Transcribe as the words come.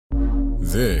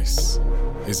This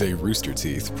is a Rooster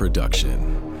Teeth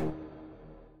production.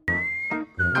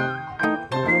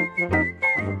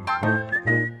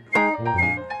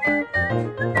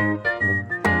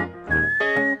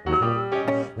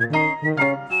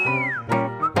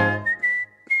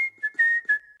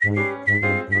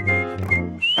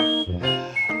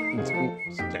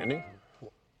 Standing?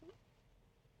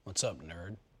 What's up,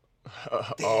 nerd?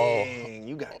 Dang,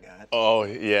 you got. Oh,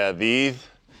 yeah, these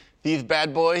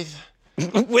bad boys.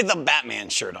 With a Batman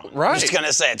shirt on. Right. I'm just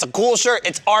gonna say, it's a cool shirt.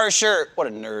 It's our shirt. What a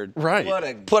nerd. Right. What a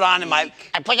I put on my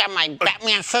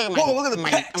Batman shirt. Whoa, look at the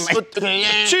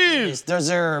pecs. Jeez. Those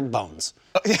are bones.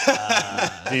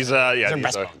 These are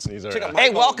breastbones. these are. Check out my Hey,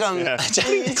 bones. welcome. Yeah.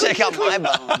 Check out my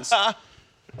bones.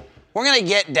 We're gonna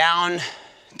get down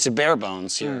to bare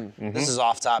bones here. This is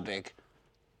off topic.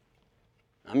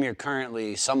 I'm your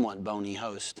currently somewhat bony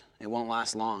host. It won't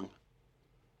last long.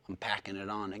 I'm packing it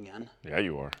on again. Yeah,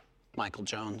 you are. Michael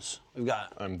Jones. We've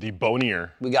got I'm the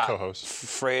bonier co-host.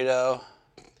 Fredo.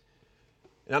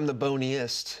 And I'm the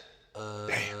boniest.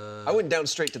 I went down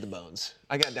straight to the bones.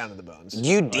 I got down to the bones.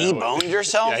 You deboned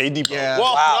yourself? Yeah, he deboned. Yeah.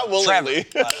 Well, Wow, not willingly.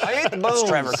 I ate the bones. That's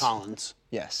Trevor Collins.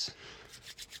 Yes.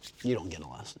 You don't get a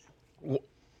last name.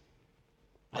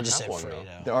 I just said have one,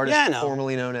 Fredo. The artist Yeah, I know.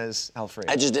 formerly known as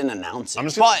Alfredo. I just didn't announce it. I'm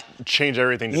just gonna but change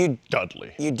everything to you-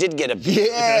 Dudley. you did get a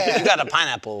Yeah. You got a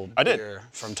pineapple I did. beer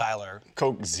from Tyler.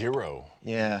 Coke Zero.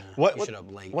 yeah. What? You showed up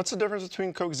late. What's the difference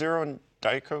between Coke Zero and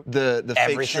Diet Coke? The fake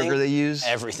Everything. sugar they use.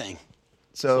 Everything.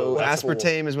 So that's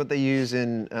aspartame is what they use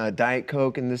in Diet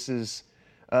Coke, and this is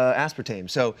aspartame.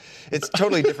 So it's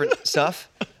totally different stuff.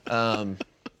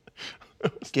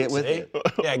 Get with See? it.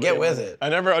 Yeah, get with it. I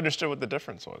never understood what the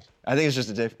difference was. I think it's just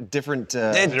a different.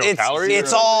 It's calories?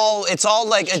 it's all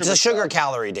like it's a sugar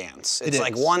calorie dance. It's It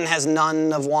like is. one has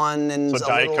none of one and So a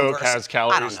Diet little Coke verse- has I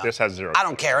calories, don't know. this has zero. I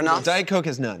don't care enough. Diet Coke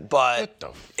has none. But What the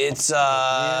f- it's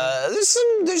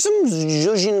there's some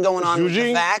zhuzhing going on with the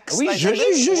Zhuzhing? facts. Are we Like, zhuzhing?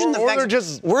 there's zhuzhing the Or facts. they're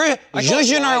just- We're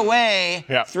zhuzhing our lying. way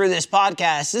Yeah. through this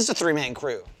podcast. This is a three-man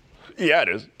crew. Yeah, it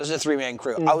is. This is a three-man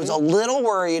crew. I was a little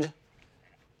worried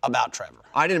about Trevor.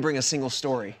 I didn't bring a single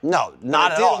story. No,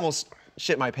 not I at did all. almost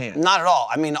shit my pants. Not at all.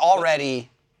 I mean, already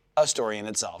a story in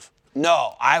itself.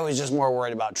 No, I was just more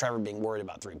worried about Trevor being worried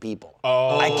about three people.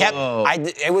 Oh.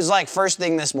 It was like first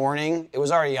thing this morning, it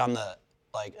was already on the,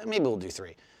 like, maybe we'll do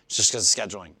three, just because of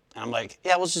scheduling. And I'm like,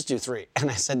 yeah, let's just do three.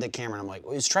 And I said to Cameron, I'm like,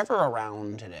 well, is Trevor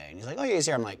around today? And he's like, oh, yeah, he's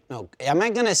here. I'm like, no, am I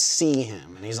going to see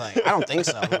him? And he's like, I don't think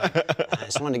so. I'm like, I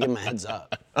just wanted to give him a heads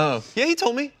up. Oh, yeah, he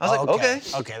told me. I was like, okay.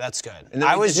 Okay, that's good. And then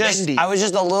I we was did just Wendy. I was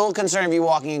just a little concerned of you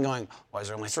walking and going, why is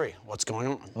there only three? What's going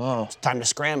on? Oh. It's time to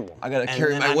scramble. I gotta And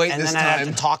carry then my weight and this then I had to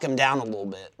time. talk him down a little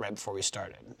bit right before we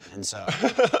started. And so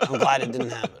I'm glad it didn't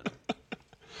happen.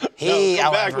 He,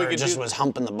 come back, however, we could just do- was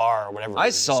humping the bar or whatever. I he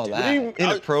was saw doing. that.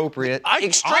 Inappropriate.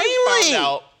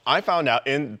 Extremely! I found out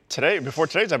before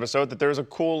today's episode that there's a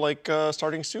cool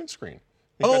starting soon screen.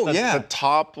 He's Oh, got yeah. the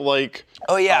top Oh,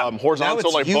 yeah.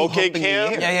 horizontal Now it's you bokeh humping the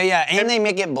cam. air. Yeah. And they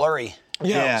make it blurry.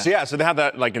 Yeah. So they have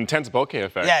that intense bokeh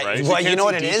effect, Yeah, right? well, you you can't know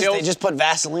what see it is? details. They just put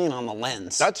Vaseline on the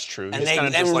lens. That's true. And Just they kinda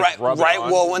and just, right, rub it right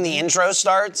on. well, when the intro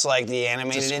starts, like the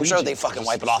animated intro, they fucking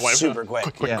wipe it off Swipe super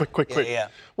quick. Yeah. Quick. Yeah.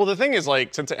 Well, the thing is,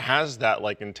 since it has that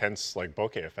intense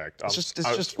bokeh effect, It's just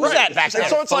Who's right. that back there?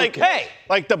 So it's like, Hey!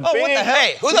 like the Oh, big. what the hell?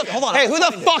 Hey, who the Hold on, Hey, I'm who gonna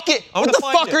the find fuck it. it? I'm What gonna the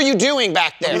find fuck it. are you doing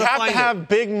back You there? have to find have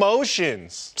big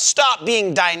motions. Stop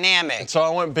being dynamic. So I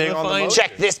went big I'm on gonna the find- motion.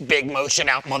 Check this big motion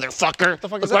out, motherfucker. the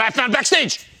fuck Look is what that? I found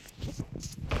backstage.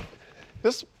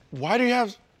 Why do you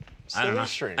have I don't know. silly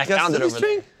string? I found it silly over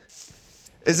there. string?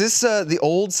 Is this the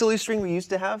old silly string we used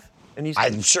to have? And used to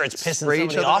I'm sure it's pissing spray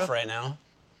each somebody other off up? right now.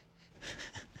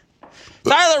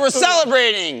 Tyler, we're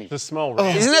celebrating. The smell.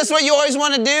 Isn't this what you always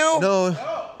want to do? No.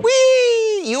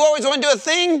 Whee! You always want to do a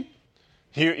thing?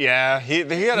 He had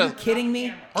a. Kidding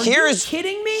me? Are Here's you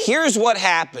kidding me? Here's what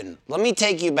happened. Let me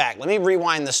take you back. Let me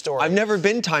rewind the story. I've never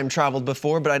been time traveled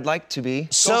before, but I'd like to be.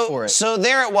 Go for it. So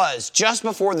there it was, just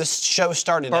before the show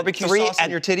started. Barbecue sauce on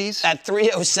your titties? At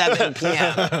 3:07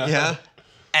 p.m. Yeah.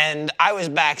 And I was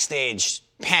backstage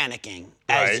panicking,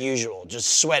 as Right. usual,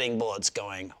 just sweating bullets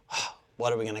going, oh,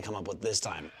 what are we going to come up with this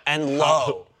time? And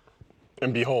lo,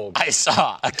 And behold. I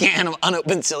saw a can of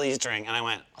unopened silly string, and I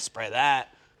went, I'll spray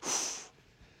that.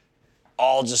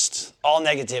 All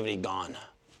negativity gone.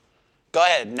 Go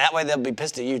ahead, and that way they'll be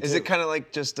pissed at you, too. Is it kind of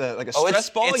like just like a Oh, stress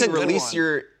ball? it's you a good release one.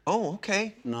 your. Oh,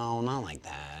 okay. No, not like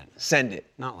that. Send it.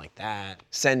 Not like that.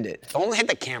 Send it. Don't hit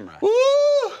the camera. Woo!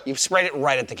 You sprayed it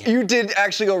right at the camera. You did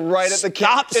actually go right at the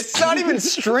camera. Stop. It's not even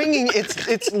stringing.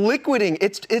 It's liquiding.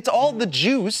 It's all the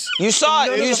juice. You saw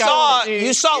No, no, you no, saw no.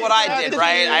 you saw what I did,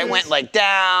 right? I went like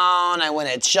down. I went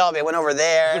at Shelby. I went over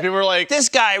there. People were like, This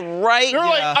guy right. You're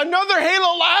like, another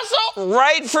Halo lasso?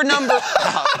 Right for number.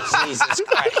 Oh, Jesus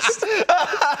Christ!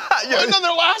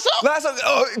 Another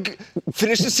lasso?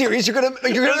 Finish the series. You're gonna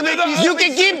make me. You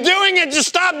can keep doing it. Just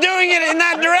stop doing it in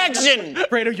that direction.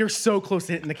 Fredo, you're so close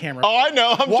to hitting the camera. Oh, I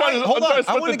know. I'm trying to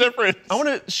split the difference. I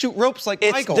want to shoot ropes like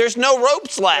Michael. There's no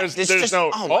ropes left. There's It's just,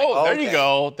 no. Oh, my, Oh, there okay. you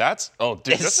go.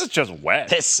 Dude, this is just wet.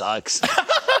 This sucks.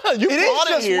 You It is brought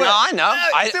just here. wet. No, I know.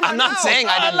 It's in my I'm not mouth. saying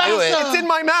I didn't do it. It's in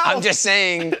my mouth. I'm just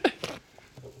saying.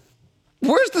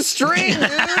 Where's the string,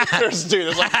 dude? Dude,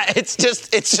 it's like, It's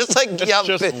just like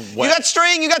just you wet. got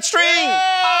string. You got string.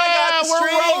 yeah, the we're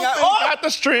string. roping. Oh. Got the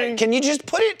string. Can you just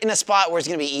put it in a spot where it's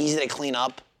gonna be easy to clean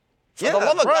up? For the Yeah,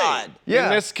 love of Right. God. Yeah.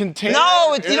 In this container.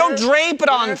 No, you don't here. drape it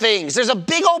on things. There's a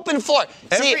big open floor.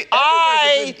 See, Everywhere's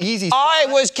I an easy I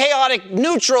spot. was chaotic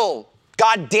neutral.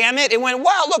 God damn it! It went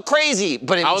wow, look crazy,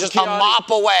 but it I was was just a chaotic mop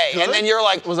away, good? and then you're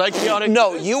like, Was I chaotic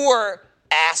No, good? you were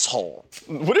asshole.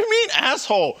 What do you mean,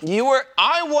 asshole? You were.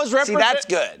 I was See, representing. that's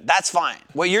good. That's fine.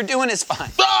 What you're doing is fine.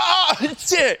 Ah,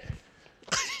 shit.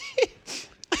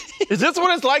 Is this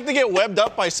what it's like to get webbed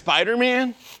up by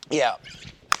Spider-Man? Yeah.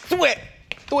 Do it.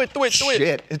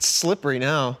 Shit, it's slippery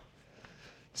now.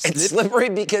 It's slippery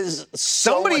because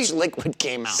so Somebody- much liquid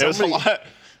came out. It was a lot. It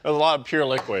was a lot of pure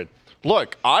liquid.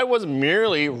 Look, I was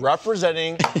merely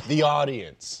representing the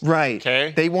audience. Right.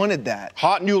 Okay. They wanted that.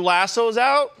 Hot new lassos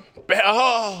out.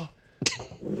 Oh.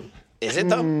 Is it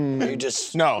though? Or you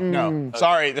just No.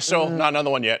 Sorry, there's still not another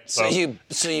one yet. so you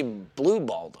blue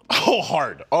balled them. Oh,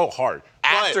 hard.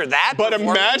 After that But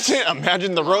performance?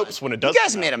 imagine the ropes when it does. You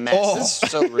guys come made out. a mess. This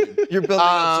is so rude. You're building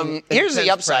up some Here's the intense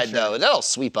upside pressure. though. That'll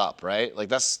sweep up, right? Like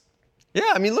that's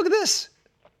Yeah, I mean, look at this.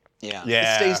 yeah.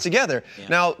 Yeah. It stays together.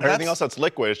 Now, Everything else that's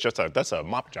liquid is just that's a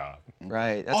mop job.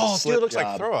 Right. That's Oh, a slip dude, it looks job.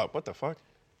 like throw up. What the fuck?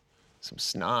 Some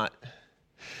snot.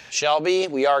 Shelby,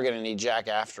 we are gonna need Jack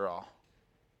after all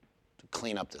to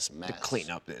clean up this mess. Clean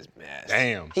up this mess.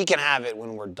 Damn. He can have it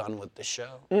when we're done with the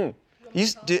show.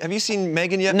 Have you seen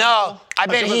Megan yet? No, I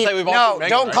bet gonna he. say we've all No, seen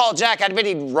Megan, don't right? call Jack. I bet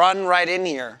he'd run right in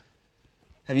here.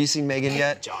 Have you seen Megan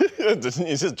yet?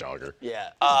 He's just jogger. Yeah.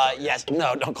 Yes.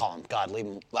 No, don't call him. God, leave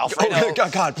him. Alfredo. Oh,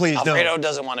 God, please, no. Alfredo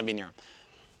doesn't want to be near him.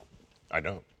 I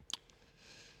know.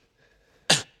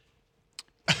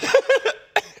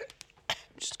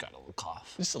 Just got a little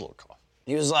cough. Just a little cough.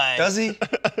 He was like. Does he?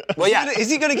 Well, yeah. Is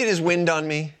he gonna get his wind on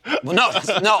me? Well,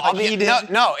 no. I'll be. he did?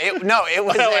 No. It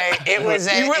was a. It was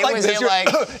a. You went It like was this. a like.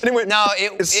 And it went. No.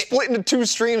 It's split into two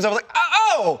streams. I was like,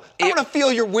 oh, I want to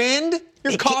feel your wind,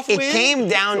 your cough It wind. came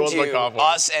down It was my to cough wind.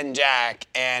 us and Jack,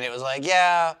 and it was like,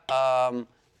 yeah,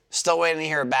 still waiting to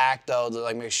hear back though to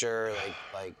like make sure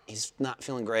like he's not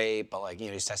feeling great, but like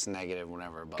he's testing negative,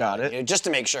 whatever. But, Got like, it. just to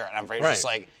make sure. And I'm afraid just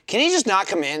Right. like, can he just not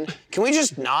come in? Can we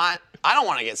just not? I don't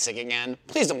want to get sick again.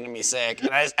 Please don't get me sick.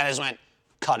 And I just went,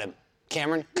 cut him.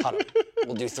 Cameron, cut him.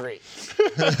 We'll do 3.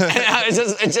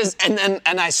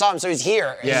 And I saw him, so he's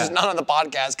here. He's Yeah. just not on the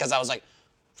podcast because I was like,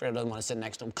 Fredo doesn't want to sit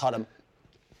next to him. Cut him.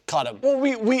 Cut him. Well,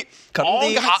 we Cut all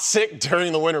the- got sick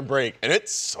during the winter break, and it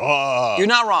sucked. You're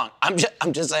not wrong. I'm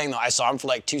just saying though. I saw him for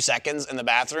like 2 seconds in the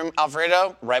bathroom,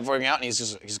 Alfredo, right before he went out, and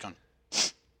he's going.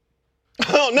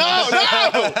 Oh no!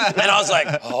 And I was like,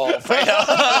 oh, Alfredo.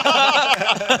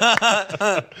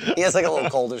 He has like a little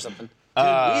cold or something.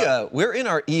 We're in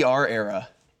our ER era.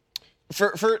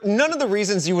 For none of the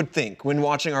reasons you would think when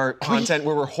watching our content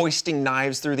where we're hoisting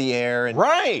knives through the air and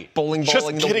Right. bowling Just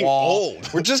the getting wall.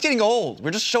 old. We're just getting old.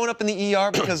 We're just showing up in the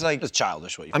ER because like It's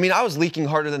childish what you. I mean, I was leaking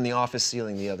harder than the office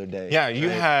ceiling the other day. Yeah, you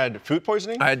had food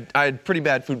poisoning. I had pretty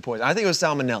bad food poisoning. I think it was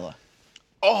salmonella.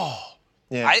 Oh,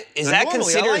 Yeah. Is Now, that normally, I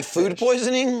considered like food fish.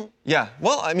 poisoning? Yeah.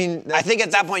 Well, I mean, I think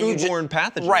at that point you just foodborne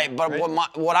pathogen. right. But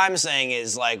what I'm saying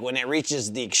is like when it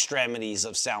reaches the extremities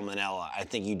of salmonella, I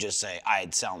think you just say I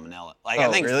had salmonella. Like I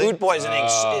Oh, think really? food poisoning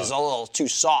is a little too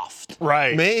soft.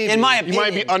 right. Maybe. In my You opinion,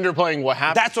 might be underplaying what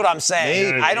happened. That's what I'm saying.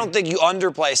 Maybe. I don't think you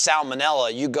underplay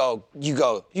salmonella. You go,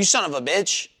 you son of a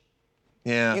bitch.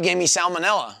 Yeah. You gave me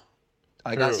salmonella.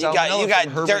 I got You salmonella You got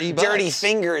from Herbert E. dirty Butts.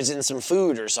 fingers in some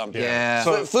food or something. Yeah.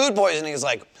 So food poisoning is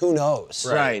like, who knows?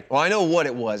 Right. Well, I know what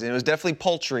it was, and it was definitely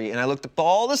poultry. And I looked up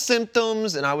all the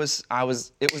symptoms, and it was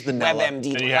the Nella.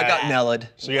 WebMD. And you I got had- Nella'd.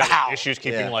 So you had Wow. issues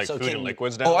keeping Yeah. like So food can- and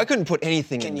liquids down. Oh, I couldn't put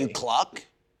anything Can in you me. cluck?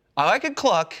 I could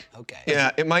cluck. Okay.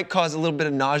 Yeah, it might cause a little bit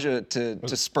of nausea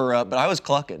to spur up, but I was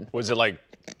clucking. Was it like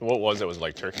what was it? Was it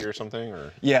like turkey or something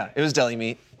or? Yeah, it was deli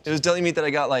meat. It was deli meat that I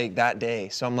got like that day.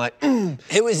 So I'm like,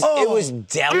 It was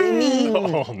deli meat.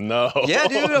 Oh no. yeah,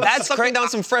 dude. I'm That's sucking down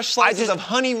some fresh slices of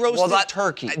honey roasted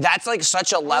turkey. That's like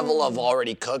such a level of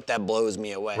already cooked that blows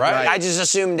me away. Right. I just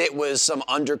assumed it was some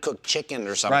undercooked chicken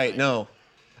or something. Right, no.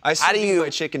 I still beat my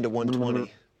chicken to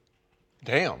 120.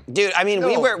 Damn. Dude, I mean,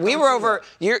 we were over.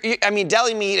 I mean,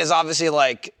 deli meat is obviously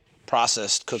like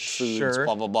processed cooked foods, Sure.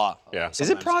 blah blah blah. Yeah. Is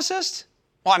it processed?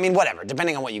 Well, I mean, whatever,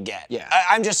 depending on what you get. Yeah.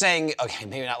 I'm just saying, okay,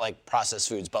 maybe not like processed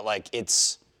foods, but like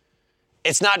it's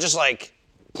not just like,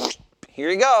 here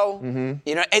you go. Mm-hmm.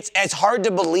 You know, it's hard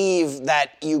to believe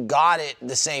that you got it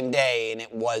the same day and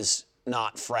it was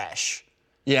not fresh.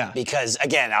 Yeah. Because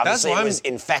again, obviously why it was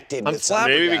infected I'm with something.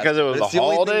 flabbergasted. Maybe because it was the That's the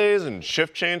only thing- holidays and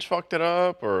shift change fucked it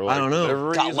up, or like I don't know.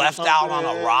 deliveries Got or left out on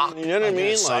something. a rock. You know what I like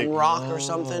mean? a sun Like, rock or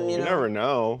something. You you know. never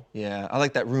know. Yeah, I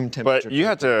like that room temperature. But you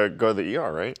had to go to the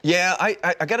ER, right? Yeah, I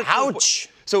got it. Ouch.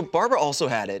 So Barbara also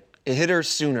had it. It hit her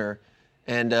sooner.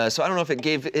 And so I don't know if it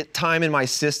gave it time in my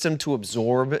system to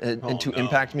absorb and to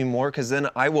impact me more, because then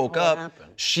I woke up,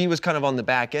 happened? she was kind of on the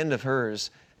back end of hers,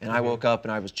 and I woke up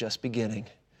and I was just beginning.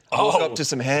 I woke up to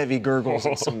some heavy gurgles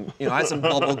and some, I had some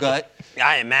bubble gut.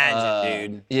 I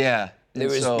imagine, dude. Yeah. There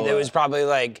was probably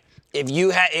like if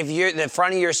the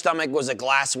front of your stomach was a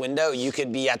glass window, you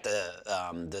could be at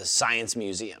the science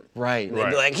museum. Right. They'd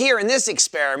be like, here in this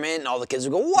experiment, and all the kids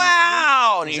would go,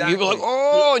 wow, and you'd be like,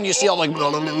 oh, and you see all like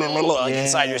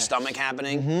inside your stomach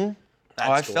happening. Mm-hmm.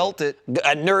 I felt it.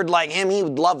 A nerd like him, he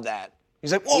would love that.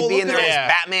 He's like, whoa, He'd be look in at there in his that.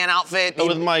 Batman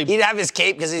outfit. He'd have his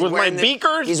cape because he's with wearing my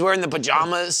beakers? He's wearing the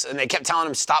pajamas, and they kept telling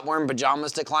him stop wearing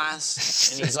pajamas to class.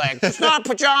 And he's like, it's not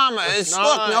pajamas.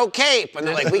 not. Look, no cape. And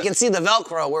they're like, we can see the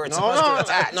Velcro where it's supposed to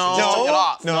attach. No, You just took it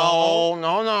off.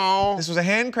 No. This was a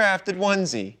handcrafted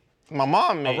onesie. My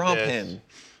mom made romp this.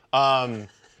 him.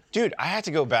 Dude, I had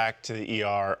to go back to the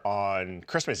ER on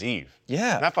Christmas Eve.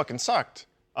 Yeah. And that fucking sucked.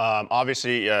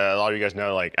 Obviously, a lot of you guys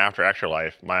know, like, after Extra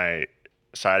Life, my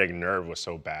sciatic nerve was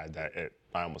so bad that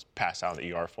I almost passed out in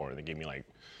the ER for it. They gave me, like,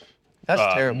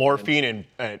 That's terrible. morphine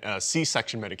and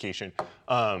C-section medication.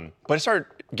 But it started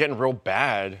getting real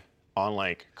bad on,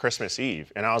 like, Christmas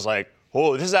Eve. And I was like,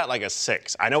 whoa, this is at, like, a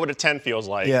 6. I know what a 10 feels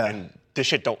like. Yeah. And this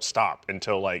shit don't stop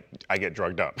until, like, I get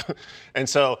drugged up. And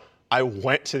so I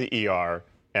went to the ER,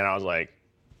 and I was like,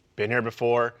 been here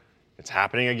before. It's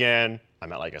happening again.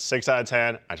 I'm at, like, a 6 out of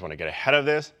 10. I just want to get ahead of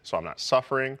this so I'm not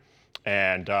suffering.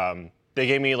 And they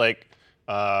gave me, like,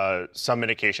 some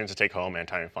medications to take home,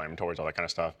 anti-inflammatories, all that kind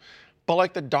of stuff. But,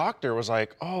 like, the doctor was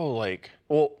like, oh, like,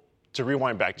 well, to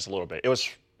rewind back just a little bit,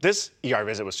 this ER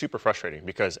visit was super frustrating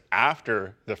because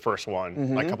after the first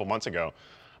one, like a couple months ago,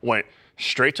 went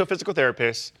straight to a physical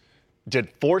therapist, did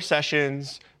 4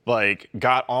 sessions, like,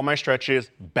 got all my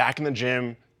stretches, back in the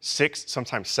gym, 6,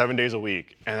 sometimes 7 days a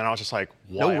week. And then I was just like,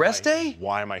 No rest day?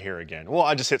 Why am I here again? Well,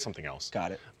 I just hit something else.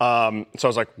 Got it. So I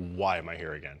was like, why am I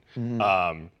here again?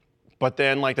 But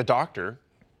then, like, the doctor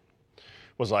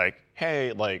was like,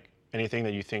 hey, like, anything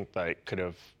that you think like could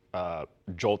have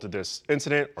jolted this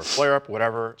incident or flare up,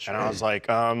 whatever. Sure. And I was like,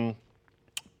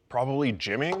 probably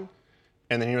gymming.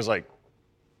 And then he was like,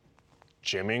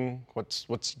 gymming? What's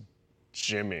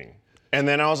gymming? And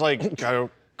then I was like,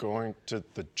 going to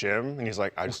the gym? And he's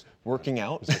like, Working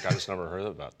out? He's like, I just never heard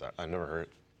about that. I've never heard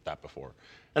that before.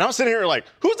 And I was sitting here like,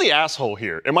 who's the asshole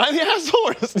here? Am I the asshole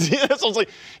or is the asshole? I was like,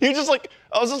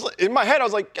 I was just like, in my head, I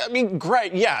was like, I mean,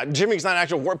 great, yeah, gymming's not an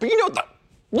actual word, but you know what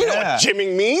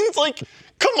gymming means? Like,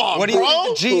 come on, What do you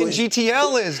bro. think the G in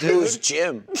GTL is, dude? Who's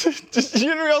Jim?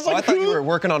 You know, I was like, I thought you were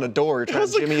working on a door trying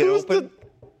to jimmy it open.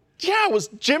 Yeah, it was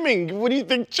gymming. What do you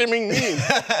think gymming means?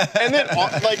 And then,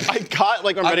 like, I got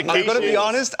like a medication. I'm gonna be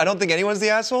honest. I don't think anyone's the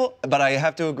asshole, but I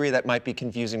have to agree that might be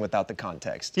confusing without the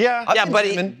context. Yeah. Yeah, been but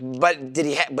gymming.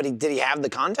 did he have the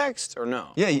context or no?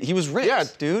 Yeah, he was ripped, Yeah.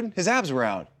 dude. His abs were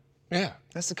out. Yeah.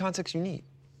 That's the context you need.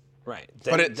 Right.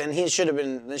 But Then he should have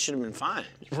been. This should have been fine.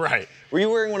 Right. Were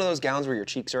you wearing one of those gowns where your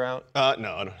cheeks are out?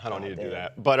 No, I don't need to do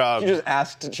that. But You just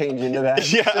asked to change into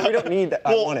that. yeah, So we don't need that.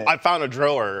 Well, I want it. I found a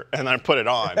drawer and I put it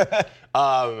on.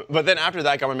 But then after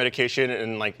that, I got my medication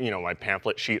and like my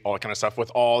pamphlet sheet, all that kind of stuff with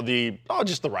all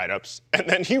just the write-ups. And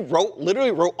then he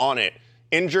literally wrote on it,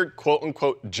 injured quote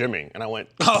unquote gymming, and I went,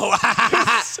 oh,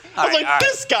 I was like,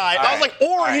 this guy. I was like,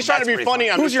 or he's trying to be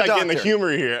funny. I'm Who's just your like getting the doctor?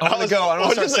 humor here. I wanna go. I don't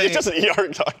wanna start it's just an ER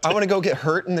doctor. I want to go get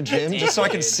hurt in the gym just so I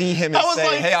can see him and I was say,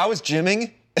 like- hey, I was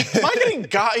gymming. My getting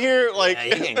got here, like, Yeah,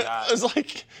 you getting got. it was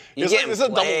like, You're it's a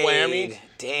double whammy.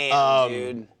 Damn,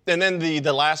 dude. And then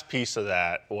the last piece of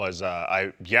that was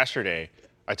yesterday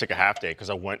I took a half day because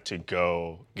I went to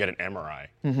go get an MRI.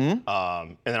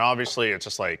 And then obviously it's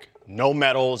just like no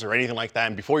medals or anything like that.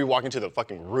 And before you walk into the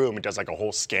fucking room, it does like a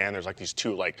whole scan. There's like these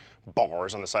two like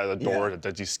bars on the side of the door that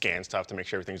does these scan stuff to make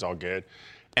sure everything's all good.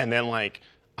 And then like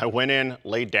I went in,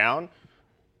 laid down.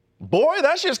 Boy,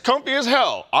 that shit's comfy as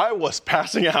hell. I was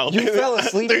passing out. You fell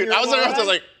asleep. Dude, I was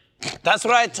like. That's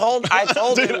what I told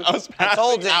Dude, him. I was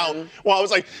passing out. Well, I was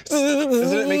like.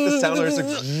 Doesn't it make the sound where it's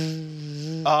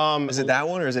like? Is it that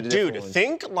one or is it a different one? Dude,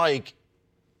 think like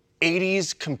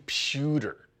 80s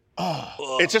computer.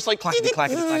 Oh, it's just like Clackety,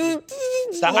 clackety, clackety.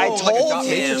 I Like a told dot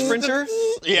matrix him printer?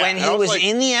 yeah, when and he I was like,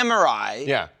 in the MRI.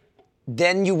 Yeah.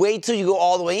 Then you wait till you go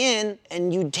all the way in,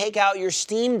 and you take out your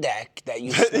Steam Deck that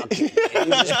you snuck in, and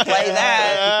you just play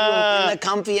that in the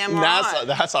comfy MRI.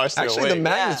 That's how I stay Actually, awake. the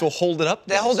magnets will hold it up.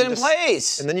 They there, hold so it in just-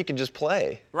 place. And then you can just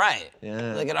play. Right.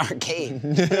 Yeah. Like an arcade. Do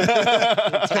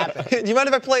you mind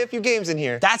if I play a few games in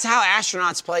here? That's how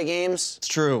astronauts play games. It's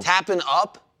true. Tapping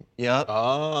up. Yep.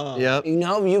 Oh. Yep. You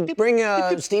know, you bring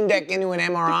a Steam Deck into an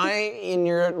MRI, and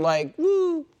you're like,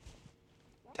 woo.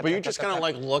 But you just kind of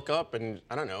like look up and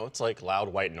I don't know, it's like loud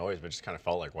white noise, but it just kind of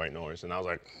felt like white noise. And I was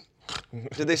like,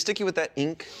 Did they stick you with that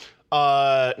ink?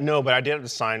 no, but I did have to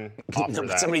sign off No, for but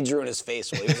that. somebody drew in his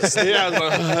face while he was asleep. Yeah, I was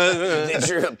like, They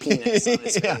drew a penis on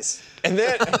his face. and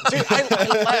then, dude, I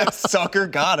left. Sucker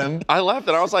got him. I left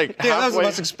and I was like, Damn, that was the halfway.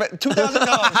 most expensive. $2,000 for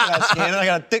that scan, and I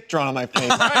got a dick drawn on my face.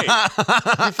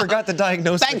 Right. You forgot to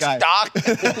diagnose the Thanks, guy. Doc.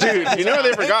 Dude, you know what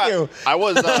they forgot? you. I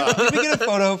was, Can we get a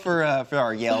photo for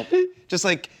our Yelp? Just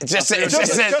like, Just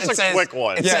just a quick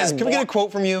one. It yeah. says, Can we get a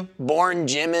quote from you? born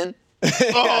Jimin.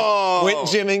 oh. Went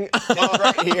gymming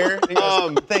right here. He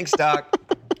goes, thanks, Doc.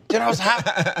 Dude, I was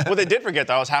well, they did forget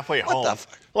that I was halfway home. the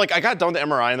fuck? Like, I got done with the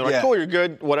MRI, and they're like, Yeah. cool, you're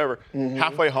good, whatever.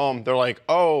 Halfway home, they're like,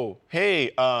 oh,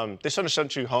 hey, they should have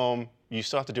sent you home. You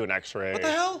still have to do an x-ray. What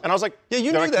the hell? And I was like, Yeah,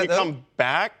 you they're knew like, that, can you though. come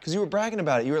back? Because you were bragging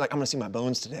about it. You were like, I'm going to see my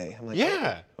bones today. I'm like,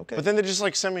 Yeah. Okay. But then they just,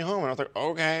 like, sent me home, and I was like,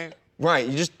 okay. Right.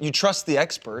 You trust the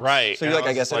experts. Right. So And you're like, I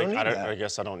was guess just I don't need that. I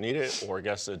guess I don't need it, or I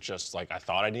guess it just, like, I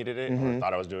thought I needed it, or I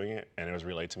thought I was doing it, and it was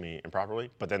relayed to me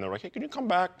improperly. But then they're like, hey, can you come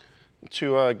back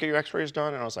to get your x-rays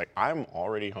done? And I was like, I'm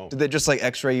already home. Did they just like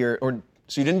x-ray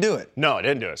so you didn't do it? No, I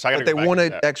didn't do it. So I got But they want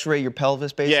to x-ray your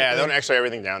pelvis, basically? Yeah, they want to x-ray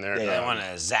everything down there. They want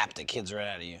to zap the kids right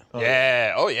out of you.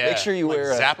 Yeah. Oh, yeah. Make sure you like,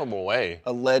 wear zap them away.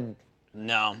 a lead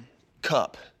No.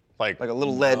 cup. Like Like a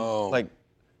little lead, No. like,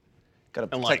 gotta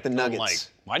protect like- the and, nuggets. like,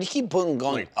 Why do you keep going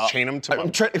like up? chain them to.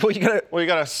 Well, you gotta, Well, you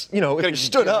gotta. you know, if gotta you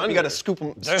stood get up, you under gotta it. scoop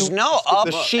them. There's scoop, no scoop up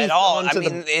the sheath at all. I onto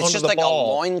mean, it's onto just the like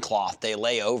ball. a loincloth they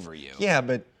lay over you. Yeah,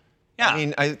 but Yeah. I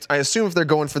mean, I assume if they're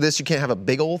going for this, you can't have a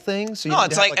big old thing. So you No, need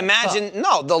it's to have, like, a imagine, cup.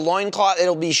 no, the loincloth,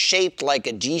 it'll be shaped like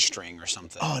a G-string or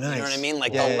something. Oh, You know what nice. I mean?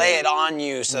 Like Yeah, they'll yeah, lay yeah. it on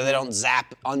you so they don't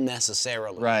zap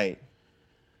unnecessarily. Right.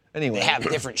 Anyway, They have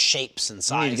different shapes and you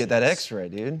sizes. need to get that X-ray,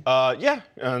 dude. Yeah,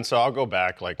 and so I'll go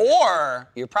back like. Or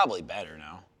you're probably better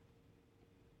now.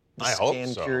 I hope Scan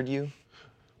so. cured you.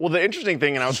 Well, the interesting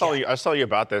thing, and I was telling you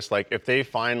about this. Like, if they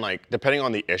find like, depending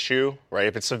on the issue, right?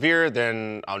 If it's severe,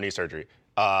 then I'll need surgery.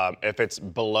 If it's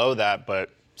below that,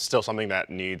 but still something that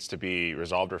needs to be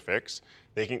resolved or fixed,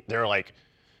 they're like,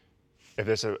 if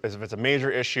it's a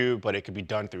major issue, but it could be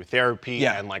done through therapy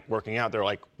and like working out, they're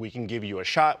like, we can give you a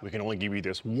shot. We can only give you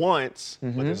this once,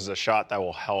 but this is a shot that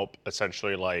will help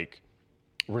essentially like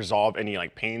resolve any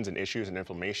like pains and issues and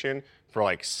inflammation for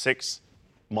like 6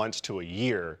 months to a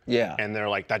year. Yeah. And they're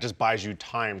like, that just buys you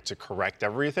time to correct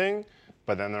everything.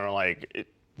 But then they're like,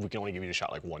 we can only give you the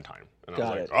shot like one time. And I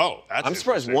Got was it. like, oh, that's I'm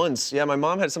surprised interesting. once. Yeah, my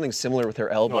mom had something similar with her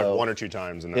elbow. Like 1 or 2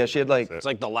 times. And Yeah, she had like. that's It's it.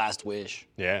 like the last wish.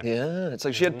 Yeah. Yeah, it's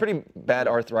like she had pretty bad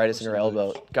arthritis in her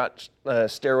elbow. Got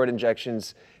steroid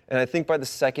injections, and I think by the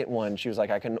second one, she was like,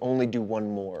 I can only do one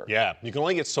more. Yeah, you can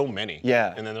only get so many.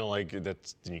 Yeah. And then they're like, then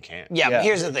you can't. Yeah, but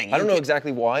here's the thing. I don't You know could-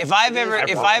 exactly why. If I've ever I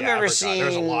forgot. seen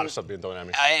There's a lot of stuff being thrown at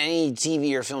me. any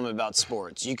TV or film about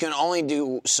sports, you can only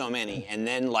do so many, and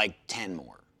then like 10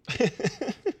 more.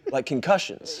 Like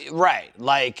concussions. Right,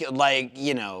 like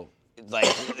you know, like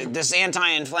this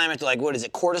anti-inflammatory, like what is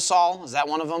it, cortisol? Is that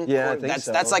one of them? Yeah, I think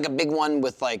so. That's like a big one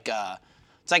with like,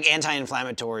 it's like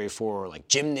anti-inflammatory for like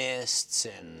gymnasts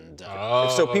and.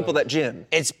 So people that gym.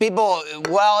 It's people,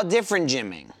 well, different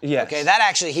gymming. Yes. Okay, that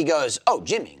actually, he goes,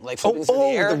 gymming, like flipping through the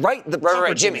air. the right,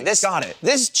 proper gymming. gymming. Got it.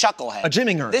 This chucklehead. A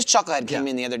gymminger. This chucklehead came Yeah.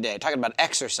 in the other day talking about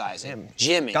exercising,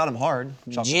 gymming. Got him hard.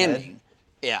 Gymming.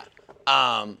 Yeah.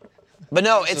 But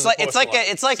no, it's like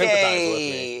Sympathize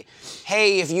a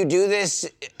hey, if you do this,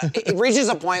 it reaches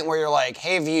a point where you're like,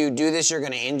 hey, if you do this, you're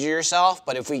gonna injure yourself.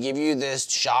 But if we give you this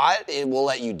shot, it will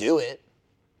let you do it.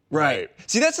 Right.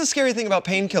 See, that's the scary thing about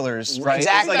painkillers, right?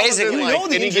 Exactly. It's Basically, you like know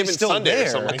the any injury's given still Sunday or there.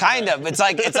 something. Kind of. It's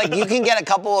like you can get a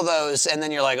couple of those, and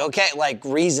then you're like, okay, like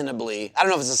reasonably. I don't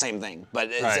know if it's the same thing, but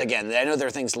again, I know there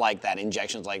are things like that,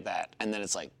 injections like that, and then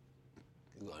it's like,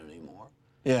 you got any more?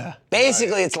 Yeah.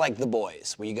 Basically, it's like The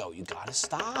Boys, where you go, you gotta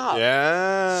stop.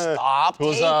 Yeah. Stop It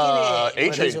was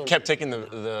taking it. A-Train kept taking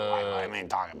the. I mean,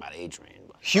 talking about A-Train.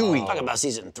 But Huey. talking about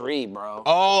season 3, bro.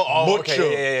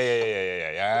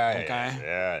 Okay. Yeah. Okay.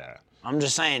 Yeah. I'm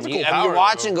just saying, cool you're power,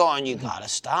 watching, though. going, you gotta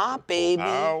stop, baby.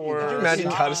 Could you imagine-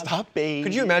 Gotta stop, baby.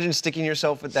 Could you imagine sticking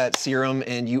yourself with that serum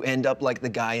and you end up like the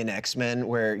guy in X-Men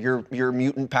where your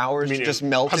mutant powers just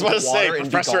melt I was into about to water say,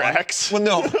 and Professor be gone? X. Well,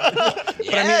 no.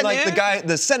 But I mean, like dude.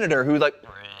 the senator who like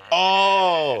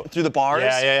Oh. through the bars.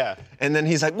 Yeah. And then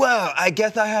he's like, well, I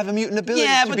guess I have a mutant ability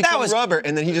Yeah, to but become that was- rubber.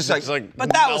 And then he just It's like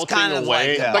But that was melting kind of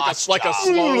away. like like a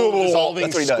slow dissolving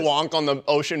That's what he does. squonk on the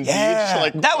ocean Yeah. beach.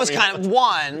 Like, that was kind of,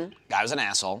 one, guy was an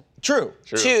asshole. True.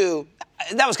 Two,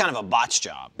 that was kind of a botch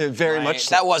job. Very right? much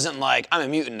so. That wasn't like, I'm a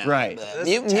mutant now. Right. The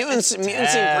mutants seem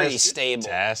pretty stable.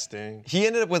 Testing. He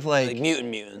ended up with Like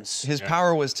mutants. his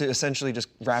power was to essentially just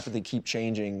rapidly keep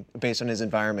changing based on his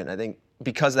environment. I think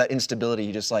because of that instability,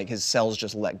 he just like his cells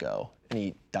just let go and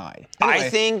he died. I Anyway,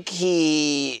 think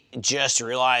he just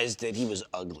realized that he was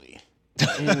ugly.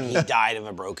 He died of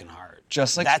a broken heart.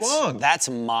 Just like that's Splooging. That's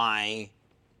my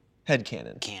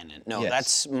headcanon. canon. No, Yes.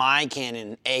 that's my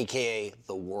canon, aka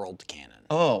the world canon.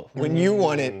 Oh, when you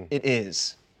want it, it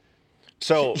is.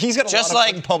 So He's got a Just lot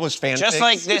like of published fanfics. Just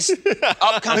like this I think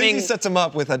upcoming he sets him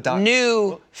up with a doc.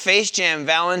 new Face Jam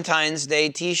Valentine's Day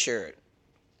T-shirt,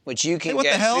 which you can what the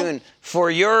get hell? soon for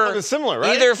your Something similar,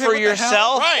 right? either Hey, for what the hell?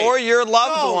 yourself Right. or your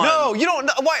loved one. No, you don't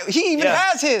know. Why? He even Yeah.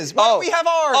 has his. Why don't we have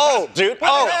ours? Oh, Dude, oh,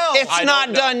 what the hell? it's I not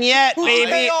don't know. done yet, Who's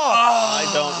baby. pay off?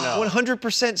 I don't know.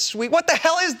 100% sweet. What the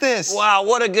hell is this? Wow,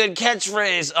 what a good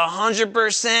catchphrase.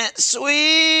 100%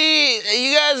 sweet.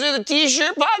 You guys are the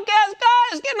T-shirt podcast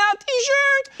guys, getting out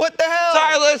T-shirt. What the hell?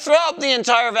 Sorry, let's throw up the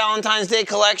entire Valentine's Day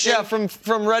collection. Yeah,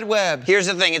 from Red Web. Here's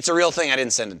the thing, it's a real thing. I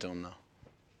didn't send it to him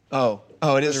though.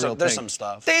 Oh, it is a real There's thing. some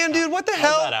stuff. Damn, dude, what the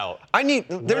hell? that out.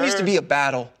 There needs to be a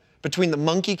battle between the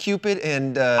monkey Cupid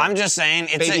and. I'm just saying,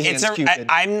 Baby hands Cupid.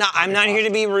 I'm not here to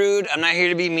be rude. I'm not here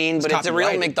to be mean, but it's a real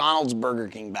copyrighted. McDonald's Burger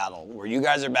King battle where you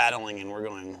guys are battling and we're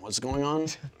going, what's going on?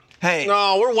 Hey.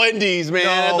 No, we're Wendy's, man. No,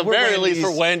 At the we're very least, Wendy's.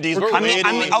 we're Wendy's. We're I mean,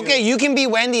 Wendy's. okay, you can be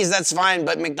Wendy's, that's fine,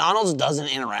 but McDonald's doesn't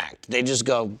interact. They just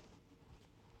go,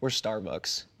 We're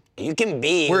Starbucks. you can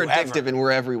be We're whoever. addictive and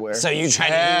we're everywhere. So you tried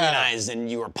Yeah. to unionize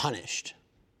and you were punished.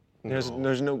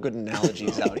 There's no good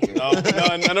analogies out here. No,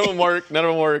 none of them work. None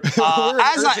of them work.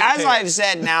 As I've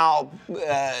said now,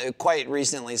 quite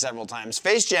recently several times,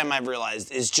 Face Jam I've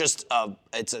realized is just a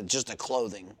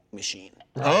clothing machine.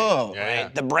 Oh. Yeah.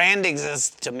 The brand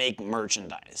exists to make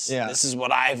merchandise. Yeah. This is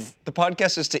what I've. The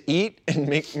podcast is to eat and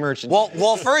make merchandise.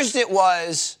 Well, first it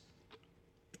was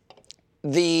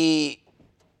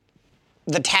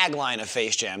the tagline of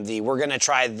Face Jam, we're gonna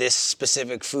try this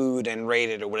specific food and rate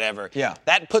it or whatever. Yeah.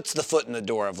 That puts the foot in the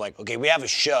door of like, okay, we have a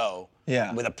show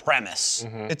Yeah. with a premise.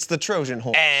 It's the Trojan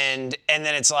horse. And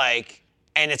then it's like,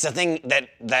 and it's a thing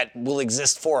that will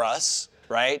exist for us,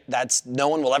 right? No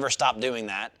one will ever stop doing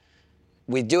that.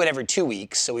 We do it every 2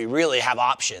 weeks, so we really have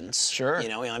options. Sure. You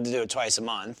know, we don't have to do it twice a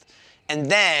month. And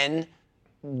then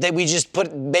we just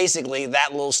put basically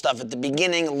that little stuff at the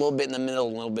beginning, a little bit in the middle,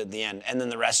 a little bit at the end, and then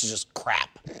the rest is just crap.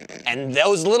 And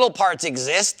those little parts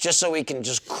exist just so we can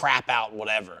just crap out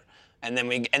whatever. And then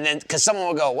because someone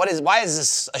will go, why is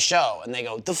this a show? And they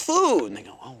go, the food. And they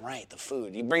go, oh, right, the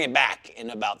food. You bring it back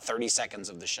in about 30 seconds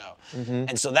of the show.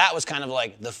 And so that was kind of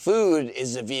like, the food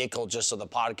is a vehicle just so the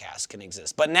podcast can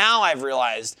exist. But now I've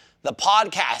realized the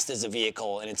podcast is a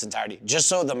vehicle in its entirety, just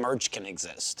so the merch can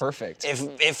exist. Perfect.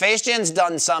 If Face Jam's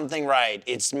done something right,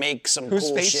 it's make some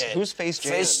cool shit. Who's Face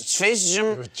Jam? Face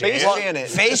Jam. Face well, Janet.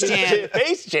 Face Jam.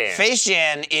 Face Jam. Face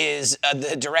Jam is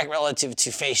the direct relative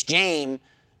to Face Jam,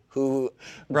 who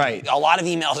Right. a lot of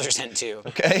emails are sent to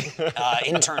Okay.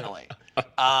 internally.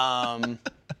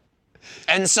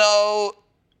 And so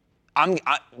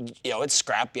it's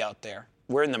scrappy out there.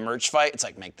 We're in the merch fight. It's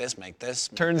like, make this, make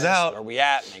this. Make Turns this. out- Where we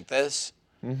at? Make this.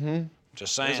 Mm-hmm.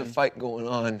 Just saying. There's a fight going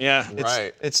on. Yeah.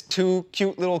 Right. It's two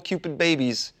cute little Cupid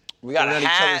babies. We got a going at each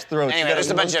hat. other's throats. You Anyway, got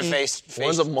there's a bunch of monkey. face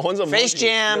One's a Face monkey.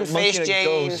 Jam, Monkey Face and a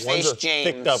Jane, ghost. Face One's a James.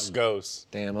 thicked up ghost.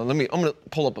 Damn, I'm gonna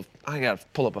pull up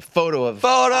a photo of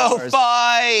Photo ours.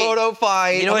 fight. Photo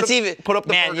fight. You know I'm what's gonna even put up the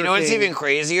man? Burger You know what's King. even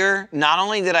crazier? Not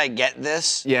only did I get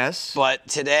this, Yes. but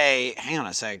today, hang on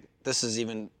a sec. This is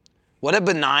even what a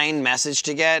benign message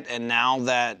to get. And now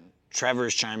that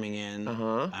Trevor's chiming in.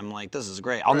 I'm like, this is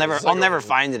great. I'll never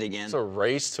find it again. It's a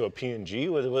race to a PNG.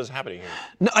 What's happening here?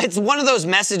 No, it's one of those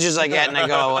messages I get, and I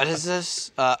go, what is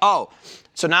this?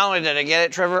 So not only did I get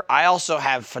it, Trevor, I also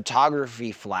have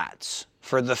photography flats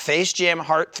for the Face Jam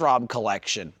Heartthrob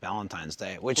collection, Valentine's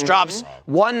Day, which drops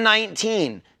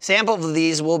 1/19. Sample of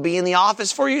these will be in the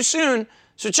office for you soon.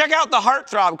 So check out the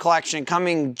Heartthrob collection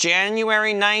coming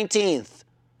January 19th.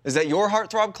 Is that your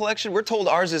Heartthrob collection? We're told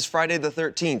ours is Friday the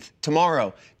 13th,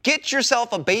 tomorrow. Get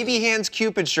yourself a Baby Hands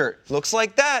Cupid shirt. Looks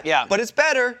like that, but it's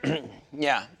better.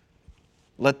 Yeah.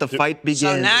 Let the fight begin.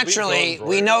 So naturally,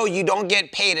 we know you don't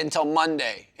get paid until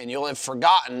Monday, and you'll have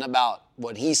forgotten about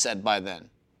what he said by then.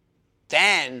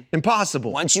 Then,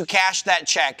 impossible. Once you cash that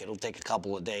check, it'll take a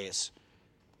couple of days.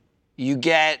 You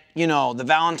get, the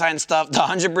Valentine stuff, the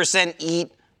 100%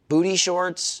 eat booty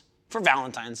shorts for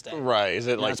Valentine's Day. Right? Is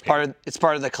it like it's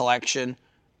part of the collection?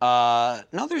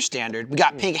 No, they're standard. We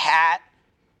got pink hat.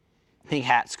 Pink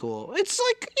hat's cool. It's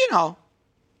like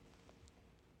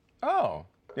Oh,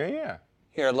 yeah.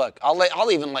 Here, look.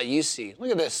 I'll even let you see.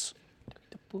 Look at this.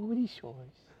 The booty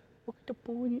shorts. Look at the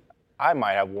booty. I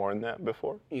might have worn that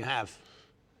before. You have.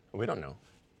 We don't know.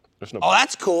 There's no. Oh,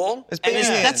 that's cool.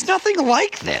 That's nothing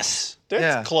like this.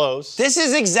 It's close. This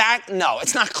is no,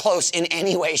 it's not close in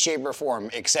any way, shape, or form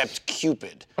except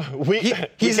Cupid.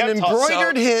 He's an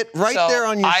embroidered hit right there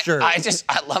on your shirt. I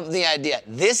love the idea.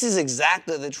 This is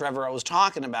exactly the Trevor I was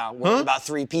talking about, worried about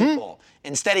three people.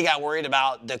 Instead, he got worried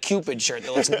about the Cupid shirt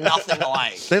that looks nothing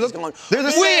alike. They're the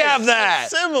same. We have that.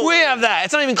 Similar. We have that.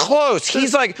 It's not even close.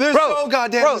 He's like, they're so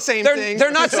goddamn the same thing.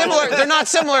 They're not similar. They're not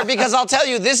similar because I'll tell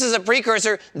you, this is a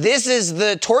precursor. This is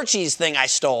the Torchies thing I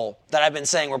stole that I've been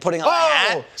saying we're putting on the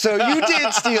hat. So you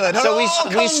did steal it. So we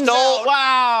stole.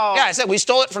 Wow. Yeah, I said we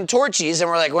stole it from Torchies, and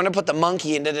we're like, we're gonna put the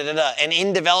monkey and da-da-da-da. And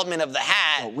in development of the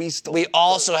hat, we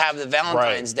also have the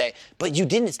Valentine's Day. But you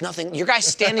didn't. It's nothing. Your guy's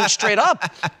standing straight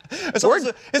up. It's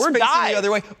facing the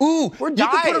other way. Ooh, we're you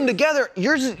can put them together.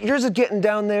 Yours is getting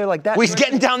down there like that. He's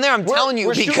getting down there. I'm telling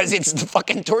you because it's the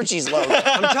fucking Torchies logo.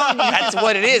 I'm telling you, that's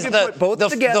what it is.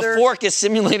 The fork is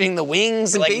simulating the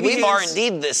wings. Like we've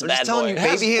R&D'd this bad boy.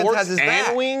 Baby Hands has his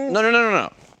back.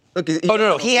 No. Look,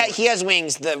 no. He has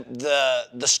wings. The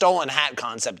stolen hat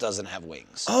concept doesn't have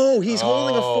wings. Oh, he's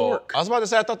holding a fork. I was about to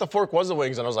say, I thought the fork was the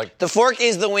wings, and I was like... The fork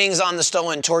is the wings on the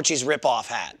stolen Torchies ripoff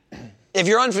hat. If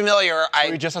you're unfamiliar,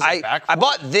 I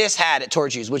bought this hat at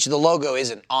Torchies, which the logo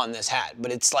isn't on this hat,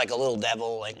 but it's like a little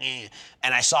devil,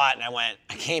 and I saw it, and I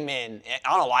came in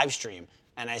on a live stream,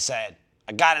 and I said,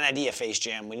 I got an idea, Face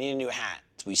Jam. We need a new hat.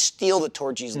 So we steal the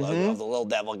Torchies logo of the little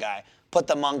devil guy, put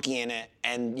the monkey in it,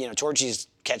 and Torchies'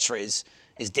 catchphrase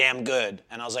is damn good.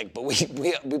 And I was like, but we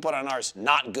put on ours,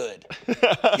 not good.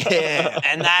 Yeah.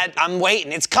 And that, I'm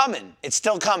waiting. It's coming. It's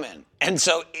still coming. And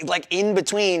so, like, in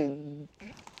between,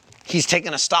 he's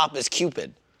taking a stop as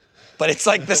Cupid. But it's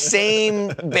like the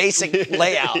same basic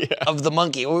layout of the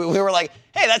monkey. We were like,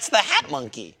 hey, that's the hat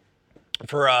monkey.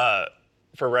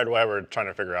 For Red Web, we're trying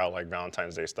to figure out like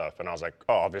Valentine's Day stuff, and I was like,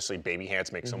 oh, obviously Baby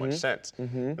Hands makes so much sense.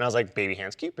 And I was like, Baby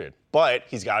Hands Cupid, but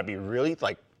he's got to be really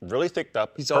thicked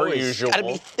up. He's always usual. Got to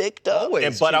be thicked up.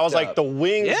 But I was like, the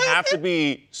wings have to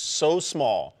be so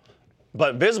small,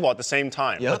 but visible at the same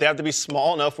time. But they have to be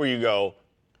small enough where you go,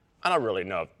 I don't really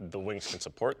know if the wings can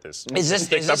support this. Is this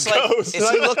like? Is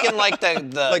he looking like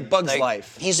the like Bug's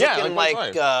Life? He's looking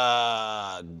like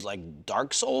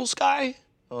Dark Souls guy.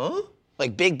 Huh?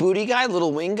 Like big booty guy,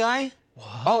 little wing guy.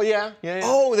 Oh yeah.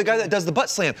 Oh, the guy that does the butt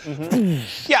slam.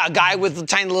 Yeah, a guy with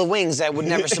tiny little wings that would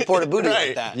never support a booty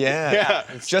like that. Yeah.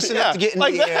 Just enough to get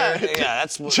into the air. Yeah,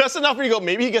 that's just enough where you go.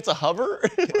 Maybe he gets a hover.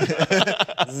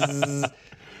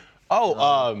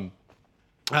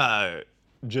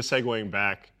 Just segueing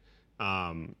back.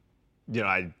 I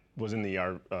was in the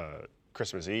ER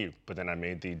Christmas Eve, but then I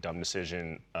made the dumb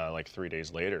decision like 3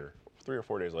 or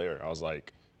 4 days later. I was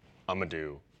like, I'm gonna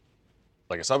do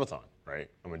like a subathon, right?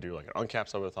 I'm gonna do like an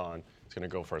uncapped subathon. It's gonna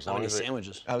go for as long as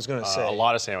sandwiches. I was gonna say a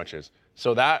lot of sandwiches.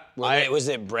 So that was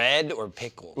it bread or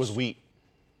pickles? It was wheat.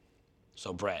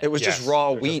 So bread. It was just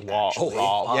raw wheat.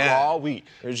 Raw wheat.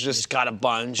 It was just got a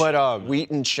bunch. But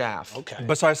wheat and chaff. Okay.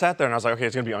 But so I sat there and I was like, okay,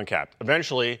 it's gonna be uncapped.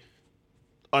 Eventually,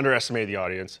 underestimated the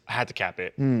audience. I had to cap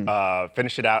it.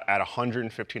 Finished it out at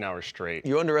 115 hours straight.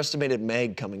 You underestimated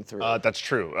Meg coming through. That's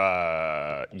true.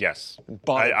 Yes.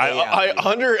 Bought I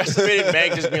underestimated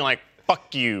Meg just being like,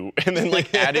 fuck you. And then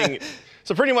like adding.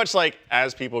 So pretty much like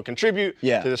as people contribute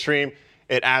to the stream,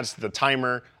 it adds to the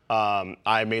timer.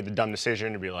 I made the dumb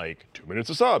decision to be like, 2 minutes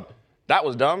a sub. That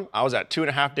was dumb. I was at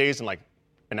 2.5 days and like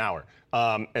an hour.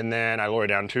 And then I lowered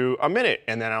it down to a minute.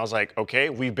 And then I was like, okay,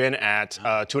 we've been at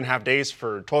 2.5 days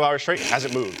for 12 hours straight. It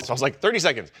hasn't moved. So I was like, 30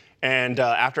 seconds. And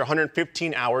after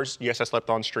 115 hours, yes, I slept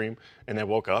on stream and then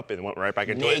woke up and went right back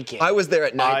into Naked. it. I was there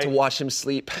at night to watch him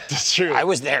sleep. That's true. I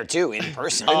was there too, in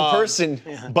person. In person.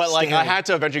 But like, I had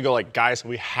to eventually go like, guys,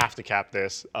 we have to cap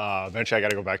this. Eventually, I got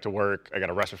to go back to work. I got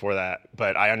to rest before that.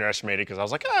 But I underestimated because I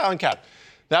was like, uncap.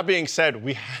 That being said,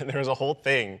 there was a whole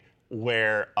thing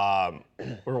where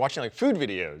we were watching like food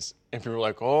videos, and people were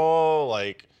like, oh,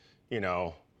 like,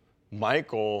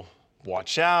 Michael,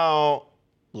 watch out,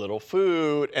 little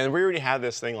food. And we already had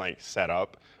this thing like set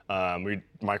up. Michael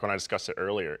and I discussed it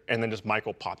earlier. And then just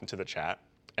Michael popped into the chat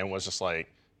and was just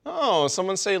like, oh,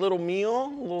 someone say a little meal,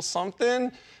 a little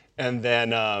something. And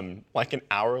then like an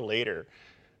hour later,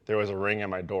 there was a ring at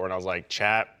my door, and I was like,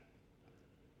 chat,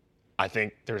 I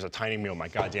think there's a tiny meal at my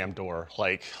goddamn door.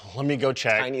 Like, let me go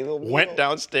check. Tiny little meal. Went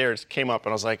downstairs, came up,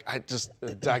 and I was like, I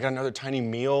got another tiny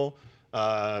meal.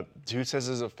 Dude says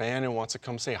he's a fan and wants to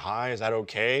come say hi. Is that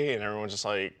okay? And everyone's just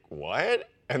like, what?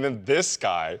 And then this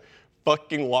guy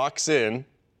fucking walks in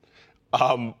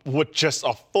with just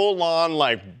a full-on,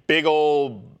 like, big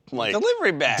old, like,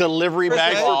 Delivery bag. Delivery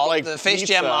bag for, like, the Face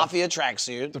Jam pizza. Mafia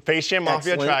tracksuit. The Face Jam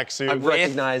Mafia Excellent. tracksuit. I've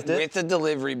recognized it. With the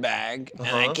delivery bag. And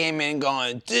I came in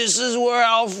going, this is where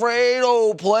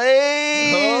Alfredo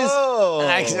plays. Oh. And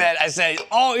I said,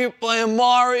 oh, you're playing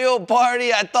Mario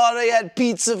Party? I thought I had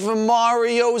pizza for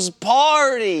Mario's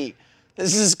party.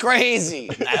 This is crazy.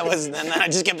 And then I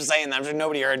just kept saying that. I'm sure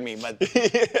nobody heard me, but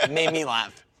it made me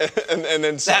laugh. and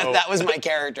then so That was my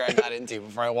character I got into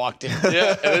before I walked in.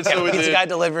 yeah, and then so we Pizza did. guy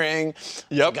delivering.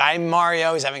 Yep. Guy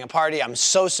Mario, he's having a party. I'm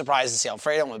so surprised to see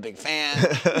Alfredo. I'm a big fan.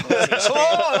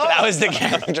 That was the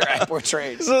character I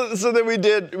portrayed. So then we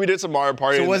did some Mario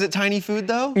Party. So and- was it tiny food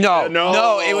though? No,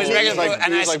 it was It regular was like- food.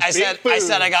 And it was like I big said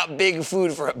food. I got big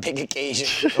food for a big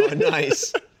occasion. Oh,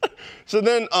 nice. So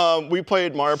then we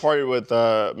played Mario Party with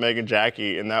Meg and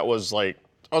Jackie, and that was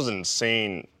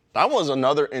insane. That was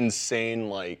another insane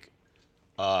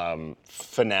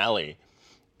finale.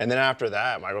 And then after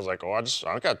that, Michael's like, oh, I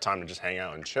don't got time to just hang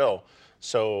out and chill.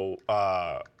 So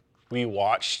we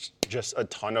watched just a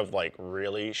ton of like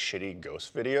really shitty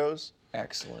ghost videos.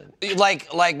 Excellent.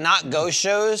 like not ghost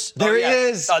shows. There he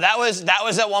is. Oh, that was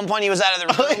at one point he was out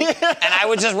of the room, and I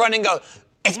would just run and go,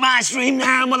 it's my stream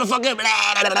now, motherfucker.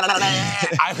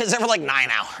 I was there for like 9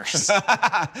 hours.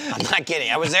 I'm not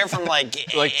kidding. I was there from like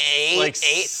eight.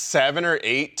 7 or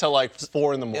 8 to like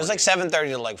 4 in the morning. It was like 7:30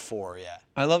 to like 4, yeah.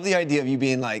 I love the idea of you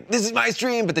being like, this is my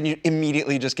stream, but then you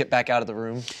immediately just get back out of the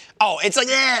room. Oh, it's like,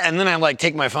 yeah, and then I like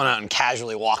take my phone out and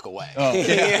casually walk away. Oh. You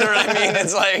know what I mean?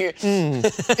 It's like,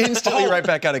 Instantly right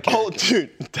back out of character. Oh, dude,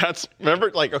 remember,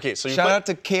 like, okay, so you Shout play- out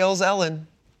to Kale's Ellen.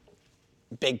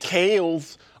 big time.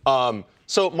 Kales.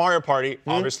 So Mario Party,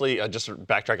 obviously, just to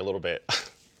backtrack a little bit.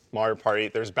 Mario Party,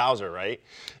 there's Bowser, right?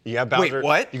 You have Bowser. Wait,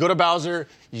 what? You go to Bowser,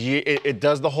 it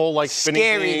does the whole like spinning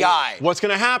Scary thing. guy. What's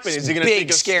gonna happen? Is he gonna Big, take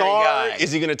a scary star? guy.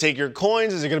 Is he gonna take your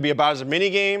coins? Is it gonna be a Bowser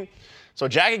minigame? So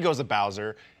Jackie goes to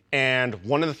Bowser, and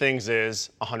one of the things is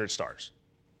 100 stars.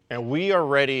 And we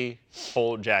already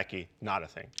told Jackie, not a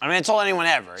thing. I mean, I told anyone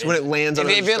ever. So when it lands on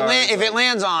if a star, if it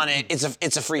lands on it, it's a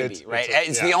freebie, right?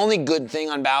 It's the yeah. only good thing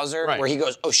on Bowser Right. where he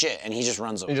goes, oh shit, and he just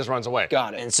runs away. He just runs away.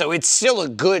 Got it. And so it's still a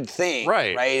good thing,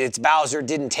 Right. It's Bowser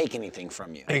didn't take anything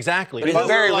from you. Exactly. But it's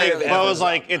very like, rarely but it was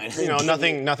happens.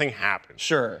 like, nothing happened.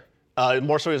 Sure.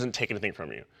 More so he doesn't take anything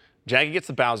from you. Jackie gets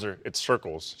the Bowser, it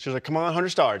circles. She's like, come on, 100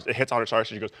 stars. It hits 100 stars,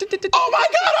 she goes, oh my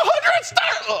God, 100 stars!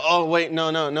 Oh, wait, no.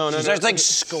 She starts like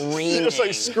screaming. Just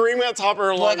like screaming at the top of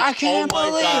her Like, lungs. I can't oh my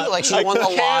believe God. it. Like she won the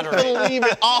lottery. I can't believe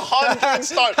it. 100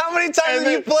 stars. How many times And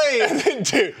have you then- played? And then,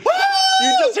 dude,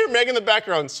 you just hear Meg in the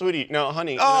background, sweetie, no,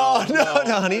 honey. Oh, no,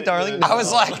 honey, darling. I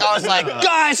was like,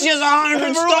 guys, she has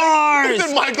 100 stars.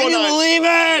 Then Michael Can you and I- believe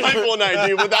it? Michael and I,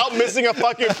 dude, without missing a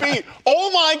fucking beat.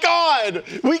 Oh my God,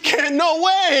 we can't, no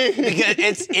way.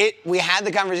 Because we had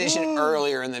the conversation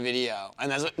earlier in the video,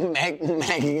 and that's what Meg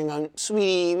going,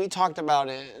 sweetie, we talked about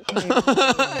it.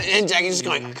 And Jackie's just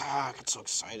going, God, I get so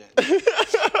excited.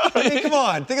 I mean, come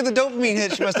on. Think of the dopamine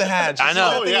hit she must have had. She I saw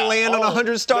know. that thing Yeah. land on Oh,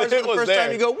 100 stars the for hit the was first there.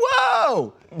 time. You go,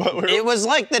 whoa! It was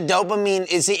like the dopamine,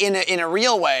 in a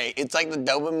real way, it's like the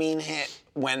dopamine hit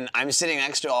when I'm sitting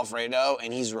next to Alfredo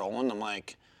and he's rolling. I'm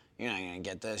like, you're not going to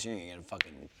get this. You're going to get a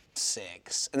fucking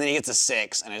 6. And then he gets a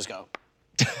 6, and I just go,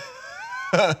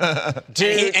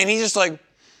 Dude. and he's just like,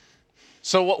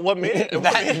 So what made it?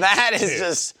 that is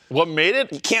just, What made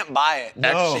it? you can't buy it.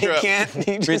 No. You can't.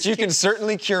 But you can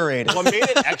certainly curate it. What made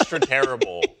it extra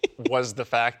terrible was the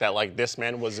fact that like this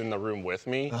man was in the room with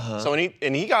me. So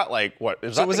and he got like what?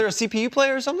 So was there a CPU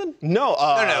player or something? No,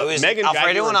 No, it was Meg and Jackie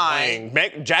Alfredo were and I.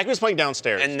 playing. Jackie was playing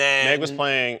downstairs. And then Meg was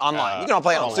playing online. You can all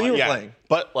play online. So you were yeah. playing.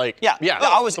 But like, Yeah, yeah. No,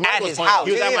 I was so Mike at his playing. house.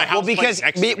 He was at my house. Well, because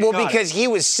playing next to me. because he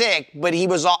was sick, but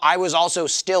I was also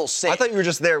still sick. I thought you were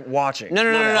just there watching. No.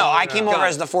 I came over Got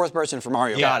as the fourth person for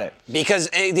Mario. Got Kart. it. Because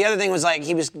the other thing was like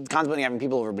he was contemplating having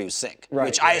people over, but he was sick, Right.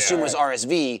 which I assume was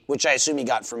RSV, which I assume he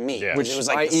got from me, Yeah. which it was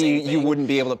like the i.e. same thing. you wouldn't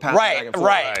be able to pass back Right, and forth.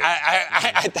 right.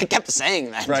 I kept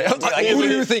saying that. Right. Like, Who do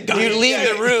you think got You'd it? leave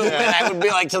the room, and I would be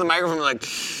like to the microphone, like,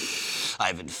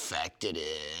 I've infected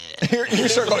it. You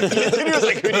start going. He was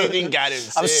like, "Who do you think got it?"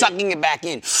 I'm sucking it back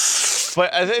in.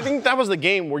 But I think that was the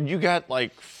game where you got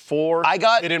like 4 I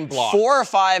got hidden blocks. 4 or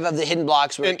 5 of the hidden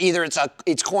blocks where either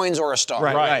it's coins or a star.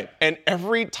 Right. And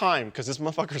every time, because this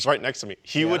motherfucker's right next to me,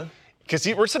 he would, because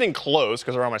we're sitting close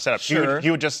because we're on my setup. Sure.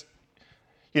 He would just,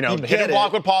 the get hidden it.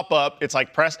 block would pop up. It's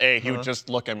like press A. He would just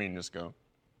look at me and just go,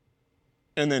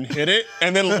 and then hit it,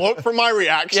 and then look for my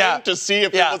reaction to see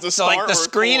if it was a so star like the or a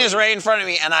screen coin. is right in front of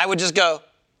me, and I would just go,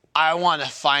 I want to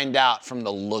find out from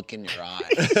the look in your eye.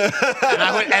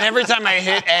 and every time I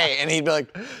hit A, and he'd be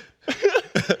like,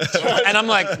 and I'm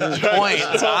like,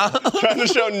 points, huh? Trying to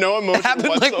show no emotion It happened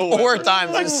like whatsoever. 4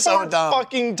 times. Like It was so 4 dumb.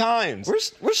 fucking times.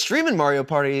 We're streaming Mario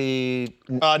Party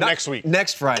Next week.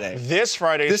 Next Friday. This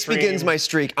Friday. This begins my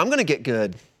streak. I'm gonna get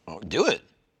good. Oh, do it.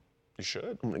 You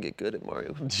should. I'm gonna get good at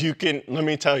Mario. You can. Let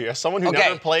me tell you, as someone who Okay,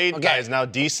 never played, okay. that is now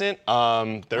decent.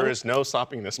 There is no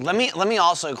stopping this. Let me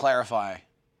also clarify.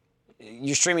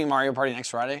 You're streaming Mario Party next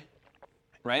Friday,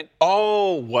 right?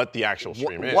 Oh, what the actual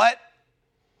stream is? What?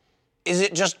 Is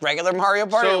it just regular Mario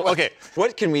Party? or So what? okay.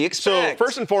 What can we So expect?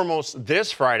 first and foremost,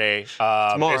 this Friday,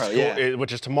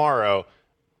 which is tomorrow,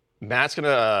 Matt's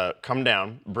gonna come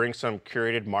down, bring some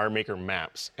curated Mario Maker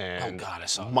maps, and Oh, God, I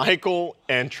saw that. Michael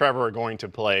and Trevor are going to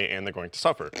play, and they're going to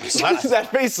suffer. So that's- that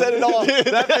face said it all.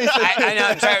 That face said I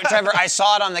know, Trevor. I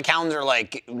saw it on the calendar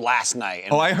like last night.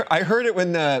 And Oh, I heard it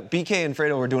when BK and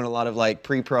Fredo were doing a lot of like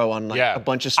pre-pro on like Yeah. a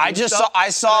bunch of. I stream just stuff. saw- I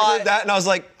saw And I it- heard that and I was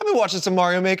like, I've been watching some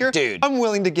Mario Maker, Dude. I'm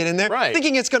willing to get in there, Right.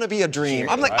 thinking it's gonna be a dream.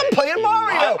 I'm like, I'm Right. playing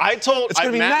Mario. I told it's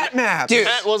gonna be Matt Matt. Dude.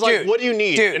 Matt was like, Dude. "What do you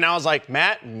need?" Dude. And I was like,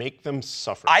 "Matt, make them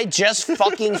suffer." I just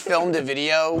fucking filmed a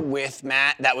video with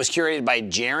Matt that was curated by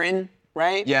Jaren,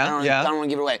 right? Yeah, I don't, yeah. I don't want to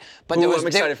give it away. But Ooh, there was I'm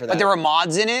excited for But that. there were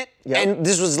mods in it, and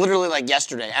this was literally like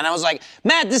yesterday. And I was like,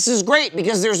 Matt, this is great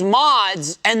because there's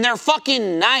mods and they're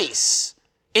fucking nice.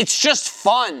 It's just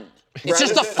fun. It's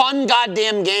just a fun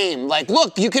goddamn game. Like,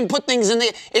 look, you can put things in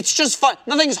the. It's just fun.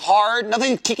 Nothing's hard.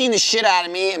 Nothing's kicking the shit out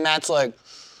of me. And Matt's like,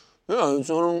 yeah, it's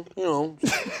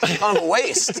kind of a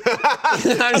waste.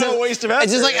 kind of a waste of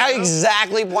It's just like effort, I you know?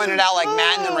 exactly pointed out like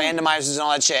Matt and the randomizers and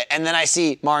all that shit. And then I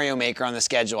see Mario Maker on the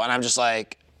schedule, and I'm just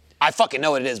like, I fucking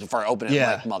know what it is before I open it.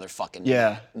 Yeah. I'm like, motherfucking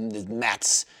Yeah.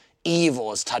 Matt's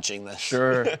evil is touching this.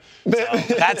 Sure.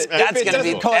 That's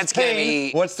gonna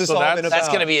be What's this So all that's- been about? that's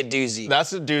gonna be a doozy.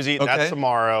 That's a doozy. Okay. That's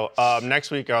tomorrow. Next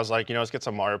week, I was like, let's get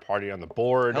some Mario Party on the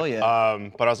board. Hell yeah.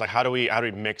 But I was like, how do we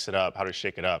mix it up? How do we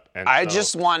shake it up? And I so-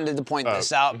 just wanted to point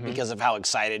this out because of how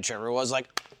excited Trevor was.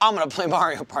 Like, I'm gonna play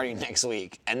Mario Party next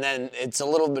week, and then it's a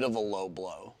little bit of a low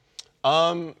blow.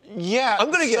 Yeah, I'm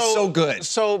gonna get so good.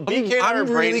 So BK and I I'm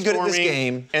were really good at this brainstorming,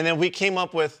 game. and then we came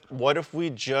up with what if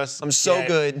we just I'm so get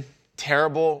good.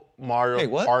 terrible Mario Wait,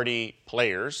 what? Party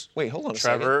players. Wait, hold on a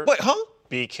Trevor, second. Wait, huh?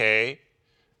 BK,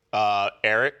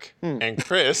 Eric, and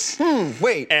Chris.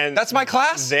 Wait, And that's my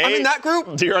class? I'm in that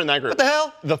group? You're in that group. What the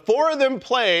hell? The 4 of them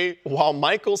play while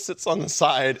Michael sits on the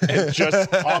side and just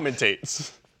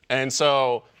commentates. And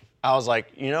so I was like,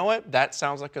 you know what? That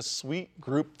sounds like a sweet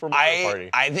group for Mario Party.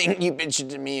 I think you bitched it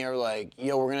to me or like,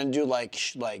 yo, we're gonna do like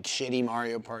shitty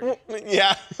Mario Party.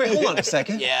 Yeah. Wait, hold on a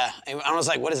second. Yeah, and I was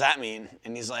like, what does that mean?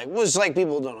 And he's like, well, it's like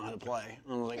people who don't know how to play.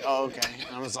 And I was like, oh, okay.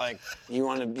 And I was like, you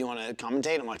want to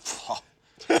commentate? I'm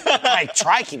like,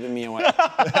 try keeping me away.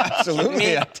 Absolutely.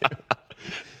 Me- I do.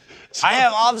 I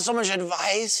have so much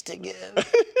advice to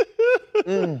give.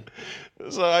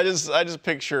 So I just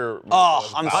picture. Oh,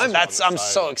 Michael as bouncing on I'm the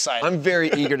so side. excited. I'm very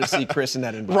eager to see Chris in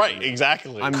that environment. Right,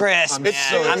 exactly. Chris, man.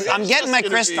 so I'm excited. getting my It's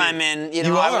just Chris gonna be- time in.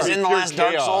 You I was are. in the Pure last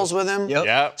Dark chaos. Souls with him. Yep.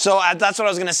 Yeah. So that's what I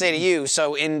was gonna say to you.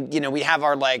 So we have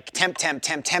our like temp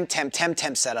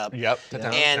set up. Yep.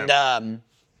 And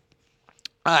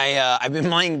I've been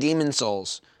playing Demon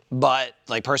Souls, but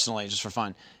like personally, just for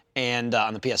fun, and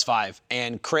on the PS5.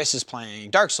 And Chris is playing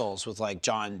Dark Souls with like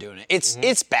John doing it.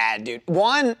 It's bad, dude.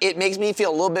 One, it makes me feel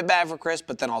a little bit bad for Chris,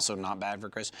 but then also not bad for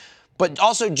Chris. But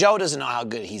also, Joe doesn't know how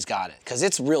good he's got it because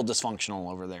it's real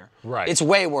dysfunctional over there. Right. It's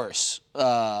way worse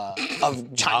of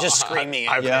John just screaming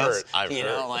at kids. I've you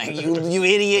heard. know, like you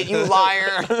idiot, you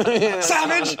liar,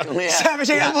 Savage, Yeah.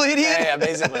 savage animal idiot. Yeah,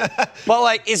 basically. But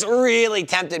like, it's really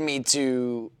tempted me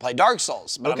to play Dark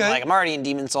Souls. But Okay. I'm already in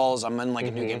Demon Souls. I'm in like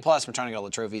a new game plus. I'm trying to get all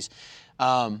the trophies.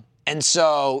 And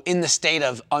so, in the state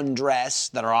of undress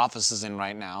that our office is in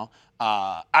right now,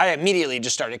 I immediately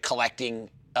just started collecting.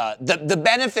 The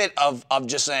benefit of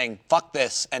just saying fuck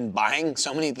this and buying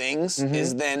so many things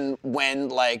is then when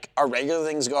like our regular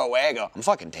things go away, I go, I'm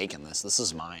fucking taking this. This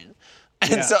is mine.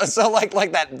 And so like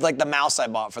the mouse I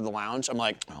bought for the lounge, I'm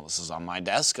like, oh, this is on my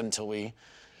desk until we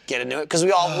get a new it because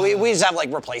we just have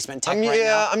like replacement tech right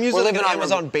now. I'm using like an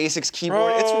Amazon Basics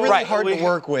keyboard. It's really hard to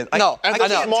work with. I know. And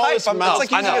the smallest type. mouse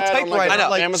It's like using I a had on, like, typewriter. I know.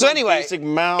 Like, Amazon So anyway, Basic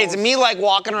mouse, it's me like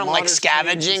walking around like monitor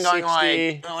scavenging, going like,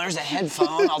 60. oh, there's a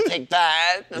headphone, I'll take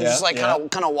that. I'm just like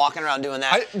kind of walking around doing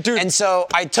that. Dude. And so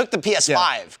I took the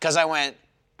PS5 because I went,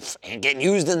 ain't getting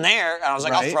used in there. And I was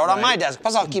like, I'll Right, throw it on my right. desk.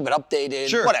 Plus I'll keep it updated,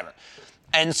 Sure. whatever.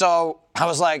 And so I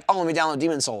was like, oh, let me download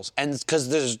Demon Souls. And because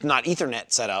there's not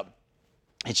Ethernet set up,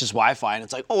 it's just Wi-Fi. And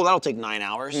it's like, oh, that'll take 9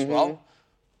 hours. Well,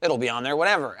 it'll be on there,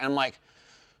 whatever. And I'm like,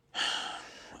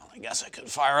 well, I guess I could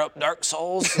fire up Dark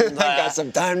Souls. And, I got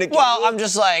some time to kill. well, I'm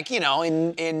just like, you know,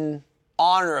 in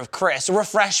honor of Chris,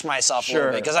 refresh myself a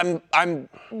little bit because I'm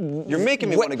You're making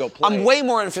me want to go play. I'm way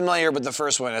more unfamiliar with the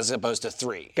first one as opposed to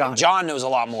 3. Got And it. John knows a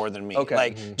lot more than me. Okay.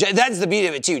 Like that's the beauty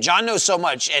of it too. John knows so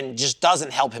much and just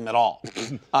doesn't help him at all.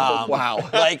 Wow.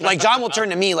 Like John will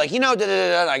turn to me like, you know, da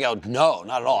da da. And I go, no,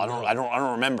 not at all. I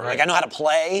don't remember. Like I know how to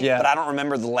play, but I don't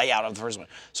remember the layout of the first one.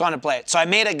 So I want to play it. So I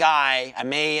made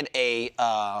a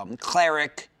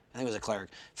cleric. I think it was a cleric.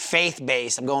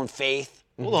 Faith-based. I'm going faith.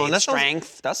 Hold on, that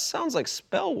strength. That sounds like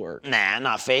spell work. Nah,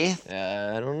 not faith.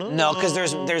 I don't know. No, because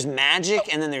there's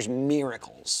magic and then there's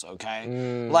miracles.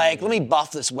 Okay, like let me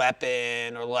buff this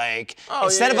weapon, or like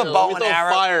instead of a bow and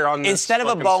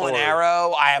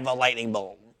arrow, I have a lightning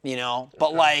bolt. You know,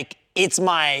 but like it's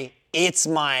my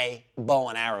bow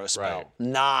and arrow spell,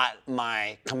 not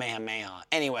my Kamehameha.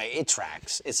 Anyway, it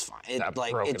tracks. It's fine.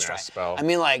 It tracks. spell. I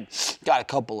mean, like got a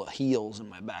couple of heals in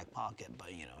my back pocket,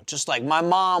 but you know, just like my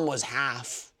mom was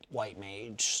half white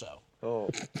mage, so.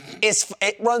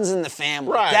 It runs in the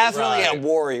family. Right, Definitely right. a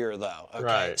warrior though. Okay.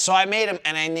 Right. So I made him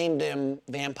and I named him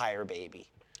Vampire Baby.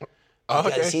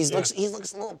 Because he looks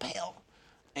a little pale.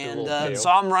 And so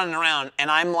I'm running around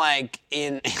and I'm like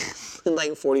in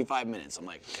like 45 minutes. I'm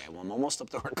like, okay, well I'm almost up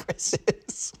to where Chris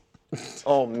is.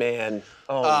 Oh man.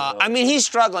 Oh. No. I mean, he's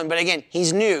struggling, but again,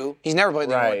 he's new. He's never played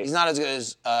the Right. one. He's not as good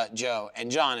as Joe.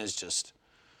 And John is just.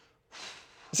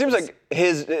 It seems like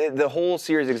the whole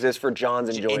series exists for John's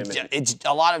enjoyment. It's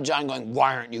a lot of John going,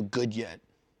 why aren't you good yet?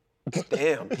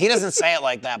 Damn. He doesn't say it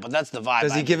like that, but that's the vibe.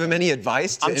 Does he give him any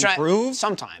advice to improve?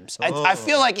 Sometimes. I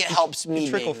feel like it helps me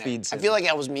trickle being there. feeds I him. feel like it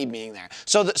helps me being there.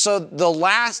 So the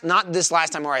last, not this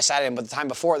last time where I sat in, but the time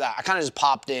before that, I kind of just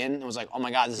popped in and was like, oh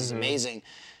my God, this is amazing.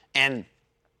 And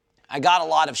I got a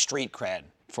lot of street cred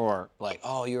for like,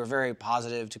 oh, you were very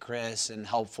positive to Chris and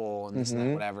helpful and this and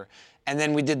that, whatever. And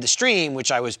then we did the stream,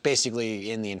 which I was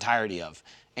basically in the entirety of.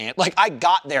 And like I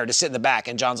got there to sit in the back,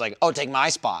 and John's like, "Oh, take my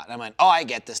spot." And I went, "Oh, I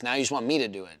get this now. You just want me to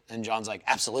do it." And John's like,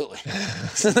 "Absolutely."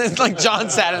 So it's like John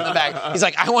sat in the back. He's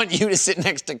like, "I want you to sit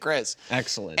next to Chris."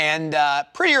 Excellent. And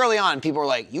pretty early on, people were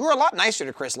like, "You were a lot nicer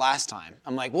to Chris last time."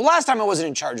 I'm like, "Well, last time I wasn't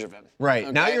in charge of him."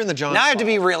 Right. Now you're in the John Now I have to spot.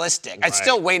 be realistic. It's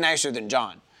still way nicer than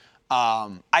John.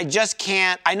 I just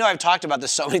can't. I know I've talked about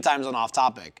this so many times on Off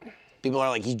Topic. People are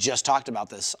like, you just talked about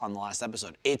this on the last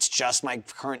episode. It's just my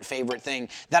current favorite thing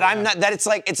that I'm not, that it's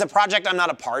like, it's a project I'm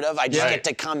not a part of. I just get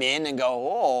to come in and go,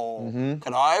 oh,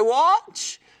 can I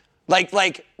watch?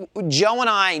 Like Joe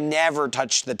and I never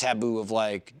touched the taboo of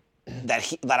like,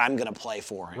 that I'm gonna play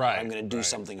for him. Right, I'm gonna do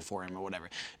something for him or whatever.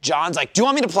 John's like, do you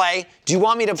want me to play? Do you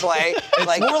want me to play?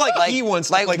 It's more like he wants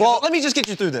to, like, well, let me just get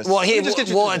you through this. well, Let me just get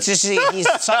you through it's this.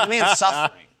 just the man's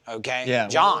suffering, okay? Yeah,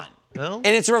 John. well. And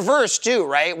it's reversed too,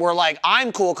 right? Where like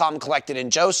I'm cool, calm, collected, and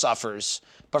Joe suffers,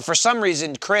 but for some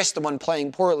reason, Chris, the one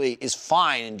playing poorly, is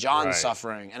fine, and John's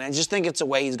suffering. And I just think it's a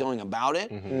way he's going about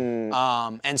it.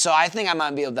 And so I think I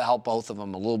might be able to help both of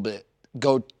them a little bit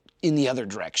go in the other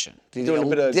direction. Doing a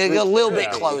bit of Dig a little group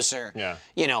bit closer. Yeah.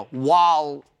 You know,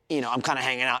 while I'm kind of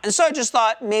hanging out. And so I just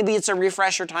thought maybe it's a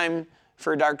refresher time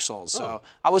for Dark Souls. So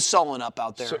I was soloing up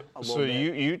out there a little So bit.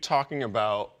 you talking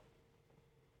about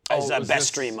As was best this-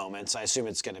 stream moments. I assume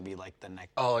it's going to be like the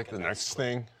next. like the next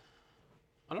thing?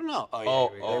 I don't know. Oh, yeah. Oh,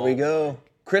 here we go. There we go.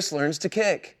 Chris learns to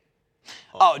kick.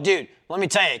 Oh, dude, let me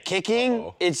tell you,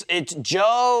 kicking, it's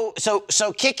Joe. So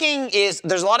kicking is,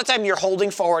 there's a lot of time you're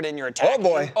holding forward and you're attacking. Oh,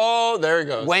 boy. Oh, there he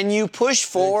goes. When you push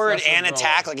forward excessive and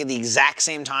attack, rolling. like at the exact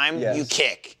same time, Yes. you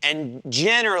kick. And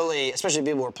generally, especially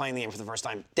people who are playing the game for the first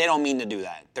time, they don't mean to do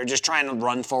that. They're just trying to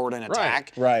run forward and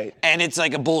attack. Right. And it's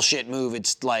like a bullshit move.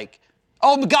 It's like,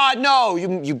 oh my God, no!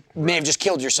 You may have just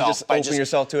killed yourself. Just by open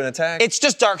yourself to an attack. It's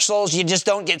just Dark Souls. You just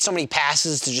don't get so many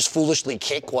passes to just foolishly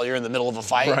kick while you're in the middle of a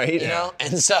fight. Right. You know?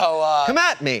 And so. Come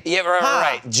at me. Yeah, right.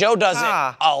 Ha. Right. Joe does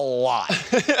Ha. it a lot.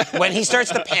 When he starts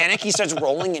to panic, he starts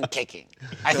rolling and kicking.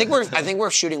 I think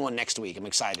we're shooting one next week. I'm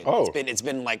excited. Oh. It's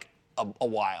been like a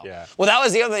while. Yeah. Well, that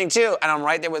was the other thing too, and I'm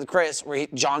right there with Chris, where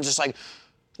John's just like,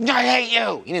 I hate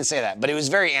you. He didn't say that, but it was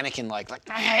very Anakin-like. Like,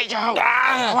 I hate you.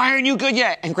 Why aren't you good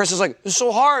yet? And Chris is like, it's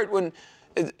so hard when.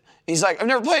 He's like, I've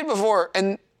never played before,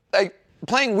 and like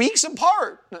playing weeks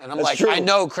apart. And I'm like, true. I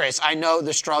know, Chris. I know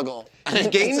the struggle. He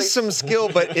gains some skill,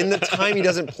 but in the time he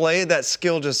doesn't play, that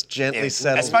skill just gently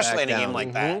settles especially back in a game down.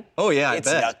 like that. Oh, yeah, I It's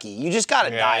bet. yucky. You just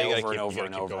gotta die you gotta over and keep- over you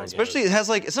and gotta keep over going. again. Especially, it has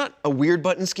like, it's not a weird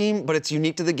button scheme, but it's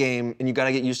unique to the game, and you got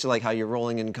to get used to like how you're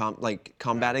rolling and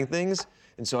combating things.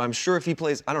 And so I'm sure if he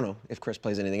plays, I don't know if Chris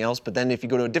plays anything else, but then if you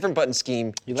go to a different button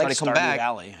scheme, He try likes to come Stardew back,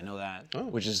 Valley. I know that.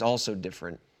 which is also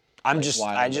different. I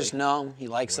wildly. just know he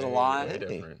likes it a lot. Way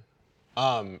different.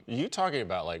 You talking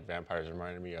about like vampires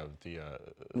reminded me of the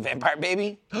Vampire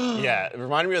Baby. yeah, it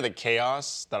reminded me of the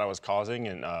chaos that I was causing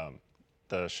in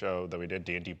the show that we did,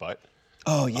 D&D Butt.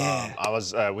 Oh, yeah. I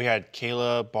was we had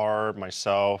Kayla, Barb,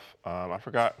 myself. I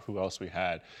forgot who else we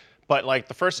had, but like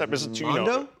the first episode,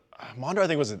 Mondo? Mondo I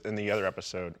think was in the other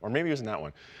episode, or maybe it was in that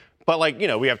one. But like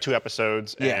we have 2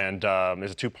 episodes, Yeah. and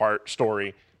there's a 2-part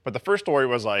story. But the first story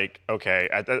was like, okay,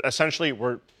 essentially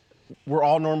we're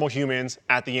all normal humans.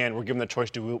 At the end, we're given the choice: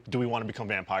 do we want to become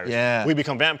vampires? Yeah. We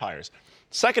become vampires.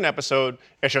 Second episode,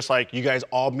 it's just like you guys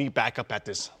all meet back up at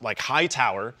this like high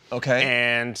tower. Okay.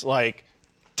 And like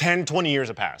 10, 20 years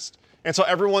have passed. And so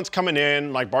everyone's coming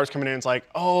in, like Bart's coming in, it's like,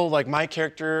 oh, like my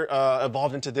character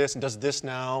evolved into this and does this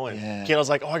now. And Yeah. Kayla's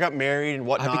like, oh, I got married and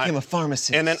whatnot. became a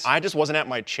pharmacist. And then I just wasn't at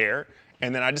my chair.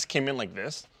 And then I just came in like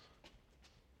this.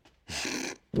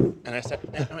 And I said,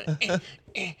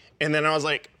 and then I was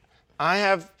like, I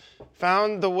have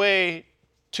found the way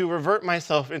to revert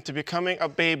myself into becoming a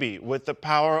baby with the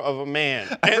power of a man.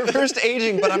 I reversed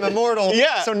aging, but I'm immortal.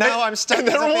 Yeah. So now I'm stuck and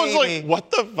as a everyone's baby. like,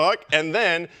 what the fuck? And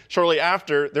then shortly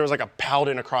after, there was like a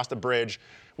paladin across the bridge.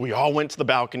 We all went to the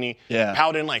balcony. Yeah.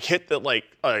 Paladin like hit the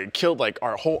killed like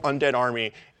our whole undead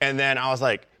army. And then I was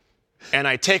like, and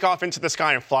I take off into the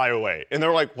sky and fly away. And they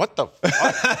were like, what the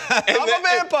fuck? And I'm a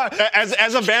vampire.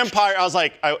 As a vampire, I was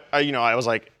like, I was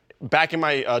like back in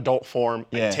my adult form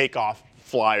Yeah. and take off,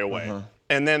 fly away.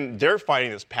 And then they're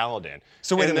fighting this paladin.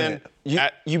 So wait and a then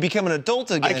minute. You become an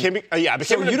adult again. I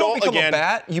became so an you don't adult become again. a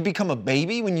bat, you become a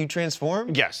baby when you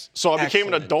transform? Yes. So I became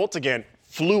an Excellent. adult again,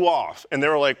 flew off, and they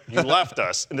were like, you left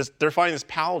us. And they're fighting this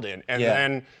paladin. And Yeah.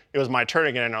 then it was my turn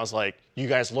again, and I was like, you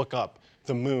guys look up,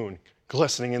 the moon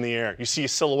glistening in the air. You see a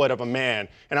silhouette of a man.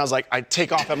 And I was like, I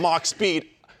take off at Mach speed.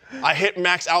 I hit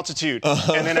max altitude.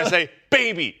 And then I say,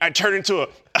 baby. I turn into a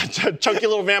chunky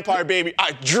little vampire baby.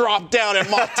 I drop down at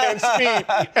Mach 10 speed,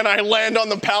 and I land on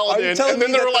the paladin. telling And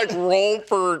then me they were that like, roll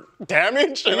for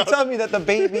damage. And You're telling me that the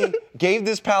baby gave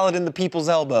this paladin the people's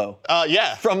elbow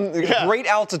yeah. from Yeah. great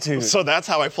altitude. So that's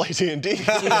how I play D&D.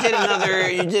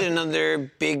 You did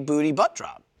another big booty butt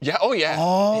drop. Yeah. Oh yeah.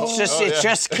 It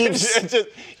just keeps. It's just,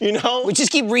 We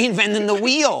just keep reinventing the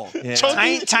wheel.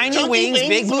 chunky- Tiny chunky wings,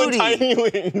 big with booty. Tiny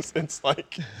wings. It's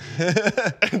like,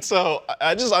 and so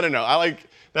I don't know. I like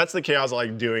that's the chaos I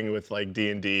like doing with like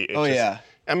D&D. Oh, yeah.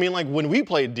 I mean, like when we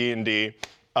played D&D,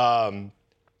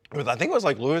 with I think it was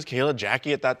like Louis, Kayla,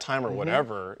 Jackie at that time or Mm-hmm.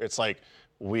 whatever. It's like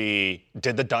we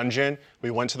did the dungeon.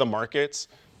 We went to the markets.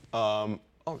 Oh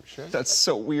shit. That's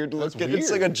so weird looking. It's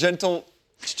weird. like a gentle.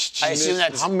 I assume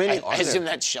that's How many are I assume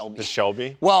there? that's Shelby. The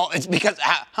Shelby. Well, it's because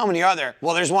how many are there?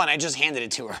 Well, there's one. I just handed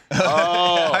it to her.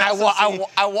 Oh.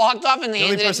 I walked off and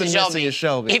handed it to person Shelby. missing is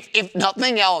Shelby. If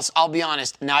nothing else, I'll be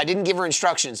honest. Now I didn't give her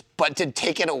instructions, but to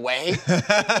take it away,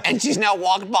 and she's now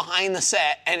walked behind the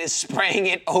set and is spraying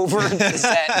it over the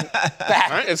set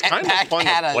back. It's kind of back fun to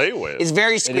at us. play with. It's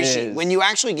very squishy. is. When you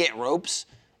actually get ropes,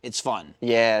 it's fun.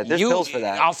 Yeah, there's pills for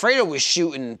that. Alfredo was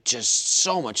shooting just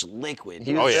so much liquid.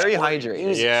 He was yeah. very He hydrated.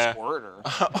 was Yeah.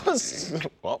 a squirter.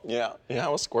 Well, yeah, I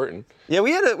was squirting. Yeah,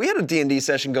 we had a D&D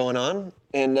session going on,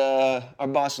 and our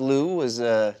boss Lou was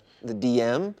the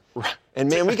DM. And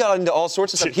man, we got into all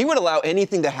sorts of stuff. He would allow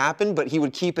anything to happen, but he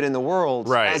would keep it in the world,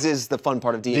 Right. as is the fun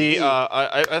part of D&D.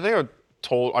 I think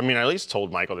at least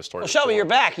told Michael this story. Well, Shelby, before. you're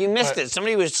back. You missed it.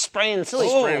 Somebody was spraying silly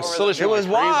spray over silly the spray It was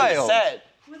like crazy. wild. set.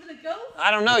 Was it a ghost?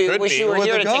 I don't know. You could wish be. you were With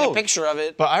here the to take a goat. picture of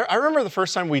it. But I remember the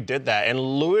first time we did that, and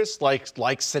Lewis likes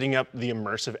setting up the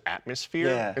immersive atmosphere.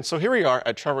 Yeah. And so here we are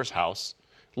at Trevor's house.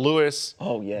 Lewis,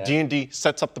 Oh, yeah. D&D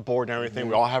sets up the board and everything.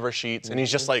 We all have our sheets, and he's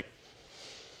just like,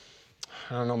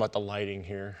 I don't know about the lighting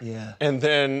here. Yeah. And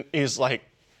then he's like,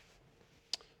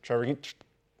 Trevor,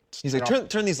 He's like,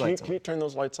 turn these lights Can you off. turn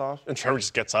those lights off? And Trevor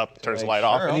just gets up, turns the Like, light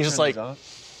off, sure, and I'll he's just turn like, these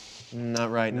off.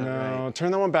 Not right, not no, right.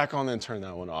 turn that one back on, then turn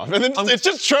that one off. And then it's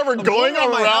just Trevor going going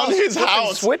around my around house, his flipping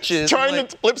house, switches, trying like-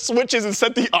 to flip switches and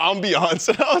set the ambiance.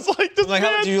 And I was like, this Like,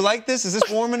 man, do you like this? Is this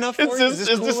warm enough for you? is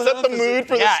this cool set enough? the Is it- mood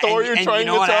for the story you're and trying you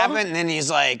know to what tell? happened? And then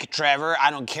he's like, Trevor, I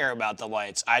don't care about the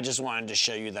lights. I just wanted to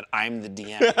show you that I'm the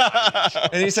DM.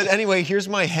 And he said, anyway, here's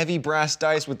my heavy brass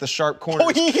dice with the sharp corners.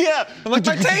 Oh, yeah. I'm like,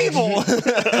 my table!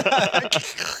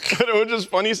 But it was just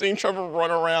funny seeing Trevor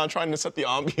run around trying to set the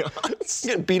ambiance.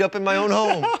 Getting beat up in my own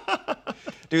home.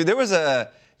 Dude,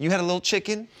 you had a little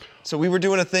chicken, so we were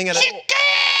doing a thing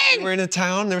we were in a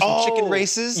town, there were some chicken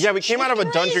races. Yeah, we came out of a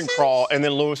dungeon crawl, and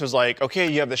then Lewis was like, okay,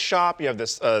 you have the shop, you have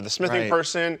this the smithing Right.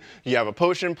 person, you have a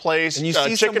potion place, And you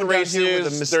see chicken someone down here with a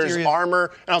races, mysterious- there's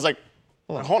armor. And I was like,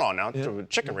 hold on now,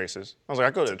 chicken races. I was like,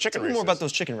 I go to the chicken Tell me races. more about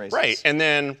those chicken races. Right, and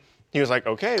then he was like,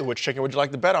 okay, which chicken would you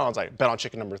like to bet on? I was like, bet on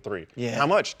chicken number 3. Yeah. How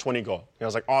much? 20 gold. And I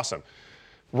was like, awesome.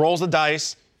 Rolls the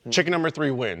dice, chicken number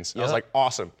 3 wins. I was Yep. like,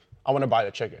 awesome. I want to buy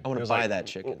the chicken. I want to buy that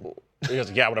chicken. He was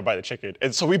like, yeah, I want to buy the chicken.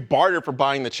 And so we bartered for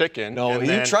buying the chicken. No, and you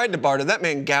then- tried to barter. That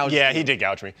man gouged Yeah, me. he did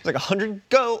gouge me. It's like 100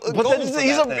 gold. But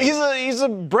then he's a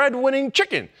bread-winning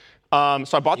chicken. So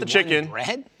I bought the chicken.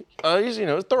 Bread? He's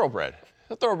it's thoroughbred.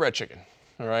 A thoroughbred chicken.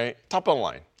 All right, top of the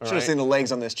line. All Should have right? seen the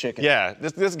legs on this chicken. Yeah,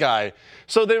 this guy.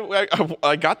 So then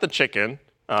I got the chicken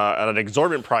at an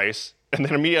exorbitant price, and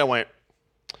then immediately I went,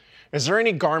 is there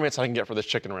any garments I can get for this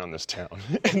chicken around this town?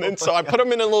 And then so I put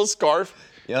him in a little scarf,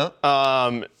 Yeah.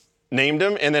 named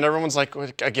him, and then everyone's like, well,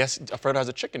 I guess Alfredo has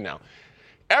a chicken now.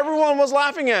 Everyone was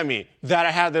laughing at me that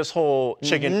I had this whole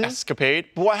chicken escapade.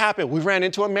 But what happened? We ran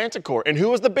into a manticore. And who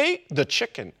was the bait? The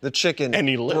chicken. The chicken. And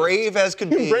he lived. Brave as could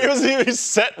be. Brave as he was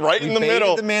set right in the baited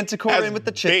middle. the manticore as in with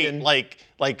the bait, chicken.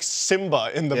 like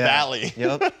Simba in the Yeah. valley.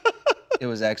 Yep. It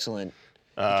was excellent.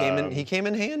 He came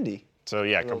in handy. So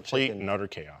yeah, Little complete chicken. and utter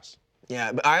chaos.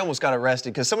 Yeah, but I almost got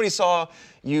arrested because somebody saw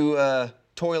you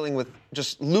toiling with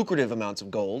just lucrative amounts of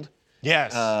gold.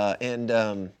 Yes.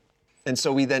 And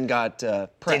so we then got Did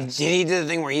pressed. he do the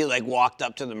thing where he like walked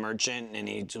up to the merchant and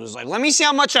he was like, "Let me see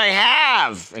how much I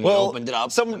have," and he opened it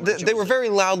up. They were very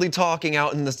loudly talking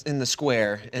out in the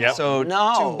square, and Yep. so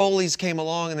No. two bullies came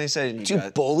along and they said, "You Two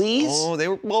got-" bullies? Oh, they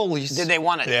were bullies. Did they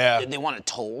want to? Yeah. Did they want to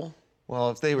toll? Well,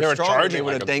 if they were, They were stronger, charging they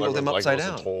would like have a- dangled like him it was upside a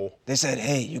down. toll. They said,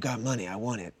 "Hey, you got money. I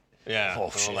want it." Yeah. Oh,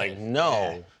 And I'm shit. like,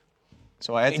 no.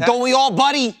 So I attacked. Don't we all,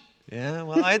 buddy? Yeah,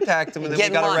 well, I attacked him and then we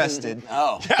Get got one. arrested.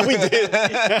 Oh. We did.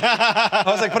 I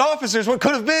was like, "But officers, what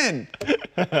could have been?"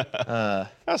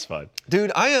 That's fun.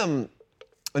 Dude, I am.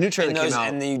 A new trailer And, came those, out.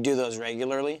 and then you do those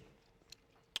regularly?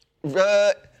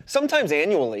 Sometimes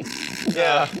annually.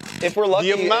 Yeah. If we're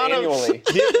lucky, The amount annually.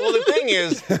 the thing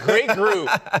is, great group,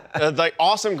 like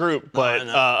awesome group, but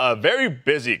a very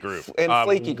busy group. And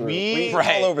flaky group. We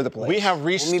Right. all over the place. We have We'll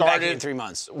meet restarted. back in 3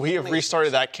 months. We have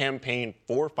restarted that campaign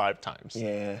 4 or 5 times.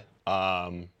 Yeah.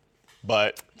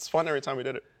 But it's fun every time we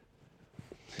did it.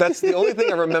 That's the only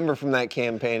thing I remember from that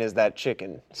campaign is that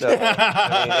chicken. So,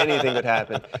 I mean, anything could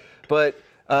happen. But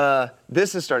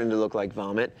this is starting to look like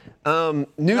vomit. New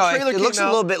trailer it came looks out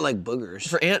a little bit like boogers.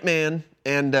 for Ant-Man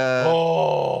and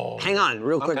Hang on,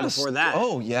 real quick kinda before that.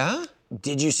 Oh, yeah?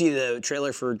 Did you see the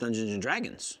trailer for Dungeons and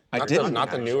Dragons? I Not didn't.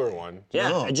 the newer one. Yeah,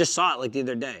 No. I just saw it like the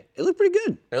other day. It looked pretty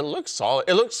good. It looks solid.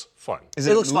 It looks fun. Is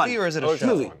It it, looks a movie fun. or is it It a looks show?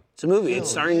 fun. Movie. It's a movie. It's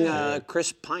starring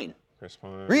Chris Pine. Chris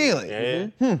Pine. Really? Yeah,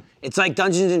 yeah. It's like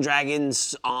Dungeons and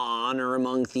Dragons Honor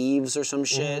Among Thieves or some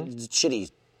shit. It's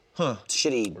shitty.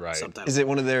 Shitty Right. subtitle. Is it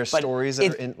one of their stories that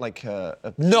it- are in like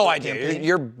a No idea. campaign?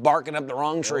 You're barking up the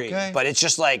wrong tree. Okay. But it's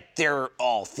just like they're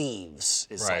all thieves.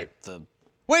 It's Right. like the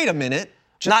Wait a minute.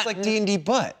 Just Not- like D&D,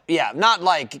 but. not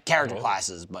like character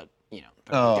classes, but you know,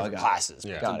 Oh, I different got it. classes.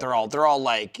 Yeah. But Got they're all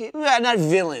like not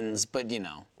villains, but you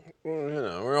know.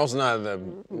 We're also not the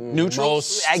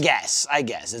Neutrals? I guess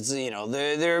it's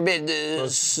they're a bit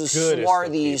goodest of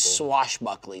swarthy, people.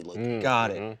 swashbuckly looking. Got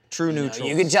it. True neutral.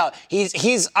 You can tell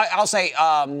I'll say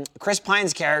Chris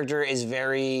Pine's character is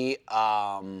very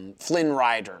Flynn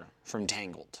Rider from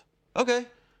Tangled, Okay.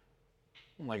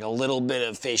 like a little bit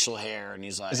of facial hair, and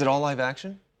he's like, Is it all live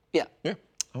action? Yeah. Yeah.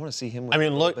 I want to see him. With I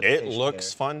mean, a look, little bit of it facial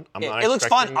looks hair. fun. I'm not It looks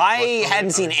fun. expecting much I from hadn't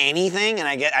it. seen anything, and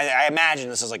I imagine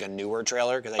this is like a newer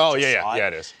trailer because I Oh, just yeah, saw yeah,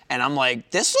 it is. And I'm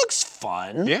like, this looks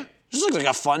fun. Yeah. This looks like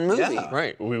a fun movie. Yeah.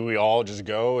 Right. We all just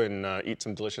go and eat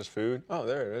some delicious food. Oh,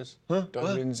 there it is.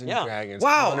 Dungeons and Yeah. Dragons.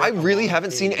 Wow, Honor I really Among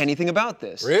haven't seen Thieves. anything about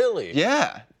this. Really?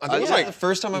 Yeah. I think it's this like- is the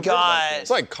first time I've heard got- about It's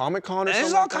like Comic-Con or something.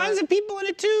 There's all like kinds that. of people in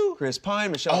it too. Chris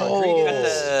Pine, Michelle Oh,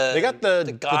 Rodriguez, they got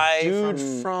the guy dude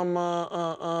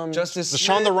from Justice the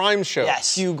Sean the Smith, Rhymes show.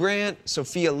 Yes. Hugh Grant,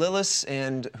 Sophia Lillis,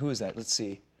 and who is that? Let's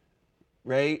see.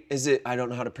 Ray, is it? I don't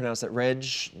know how to pronounce that. Reg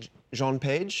Jean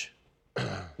Page.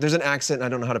 There's an accent. I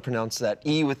don't know how to pronounce that.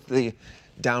 E with the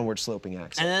downward sloping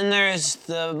accent. And then there's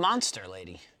the monster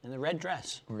lady in the red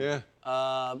dress. Yeah.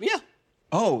 Yeah.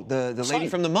 Oh, the lady Fine.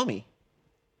 from The Mummy.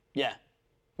 Yeah.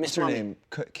 Miss What's her Mummy. name?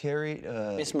 Carrie.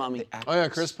 Miss Mummy. Oh yeah,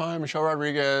 Chris Pine, Michelle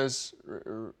Rodriguez.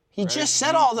 He just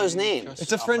said all those names.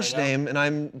 It's a French Alfredo. name, and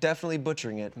I'm definitely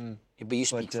butchering it. But you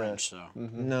speak But, French, so.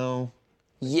 No.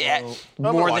 Yeah.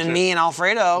 gonna More watch than it. me and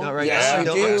Alfredo. Not right yes, now. you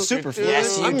Don't- do. I'm super fluent.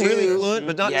 Yes, you I'm do. really fluent,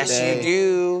 but not yes, today. you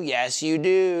do. Yes, you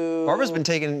do. Barbara's been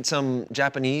taking some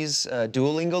Japanese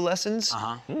Duolingo lessons.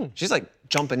 She's like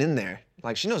jumping in there.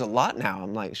 Like she knows a lot now.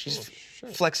 I'm like, she's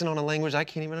flexing on a language I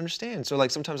can't even understand. So like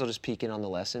sometimes I'll just peek in on the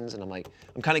lessons and I'm like,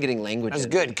 I'm kind of getting language. That's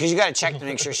in. good, because you got to check to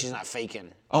make sure she's not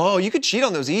faking. Oh, you could cheat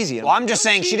on those easy. Well, I'm just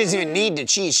saying she doesn't even need to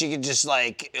cheat. She could just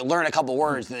like learn a couple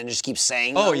words and then just keep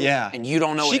saying them. Oh yeah. And you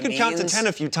don't know what She it could means. count to 10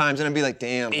 a few times and I'd be like,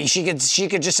 damn. She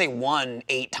could just say 1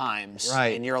 8 times.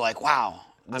 Right. And you're like, wow,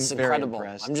 that's I'm very incredible.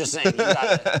 impressed. I'm just saying, you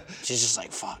gotta, she's just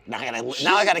like, fuck. Now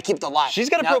I gotta keep the lie. She's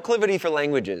got a now, proclivity for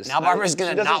languages. Now Barbara's She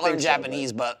gonna doesn't not learn think so, but-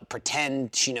 Japanese, but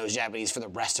pretend she knows Japanese for the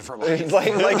rest of her life.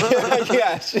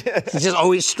 yeah. She's just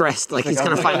always stressed, like he's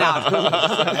gonna find out.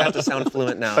 I have to sound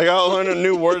fluent now. I gotta learn a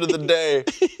new word of the day.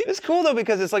 It's cool though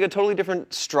because it's like a totally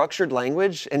different structured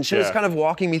language, and she was Yeah. kind of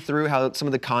walking me through how some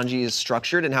of the kanji is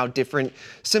structured and how different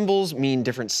symbols mean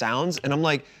different sounds, and I'm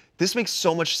like, this makes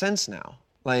so much sense now.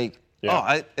 Like,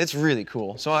 Yeah. it's really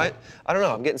cool. So I don't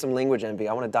know. I'm getting some language envy.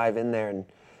 I want to dive in there, and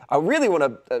I really want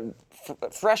to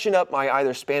freshen up my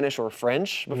either Spanish or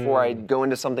French before I go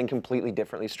into something completely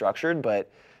differently structured. But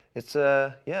it's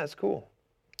it's cool.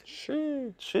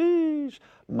 Sheesh.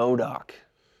 MODOK.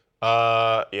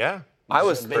 Yeah. I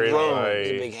was Pretty thrown. like- He's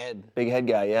a big head. Big head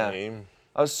guy, yeah. Name.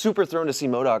 I was super thrown to see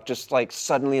MODOK just like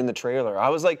suddenly in the trailer. I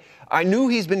was like, I knew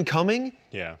he's been coming.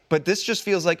 Yeah. But this just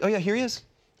feels like, oh yeah, here he is.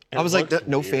 It I was like, looks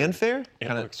no weird. fanfare? It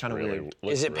Kind looks of really- weird.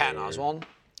 looks Is it Patton really weird. Oswalt?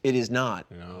 It is not.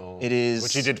 No. It is.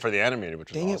 Which he did for the animated,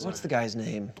 which was Dang it, awesome. what's the guy's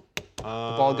name? The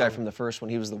bald guy from the first one.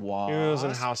 He was the Wasp. He was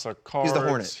in House of Cards. He's the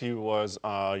Hornet. He was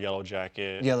Yellow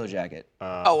Jacket. Yellow Jacket.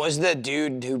 Was the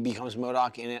dude who becomes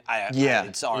MODOK in it? Yeah.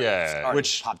 It's already, Yeah. it's already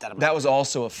Which popped out of my that was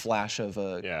also a flash of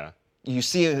a. Yeah. You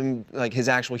see him like his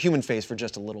actual human face for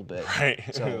just a little bit. Right.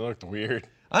 it looked weird.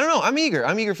 I don't know. I'm eager.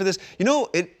 I'm eager for this. You know,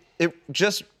 it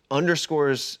just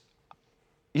underscores.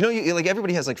 You know, like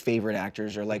everybody has like favorite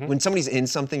actors, or like when somebody's in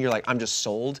something, you're like, I'm just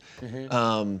sold.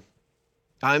 Why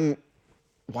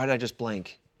did I just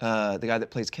blank? The guy that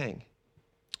plays Kang.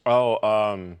 Oh,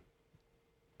 Why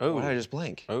did I just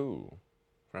blank? Oh.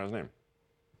 Forgot his name.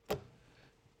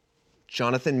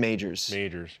 Jonathan Majors.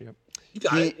 Majors. Yep.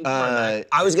 I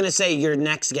was gonna say your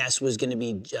next guest was gonna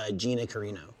be Gina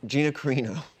Carino. Gina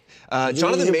Carino.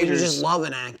 Jonathan you Majors. just love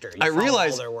an actor. You I follow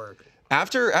realized- all their work.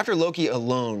 After Loki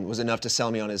alone was enough to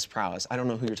sell me on his prowess. I don't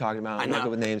know who you're talking about. I'm not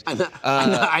good with names.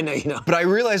 I know you know. But I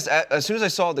realized as soon as I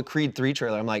saw the Creed 3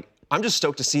 trailer, I'm like, I'm just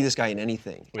stoked to see this guy in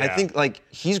anything. I Yeah. think like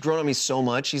he's grown on me so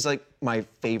much. He's like my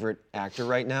favorite actor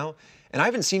right now. And I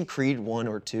haven't seen Creed 1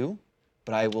 or 2,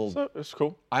 but I will. So, it's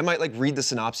cool. I might like read the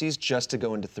synopses just to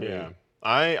go into 3. Yeah.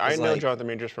 I know like- Jonathan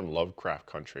Majors from Lovecraft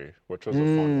Country, which was a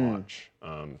fun watch.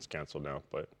 It's canceled now,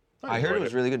 but I heard it enjoyed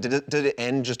was really good. Did it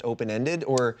end just open-ended,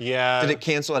 or Yeah. did it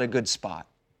cancel at a good spot?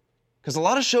 Because a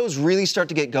lot of shows really start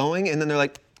to get going, and then they're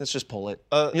like, let's just pull it.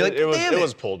 And you're like, it was damn it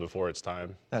was pulled before its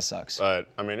time, That sucks. but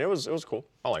I mean it was cool.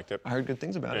 I liked it. I heard good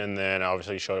things about it. And then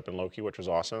obviously he showed up in Loki, which was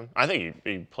awesome. I think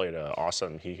he played an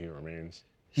awesome He Who Remains.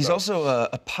 He's also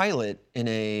a pilot in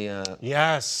a.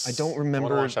 Yes. I don't I remember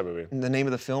wanna watch that movie. the name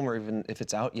of the film or even if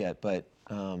it's out yet, but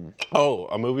Oh,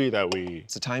 a movie that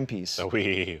it's a timepiece.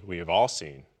 we have all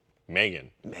seen, Megan.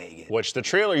 Megan. Which the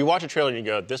trailer, you watch a trailer and you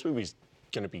go, this movie's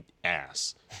gonna be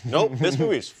ass. Nope, this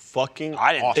movie is fucking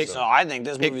I didn't awesome. think so. I think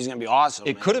this movie's gonna be awesome.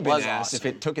 It could have been was ass awesome. if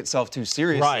it took itself too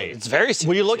seriously. Right. It's very serious.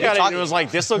 When you look What are at it, you and it was talking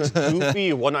like, this looks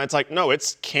goofy. Whatnot. It's like, no,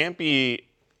 it's campy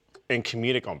and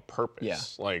comedic on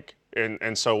purpose. Yeah. Like,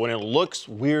 and so when it looks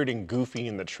weird and goofy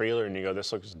in the trailer, and you go,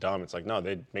 this looks dumb. It's like, no,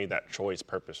 they made that choice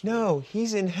purposefully. No,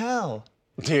 he's in hell.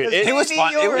 Dude, It was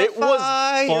fun. It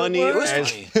was funny was as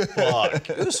funny. fuck.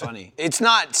 It was funny. It's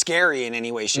not scary in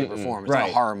any way, shape, or form. It's not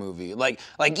a horror movie. Like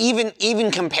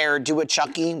even compared to a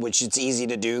Chucky, which it's easy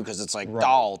to do because it's like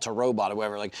doll to robot or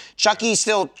whatever. Like Chucky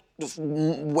still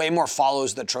way more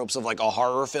follows the tropes of like a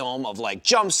horror film of like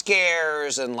jump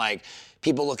scares and like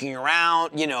people looking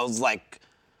around, like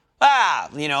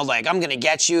like I'm gonna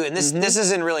get you. And this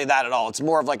isn't really that at all. It's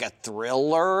more of like a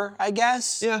thriller, I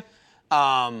guess. Yeah.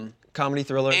 Comedy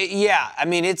thriller. I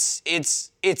mean, it's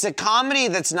a comedy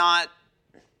that's not.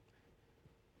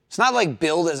 It's not like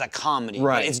billed as a comedy.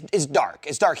 Right. But it's dark.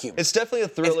 It's dark humor. It's definitely a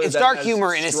thriller. It's that dark has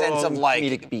humor in a sense of strong like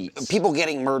comedic beats. people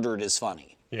getting murdered is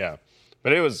funny. Yeah,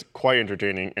 but it was quite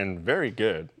entertaining and very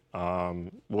good.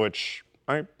 Which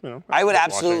I would was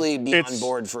absolutely watching. be on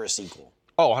board for a sequel.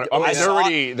 Oh, I mean,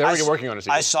 they're already working on a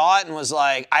sequel. I saw it and was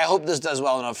like, I hope this does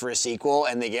well enough for a sequel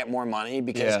and they get more money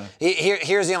because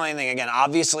here's the only thing. Again,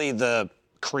 obviously the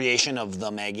creation of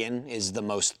the Megan is the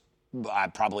most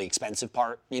probably expensive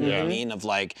part. You know what I mean? Of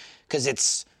like, because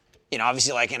it's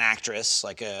obviously like an actress,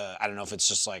 like I don't know if it's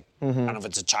just like I don't know if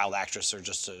it's a child actress or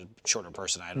just a shorter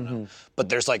person. I don't know. But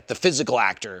there's like the physical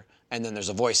actor and then there's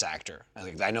a voice actor.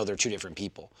 I know they're two different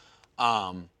people.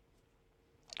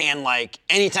 And like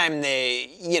anytime they,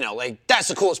 like that's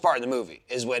the coolest part of the movie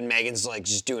is when Megan's like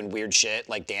just doing weird shit,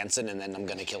 like dancing, and then I'm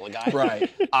gonna kill a guy. Right.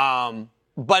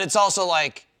 But it's also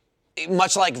like,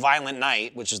 much like Violent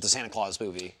Night, which is the Santa Claus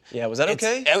movie. Yeah, was that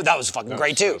okay? That was fucking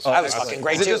great too. That was fucking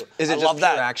great too. Is it I just love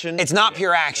that. pure action? It's not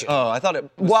pure action. Oh, I thought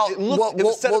it Well, it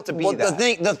was set up to be that.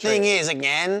 The thing is,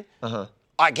 again,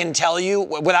 I can tell you,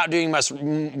 without doing much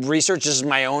research, this is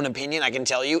my own opinion, I can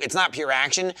tell you, it's not pure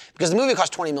action because the movie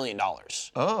cost $20 million.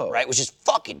 Oh. Right? Which is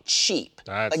fucking cheap.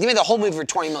 That's- Like, they made the whole movie for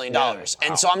 $20 million.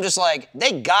 And so I'm just like,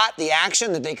 they got the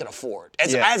action that they could afford.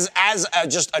 As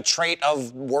just a trait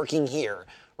of working here.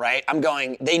 Right? I'm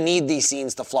going, they need these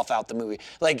scenes to fluff out the movie.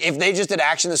 Like, if they just did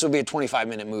action, this would be a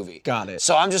 25-minute movie. Got it.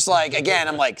 So I'm just like, again,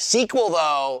 I'm like, sequel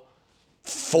though,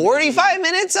 45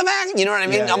 minutes of action? You know what I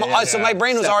mean? So my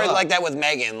brain was Step already up. like that with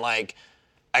Megan. Like,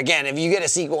 again, if you get a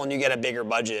sequel and you get a bigger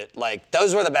budget, like,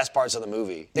 those were the best parts of the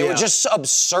movie. They were just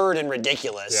absurd and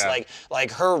ridiculous. Yeah.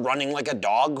 Like her running like a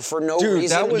dog for no Dude,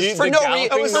 reason. that was- for the no, galloping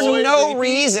for noise no and-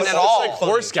 reason but at it's all. like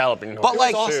horse galloping noise. But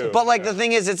like, too. the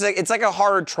thing is, it's like a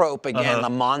horror trope again. The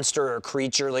monster or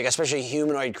creature, like especially a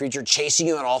humanoid creature, chasing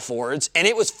you on all fours, and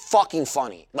it was fucking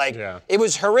funny. Like it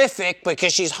was horrific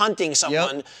because she's hunting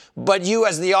someone, but you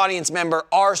as the audience member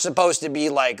are supposed to be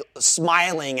like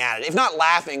smiling at it, if not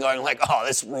laughing, going like, "Oh,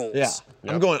 this rules." Yeah.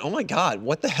 I'm going, oh my God,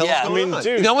 what the hell is going on?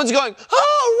 dude. No one's going,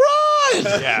 "Oh,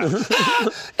 run!" Yeah.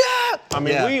 I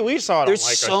mean, we saw it There's on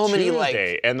like so a many,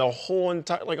 Tuesday, and the whole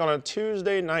entire on a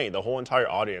Tuesday night, the whole entire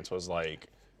audience was like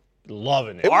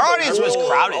loving it. Our audience was real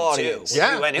crowded audience. too.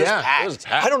 Yeah, It was packed. it was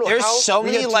packed. I don't know There's how so we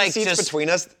many had two like seats just between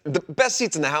us. The best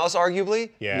seats in the house,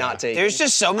 arguably, Yeah. not taken. There's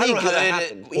just so many I don't know how that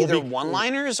good happened. either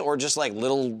one-liners or just like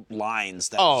little lines.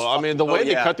 That Oh, was I mean, the way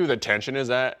they yeah. cut through the tension is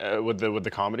that with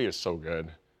the comedy is so good.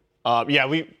 Yeah,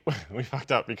 we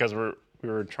fucked up because we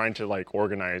were trying to like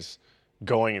organize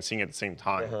going and seeing it at the same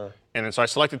time, and then so I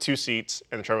selected 2 seats,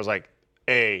 and the Trevor was like,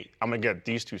 "Hey, I'm gonna get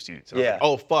these 2 seats." And I was Yeah. like,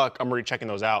 oh fuck, I'm already checking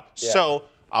those out. So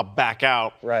I'll back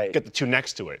out. Right. Get the 2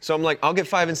 next to it. So I'm like, I'll get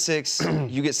 5 and 6,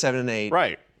 you get 7 and 8.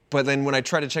 Right. But then when I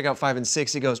try to check out 5 and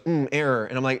 6, it goes, error.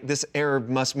 And I'm like, this error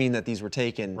must mean that these were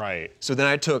taken. Right. So then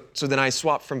I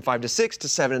swapped from 5 to 6 to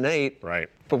 7 and 8. Right.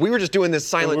 But we were just doing this And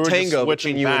silent we were just tango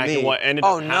switching between you back, and me. what ended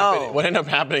Oh, up no. happening? What ended up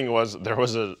happening was there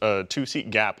was a 2-seat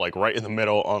gap like right in the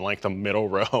middle on like the middle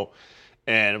row,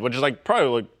 and which is like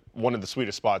probably like one of the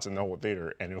sweetest spots in the whole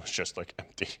theater, and it was just like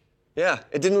empty. Yeah,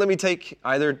 it didn't let me take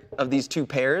either of these 2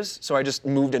 pairs, so I just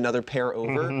moved another pair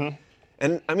over.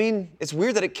 And I mean, it's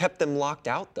weird that it kept them locked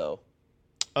out though.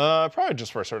 Probably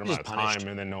just for a certain amount of punished. time,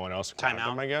 and then no one else Time grabbed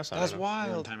them, out. I guess. I That's don't know.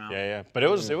 wild. Yeah. But it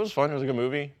was fun. It was a good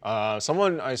movie.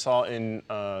 Someone I saw in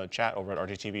chat over at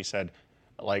RGTV said,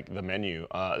 like the Menu.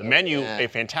 The Menu, a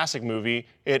fantastic movie.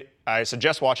 I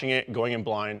suggest watching it, going in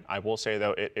blind. I will say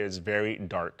though, it is very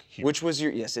dark humor. Which was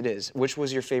your, yes it is. Which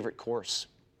was your favorite course?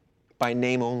 By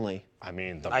name only. I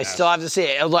mean, I still have to see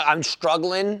it. I'm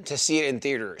struggling to see it in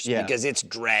theaters Yeah. because it's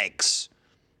drags.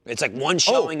 It's like one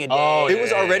showing a day. It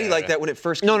was already like that when it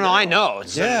first came No, out. I know.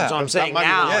 That's what I'm saying might be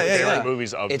now. one of my Yeah, favorite yeah.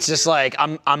 movies of It's the just like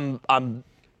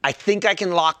I think I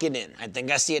can lock it in. I think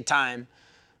I see a time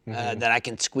that I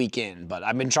can squeak in. But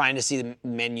I've been trying to see the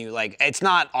Menu. Like, it's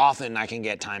not often I can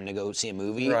get time to go see a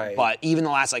movie. Right. But even the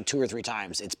last like 2 or 3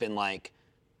 times, it's been like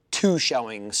 2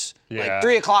 showings, Yeah. like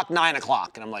 3 o'clock, 9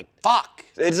 o'clock, and I'm like, fuck.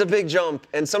 It's a big jump,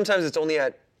 and sometimes it's only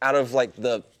at out of like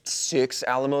the 6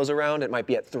 Alamos around, it might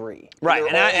be at 3. Right,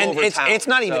 They're all over and town, it's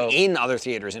not even so- in other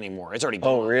theaters anymore. It's already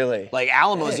gone. Oh, really? Like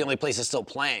Alamo's the only place that's still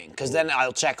playing. Because then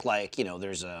I'll check like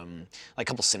there's like a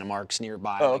couple Cinemarks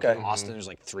nearby. Oh, Like okay. in Austin, there's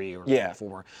like 3 or Yeah.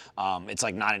 4. It's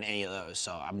like not in any of those.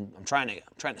 So I'm trying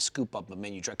to scoop up a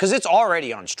menu track because it's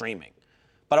already on streaming,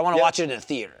 but I want to watch it in a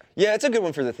theater. Yeah, it's a good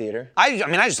one for the theater. I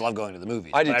mean, I just love going to the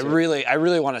movies. I do but too. I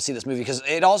really want to see this movie because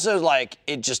it also like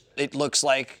it looks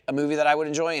like a movie that I would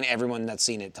enjoy, and everyone that's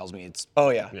seen it tells me it's. Oh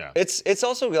yeah. Yeah. It's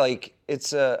also like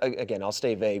it's again, I'll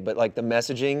stay vague, but like the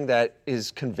messaging that is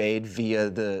conveyed via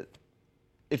the.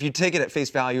 If you take it at face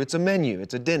value, it's a menu,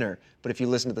 it's a dinner. But if you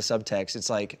listen to the subtext, it's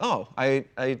like, oh, I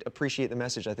appreciate the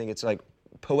message. I think it's like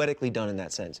poetically done in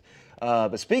that sense.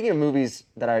 But speaking of movies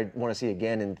that I want to see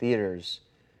again in theaters,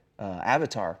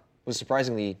 Avatar was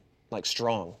surprisingly like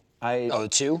strong. Oh, the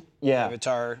 2? Yeah.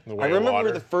 Avatar. I Way of remember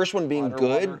Water. the first one being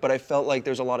good, Water. but I felt like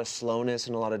there's a lot of slowness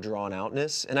and a lot of drawn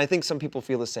outness. And I think some people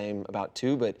feel the same about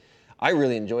 2, but I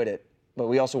really enjoyed it. But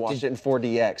we also watched it in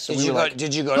 4DX. So Did we you were go? like,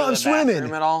 Did you go "Oh, to I'm the swimming."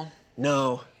 bathroom at all?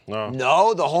 No.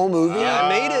 No, the whole movie. Yeah, I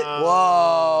made it.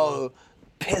 Whoa.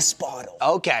 Piss bottle.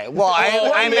 Okay. Well,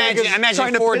 I imagine trying to piss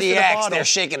in a 4DX. bottle. They're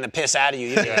shaking the piss out of you.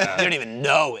 You don't even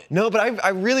know it. No, but I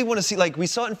really want to see, like, we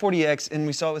saw it in 4DX and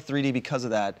we saw it with 3D because of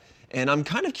that. And I'm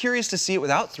kind of curious to see it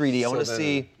without 3D. I want to then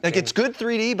see, like, it's good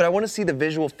 3D, but I want to see the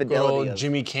visual fidelity of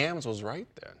Jimmy Cams was right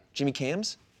then. Jimmy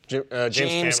Cams.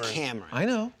 James Cameron. Cameron. I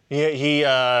know. He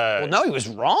Well, no, he was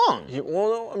wrong. well,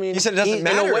 no, I mean, He said it doesn't in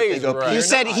matter a way if they he's go right. pee He or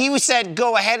said not. he said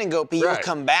go ahead and go pee. You'll Right.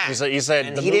 come back. He said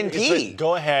and the he didn't movie- he pee. said,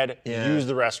 go ahead, Yeah. use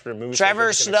the restroom. Movie Trevor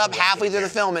theater's stood gonna up come back halfway in through the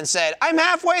again. film and said, "I'm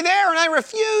halfway there and I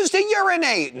refuse to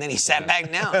urinate." And then he sat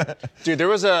back down. Dude, there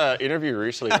was a interview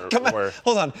recently where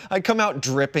Hold on. I come out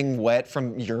dripping wet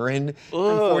from urine from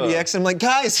 4DX, and I'm like,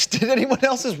 guys, did anyone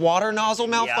else's water nozzle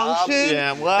malfunction?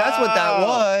 Yeah, well- That's what that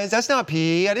was. That's not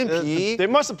pee. I didn't pee. they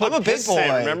must have put I'm a big piss in.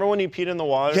 boy. Remember when he peed in the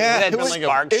water? Yeah, That it was,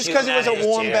 spark it's because it was shooting a out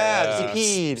warm his bath. ear.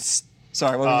 He peed.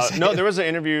 Sorry, what were you saying? No, there was an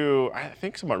interview, I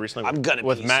think somewhat recently, I'm gonna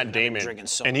with pee soon. Matt I've been Damon, drinking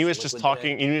so and he much was just liquid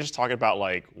talking. He was just talking about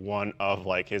like one of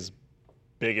like his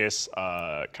biggest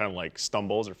kind of like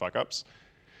stumbles or fuck ups.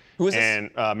 Who is this?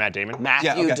 And Matt Damon.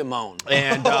 Matthew okay. Damone.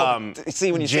 And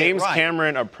See, when you say it James right.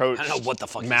 Cameron approached. I don't know what the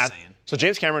fuck he's Matt, saying. So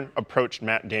James Cameron approached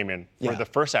Matt Damon for Yeah. the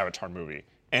first Avatar movie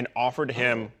and offered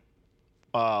him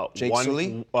Jake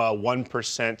Sully?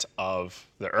 1% of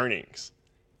the earnings.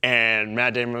 And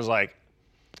Matt Damon was like,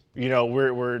 you know,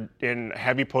 we're in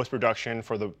heavy post-production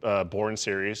for the Bourne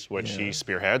series, which he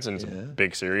spearheads, and it's a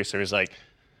big series. So he's like,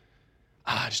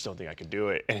 I just don't think I could do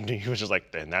it. And he was just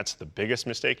like, then that's the biggest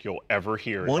mistake you'll ever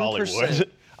hear in 1%.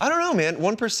 Hollywood. I don't know, man.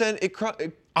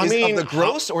 1% I is mean, of the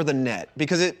gross or the net?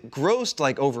 Because it grossed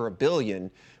like over $1 billion,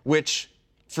 which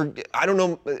for I don't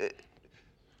know.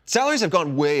 Salaries have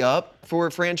gone way up for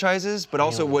franchises, but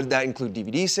also would that include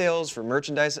DVD sales for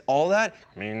merchandise, all that?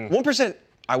 I mean, 1%.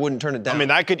 I wouldn't turn it down. I mean,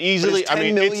 that could But easily. is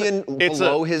 10 million it's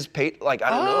below his pay. Like I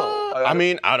don't know. I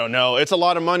mean, I don't know. It's a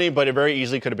lot of money, but it very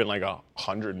easily could have been like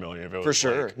 100 million if it was for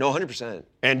sure. like- No, 100%.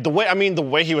 and the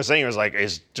way he was saying it was like,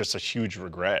 is just a huge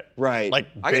regret. Right. Like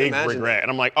I can big imagine regret. that.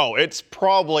 And I'm like, oh, it's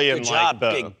probably in Good like job,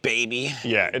 the big baby.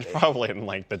 yeah, it's probably in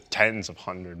like the tens of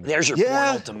hundred million. There's your Yeah.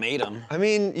 porn ultimatum. I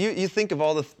mean, you think of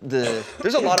all the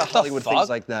there's a lot of What the Hollywood fuck? things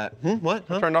like that. What?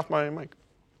 Huh? Turned off my mic.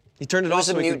 He turned it It off. was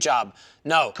a so he mute could- job.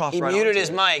 No, cough he right muted onto his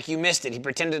it. mic. You missed it. He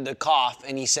pretended to cough,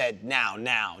 and he said, now.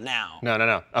 No.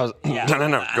 I was Yeah.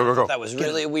 no. Go. That was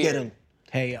really weird. Get him.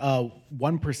 Hey,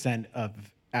 1% of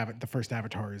the first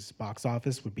Avatar's box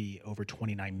office would be over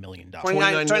 $29 million.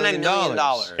 $29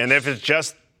 million. And if it's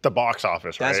just the box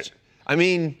office, right? That's. I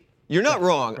mean, you're not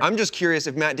wrong. I'm just curious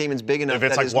if Matt Damon's big enough If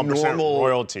it's that like his 1% normal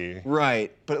royalty.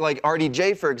 Right, but like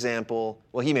RDJ, for example,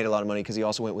 well, he made a lot of money because he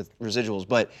also went with residuals.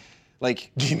 But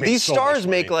like He made these so much stars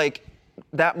make money. like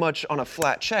that much on a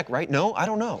flat check, right? No, I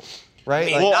don't know. Right? I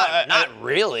mean, Like, Well, not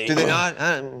really. do they not?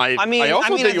 I mean, I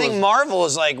also think it was, Marvel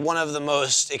is like one of the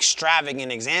most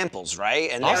extravagant examples,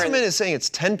 right? And they're Osman is saying it's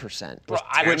 10%.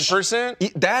 I don't-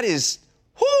 10%. That is,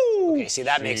 whoo! Okay, see,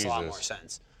 that makes a lot more Jesus.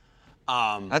 sense.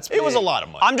 That's It was a big. lot of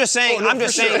money. I'm just saying. Oh, no, I'm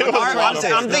just for sure. saying. It was Marvel, a lot of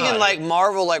I'm money. thinking like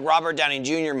Marvel, like Robert Downey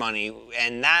Jr. money,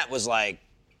 and that was like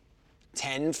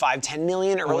 10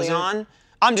 million early was it? on.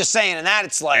 I'm just saying, and that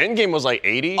it's like Endgame was like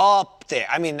 80. up there.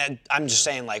 I mean, I'm just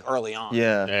saying like early on.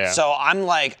 Yeah. Yeah. So I'm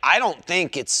like, I don't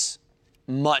think it's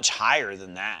much higher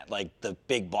than that, like the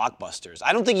big blockbusters.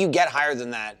 I don't think you get higher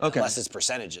than that unless it's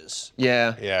percentages.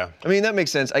 Yeah. Yeah. I mean, that makes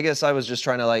sense. I guess I was just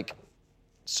trying to like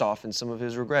soften some of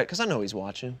his regret because I know he's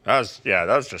watching. That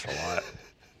was just a lot.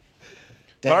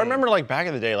 But I remember like back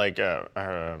in the day, like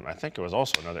I think it was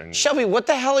also another. Shelby, what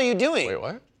the hell are you doing? Wait,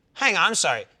 what? hang on, I'm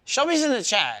sorry. Shelby's in the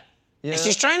chat. Yeah. And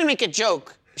she's trying to make a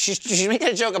joke. She's making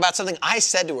a joke about something I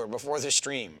said to her before the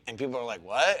stream. And people are like,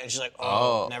 what? And she's like,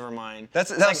 oh. Never mind.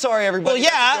 I'm sorry, everybody. Well,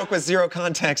 That's yeah. a joke with zero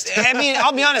context. I mean,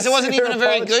 I'll be honest, it wasn't even a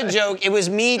very good Apologize. joke. It was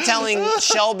me telling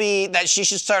Shelby that she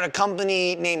should start a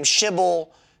company named Shibble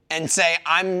and say,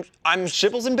 I'm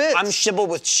Shibbles and Bits. I'm Shibble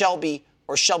with Shelby,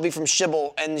 or Shelby from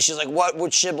Shibble. And she's like, what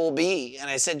would Shibble be? And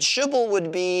I said, Shibble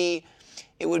would be,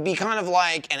 it would be kind of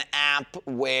like an app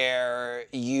where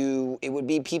it would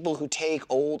be people who take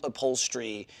old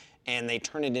upholstery and they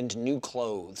turn it into new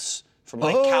clothes from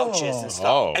like couches and stuff.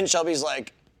 Oh. And Shelby's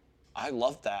like, I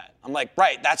love that. I'm like,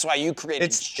 right, that's why you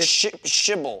created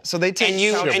Shibble. So they take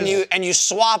and you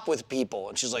swap with people.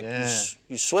 And she's like,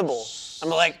 you swibble. I'm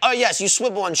like, oh yes, you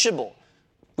swibble on Shibble.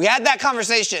 We had that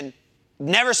conversation,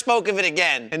 never spoke of it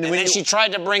again. And then she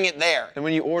tried to bring it there. And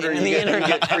when you order, in you the internet.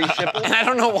 get free Shibble. And I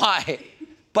don't know why.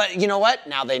 But you know what?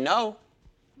 Now they know.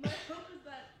 My hope is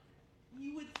that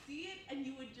you would see it and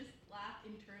you would just laugh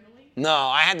internally. No,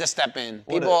 I had to step in.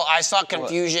 I saw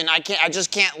confusion. I just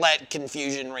can't let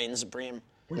confusion reign supreme.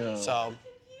 No. So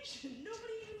Confusion.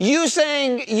 Nobody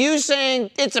you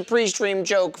saying it's a pre-stream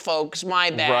joke, folks. My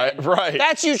bad. Right.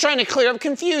 That's you trying to clear up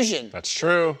confusion. That's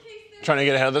true. Trying to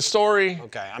get ahead of the story.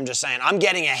 Okay, I'm just saying. I'm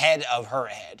getting ahead of her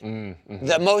head.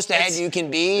 The most ahead you can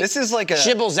be. This is like a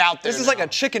Shibble's out there. This is now. like a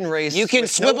chicken race. You can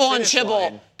with no swibble on finish Shibble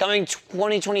line. coming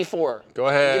 2024. Go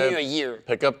ahead. I'll give you a year.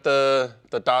 Pick up the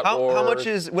 .org. How much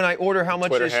is when I order? How much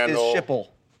Twitter is handle.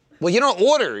 Shipple? Well, you don't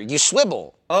order. You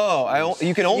swibble. Oh,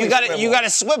 you can only. You got to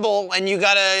swibble. swibble, and you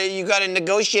gotta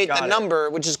negotiate Got the it. number,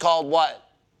 which is called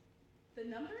what? the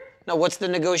number? No, what's the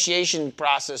negotiation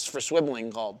process for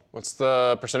swibbling called? What's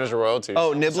the percentage of royalties?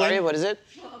 Oh, nibbling. Sorry, what is it?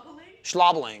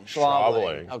 Schlobbling. Schlobbeling.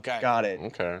 Wobbling. Okay. Got it.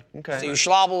 Okay. Okay. So you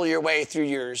schlobble your way through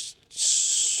your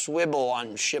swibble on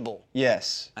Shibble.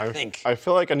 Yes. I think. I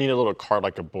feel like I need a little card,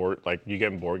 like a board, like you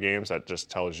get in board games that just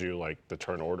tells you like the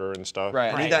turn order and stuff.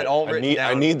 Right. I need that all written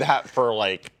down. I need that for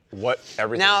like what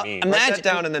everything Now, means. imagine- Write that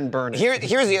down and then burn it.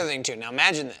 Here's the other thing too. Now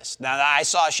imagine this. Now I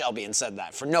saw Shelby and said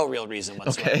that for no real reason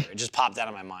whatsoever. Okay. It just popped out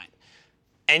of my mind.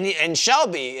 And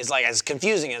Shelby is like, as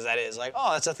confusing as that is, like,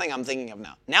 oh, that's a thing I'm thinking of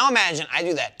now. Now imagine I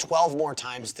do that 12 more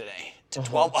times today to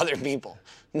 12 other people.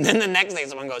 And then the next day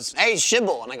someone goes, hey,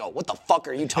 Shibble. And I go, what the fuck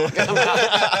are you talking about?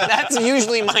 That's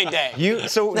usually my day.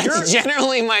 That's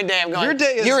generally my day. I'm going, your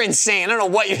day is- you're insane. I don't know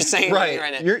what you're saying Right.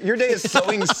 right now. Your day is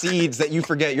sowing seeds that you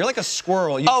forget. You're like a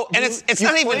squirrel. You, Oh, and it's you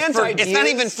not even plant it's not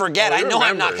even ideas. forget. Oh, I he know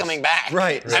I'm not remembers. coming back.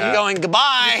 Right. I'm Yeah. going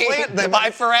goodbye, You plant them,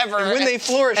 goodbye forever. and when they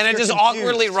flourish, and I you're just confused.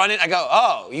 awkwardly run it. I go,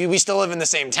 oh, we still live in the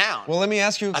same town. Well, let me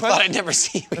ask you a I question. thought I'd never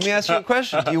see you. Let me ask you a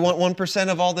question. Do you want 1%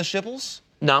 of all the Shibbles?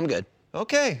 No, I'm good.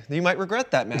 Okay, you might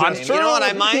regret that, man. You know what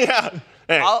I might? Yeah.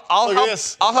 Hey, I'll look at help.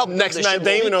 this. I'll help. Next build the Matt Shibble.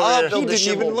 Damon over I'll help here. build the He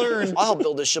didn't even Shibble. learn. I'll help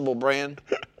build the Shibble brand.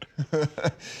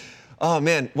 Oh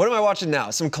man, what am I watching now?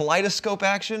 Some kaleidoscope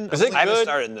action. Is it I haven't good?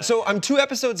 started this. So I'm 2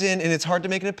 episodes in, and it's hard to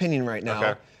make an opinion right now.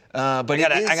 Okay. But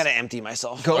I gotta empty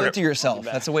myself. Go into yourself.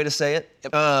 That's a way to say it.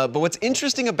 Yep. But what's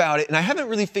interesting about it, and I haven't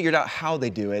really figured out how they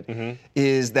do it,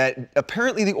 is that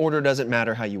apparently the order doesn't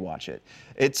matter how you watch it.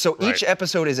 Each Right.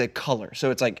 episode is a color. So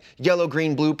it's like yellow,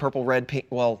 green, blue, purple, red, pink,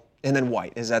 and then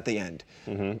white is at the end.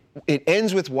 It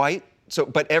ends with white. So,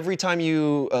 but every time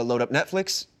you load up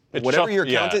Netflix, whatever your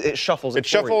account is, it shuffles it It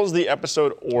for you. shuffles the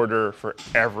episode order for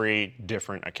every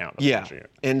different account. of Yeah, watching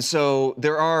it. and so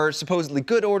there are supposedly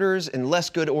good orders and less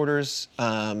good orders.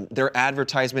 Their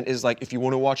advertisement is like, if you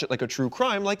want to watch it like a true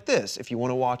crime, like this. If you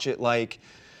want to watch it like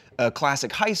a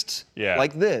classic heist,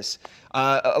 like this.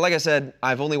 Like I said,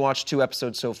 I've only watched 2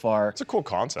 episodes so far. It's a cool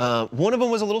concept. One of them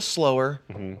was a little slower.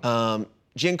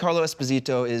 Giancarlo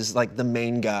Esposito is like the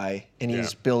main guy, and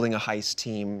he's building a heist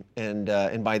team.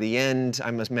 And by the end,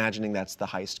 I'm imagining that's the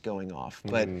heist going off.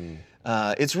 But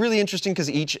it's really interesting because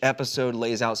each episode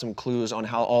lays out some clues on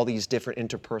how all these different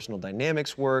interpersonal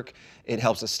dynamics work. It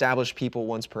helps establish people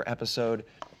once per episode.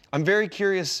 I'm very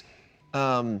curious,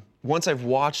 once I've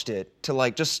watched it, to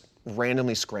like just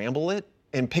randomly scramble it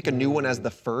and pick a new one as the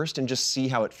first and just see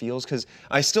how it feels, because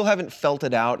I still haven't felt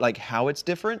it out, like how it's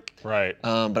different. Right.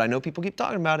 But I know people keep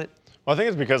talking about it. Well, I think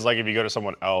it's because like if you go to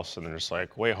someone else and they're just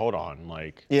like, wait, hold on,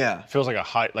 like, Yeah. feels like a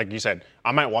heist. Like you said,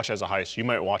 I might watch it as a heist. You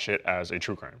might watch it as a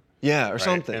true crime. Yeah, or right?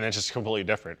 something. And it's just completely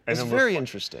different. And It's then very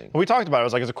interesting. When we talked about it, it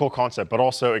was like, it's a cool concept, but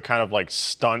also it kind of like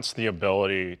stunts the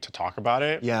ability to talk about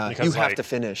it. Yeah, because, you have like, to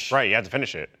finish. Right, you have to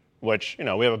finish it, which, you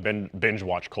know, we have a binge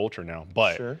watch culture now,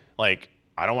 but Sure. like,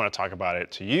 I don't want to talk about it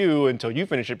to you until you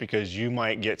finish it because you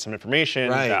might get some information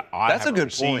Right. that I That's a haven't good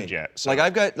received point. yet. So,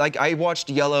 Like I watched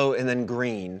Yellow and then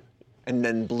Green. and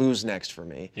then blue's next for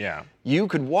me. Yeah. You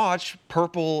could watch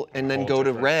purple and then Whole go to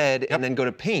different- red and then go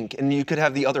to pink, and you could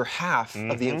have the other half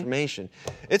of the information.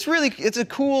 It's a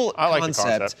cool I like the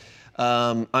concept.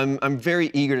 concept. I'm very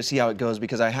eager to see how it goes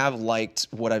because I have liked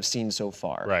what I've seen so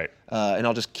far. Right. And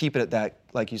I'll just keep it at that,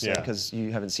 like you said, Yeah. because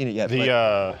you haven't seen it yet.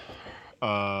 but-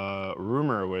 The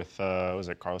rumor with was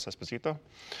it Carlos Esposito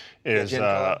is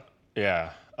Giancarlo.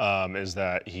 is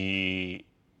that he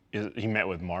met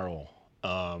with Marvel.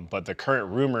 But the current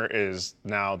rumor is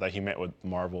now that he met with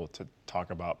Marvel to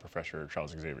talk about Professor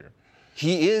Charles Xavier.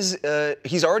 He is.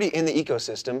 He's already in the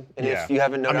ecosystem, and if you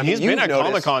haven't noticed, I mean, he's been you've at noticed-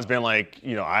 Comic-Con's been like,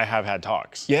 I have had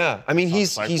talks. Yeah, I mean,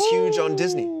 he's like, huge on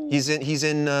Disney. He's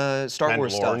in Star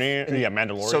Wars stuff. Mandalorian? Yeah,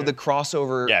 Mandalorian. So the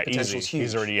crossover Yeah, potential easy. is huge.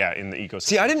 He's already in the ecosystem.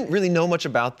 See, I didn't really know much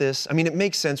about this. I mean, it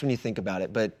makes sense when you think about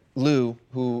it. But Lou,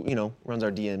 who runs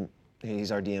our DM,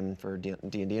 he's our DM for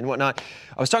D&D and whatnot.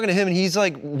 I was talking to him, and he's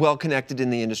like well connected in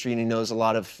the industry, and he knows a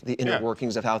lot of the inner Yeah.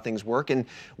 workings of how things work. And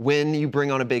when you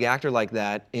bring on a big actor like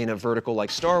that in a vertical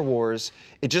like Star Wars,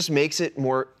 it just makes it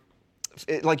more.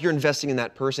 Like you're investing in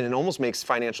that person, and it almost makes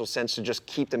financial sense to just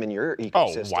keep them in your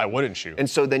ecosystem. why wouldn't you? And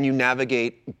so then you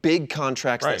navigate big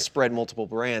contracts Right. that spread multiple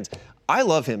brands. I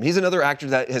love him. He's another actor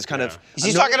that has kind of. Is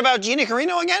he talking about Gina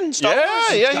Carino again? Star Yeah,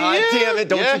 Wars? yeah, God he damn it!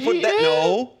 Don't Yeah, you put he that?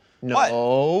 is.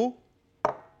 No,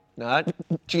 not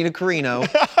Gina Carino.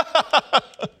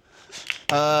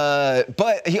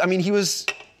 But he was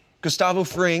Gustavo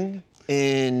Fring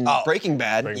in Breaking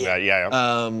Bad. Breaking Bad,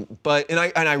 yeah. But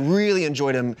I really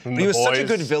enjoyed him. But The he was such a Boys.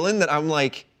 good villain that I'm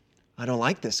like, I don't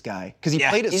like this guy because he Yeah,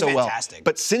 played it he's so fantastic. well.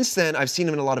 But since then, I've seen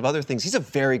him in a lot of other things. He's a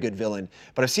very good villain.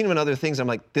 But I've seen him in other things. I'm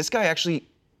like, this guy actually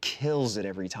kills it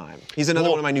every time. He's another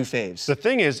Well, one of my new faves. The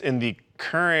thing is, in the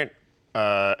current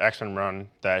X-Men run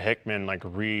that Hickman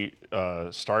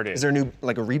started. Is there a new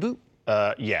a reboot?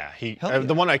 Yeah, Hell yeah.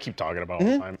 the one I keep talking about all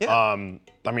the time.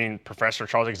 yeah. I mean, Professor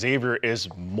Charles Xavier is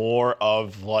more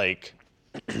of like,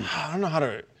 I don't know how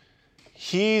to.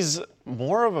 He's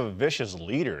more of a vicious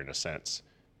leader in a sense.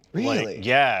 Really? Like,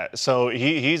 yeah. So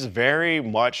he's very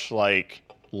much like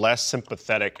less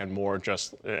sympathetic and more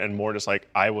just like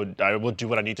I would do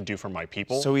what I need to do for my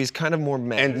people. So he's kind of more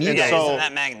Magneto. Yeah, So- isn't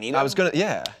that Magneto? I was gonna,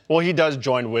 yeah. Well, he does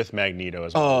join with Magneto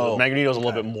as well. Oh, Magneto's a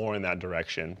little bit more in that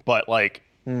direction, but like,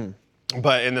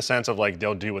 but in the sense of like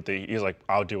they'll do he's like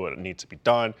I'll do what needs to be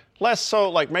done. Less so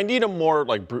like Magneto, more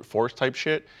like brute force type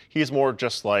shit. He's more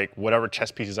just like whatever chess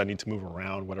pieces I need to move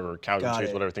around, whatever casualties,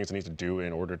 it. whatever things I need to do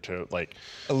in order to like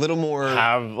A little more.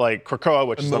 have like Krakoa,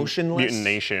 which Emotionless? is the mutant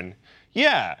nation.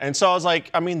 Yeah, and so I was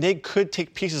like, I mean, they could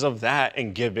take pieces of that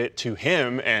and give it to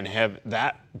him and have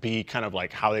that be kind of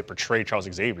like how they portray Charles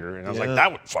Xavier. And I was like, that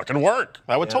would fucking work.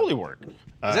 That would totally work.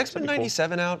 Is X-Men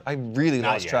 97 out? I really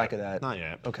lost yet. track of that. Not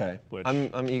yet. Okay. Which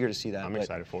I'm eager to see that. I'm but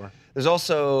excited for. There's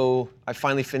also, I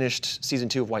finally finished season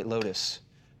 2 of White Lotus.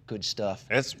 Good stuff.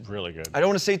 It's really good. I don't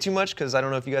want to say too much because I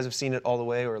don't know if you guys have seen it all the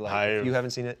way or like if you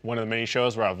haven't seen it. One of the many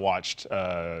shows where I've watched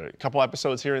a couple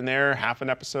episodes here and there, half an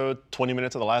episode, 20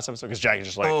 minutes of the last episode, because Jackie's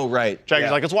just like, Oh, right. Jackie's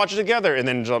Yeah. like, let's watch it together. And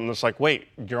then I'm just like, wait,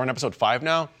 you're on episode 5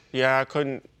 now? Yeah, I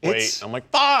couldn't wait. It's- I'm like,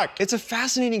 fuck! It's a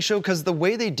fascinating show because the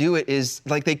way they do it is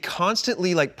like they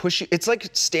constantly like push you. It's like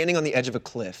standing on the edge of a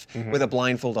cliff with a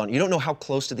blindfold on. You don't know how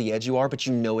close to the edge you are, but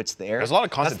you know it's there. There's a lot of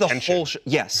constant That's the tension. whole show.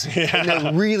 Yes. And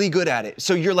they're really good at it.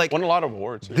 So you're like, Won a lot of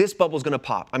awards. this bubble's gonna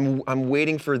pop. I'm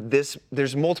waiting for this.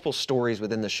 There's multiple stories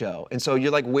within the show, and so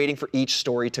you're like waiting for each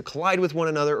story to collide with one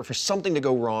another or for something to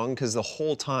go wrong because the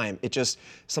whole time it just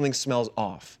something smells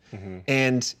off.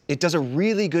 And it does a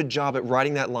really good job at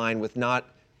riding that line with not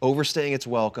overstaying its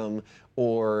welcome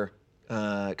or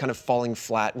kind of falling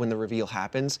flat when the reveal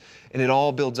happens. And it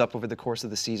all builds up over the course of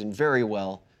the season very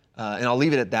well. And I'll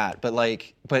leave it at that.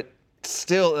 But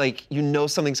still, like, you know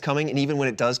something's coming, and even when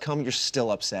it does come, you're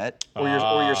still upset, or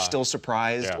you're still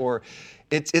surprised, Yeah. or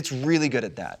it's really good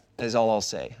at that. Is all I'll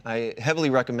say. I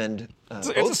heavily recommend. It's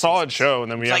a solid show,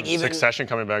 and then we have like even- Succession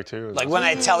coming back too. Like when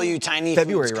I tell you tiny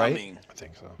February, food's right? coming. I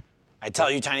think so. I tell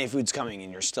you tiny food's coming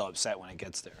and you're still upset when it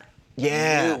gets there.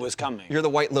 Yeah, You knew it was coming. You're the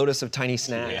White Lotus of tiny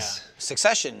snacks.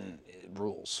 Succession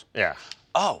rules. Yeah.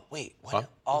 Oh, wait. What?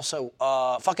 Also,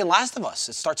 fucking Last of Us.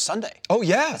 It starts Sunday. Oh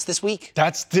yeah, It's this week.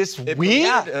 That's this It week?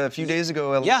 premiered a few days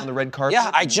ago Yeah. on the red carpet.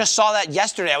 Yeah, I just saw that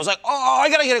yesterday. I was like, oh, I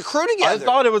gotta get a crew I together.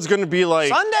 thought it was gonna be like,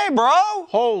 Sunday, bro.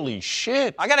 holy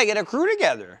shit. I gotta get a crew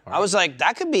together. I was like,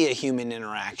 that could be a human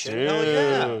interaction. Dude.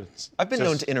 yeah. I've been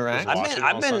known Just- to interact. just I've watching been,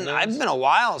 on I've been, Sundays? I've been a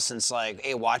while since like,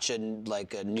 hey, watching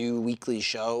like a new weekly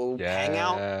show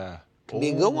hangout. Could be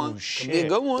a good one. Could be a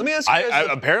good one. Let me ask you guys.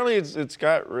 Apparently,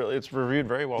 it's reviewed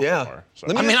very well Yeah. so far. So.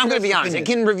 Let me I mean, ask I'm you gonna be guys' honest. It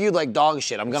opinion. can review like dog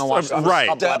shit. I'm gonna watch the first Right.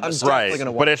 couple I'm episodes. definitely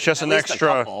gonna watch But it's just At an least a extra.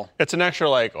 couple. It's an extra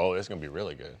like, oh, it's gonna be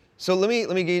really good. So let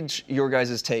me gauge your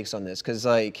guys' takes on this, because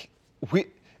like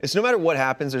it's no matter what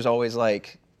happens, there's always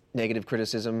like negative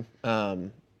criticism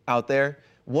out there.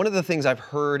 One of the things I've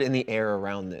heard in the air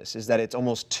around this is that it's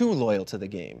almost too loyal to the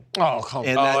game. Oh, come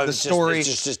And on. that the it's story,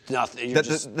 It's just nothing. You're that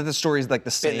just the story is like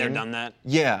the same. been there, done that.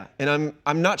 Yeah, and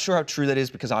I'm not sure how true that is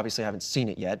because obviously I haven't seen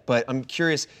it yet, but I'm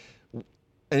curious.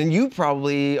 And you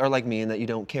probably are like me in that you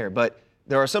don't care, but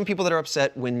there are some people that are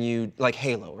upset when you, like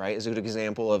Halo, right, is a good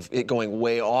example of it going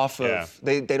way off of,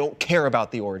 Yeah. they don't care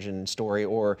about the origin story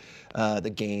or the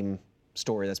game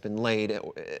story that's been laid,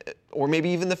 or maybe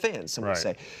even the fans, some would Right.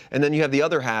 say. And then you have the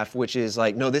other half, which is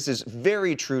like, no, this is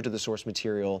very true to the source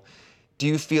material. Do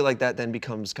you feel like that then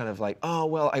becomes kind of like, oh,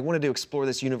 well, I wanted to explore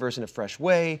this universe in a fresh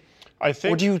way? I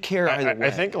think. Or do you care either way?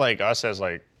 I think like us as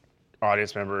like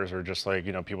audience members or just like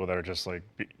people that are just like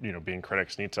being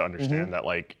critics need to understand Mm-hmm. that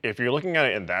like if you're looking at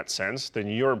it in that sense, then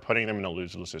you're putting them in a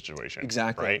lose-lose situation.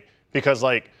 Exactly. Right? Because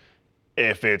like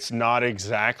if it's not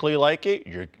exactly like it,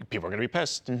 people are gonna be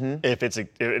pissed. Mm-hmm. If it's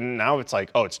now it's like,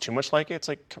 oh, it's too much like it. It's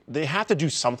like they have to do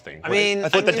something. I mean,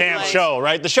 with the damn like, show,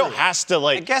 right? The show has to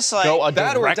like guess, like, go a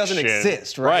that or it direction. doesn't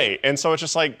exist, right? And so it's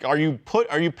just like, are you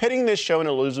pitting this show in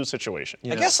a lose-lose situation?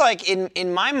 I guess like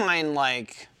in my mind,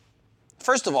 like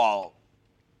first of all,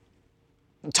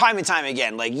 time and time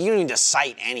again, like you don't need to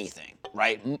cite anything,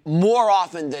 right? More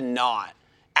often than not,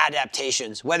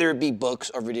 adaptations, whether it be books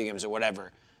or video games or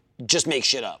whatever, just make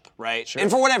shit up, right?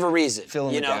 And for whatever reason, Fill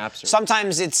in you the know, gaps or-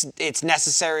 sometimes it's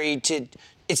necessary to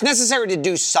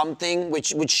do something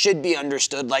which should be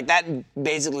understood. Like that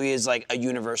basically is like a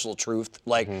universal truth.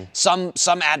 Like some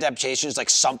adaptations, like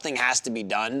something has to be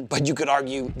done, but you could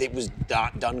argue it was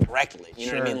not done correctly. You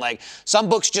know what I Sure. mean? Like some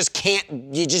books just can't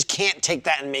take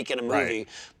that and make it a movie. Right.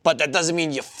 But that doesn't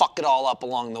mean you fuck it all up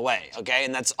along the way, okay?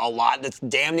 And that's that's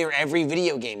damn near every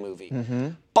video game movie.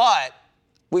 But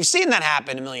we've seen that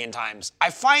happen a million times. I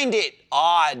find it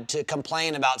odd to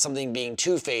complain about something being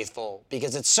too faithful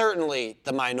because it's certainly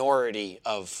the minority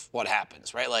of what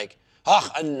happens, right? Like,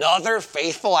 another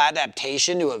faithful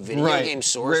adaptation to a video Right. game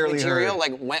source Rarely material.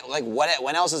 heard.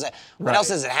 When else has that? When Right. else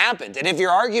has it happened? And if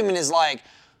your argument is like,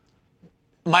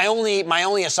 my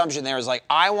only assumption there is like,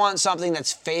 I want something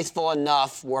that's faithful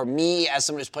enough where me, as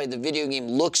someone who's played the video game,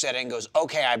 looks at it and goes,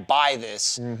 okay, I buy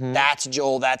this. That's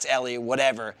Joel, that's Ellie,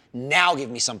 whatever. Now give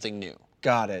me something new.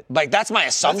 Got it. Like, that's my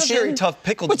assumption. very tough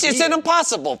pickle to Which is be an in.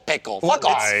 impossible pickle. Fuck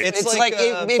off. it's It's like, like,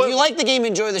 if but- you like the game,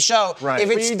 enjoy the show. Right. If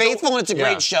But it's you faithful don't- and it's a yeah.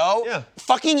 great show, Yeah.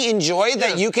 fucking enjoy that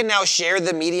Yeah. you can now share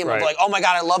the medium of Right. like, oh my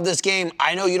God, I love this game.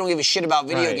 I know you don't give a shit about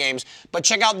video Right. games, but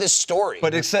check out this story.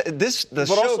 But the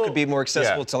show also- could be more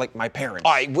accessible yeah. to like my parents.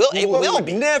 it will who would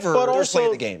be. never But play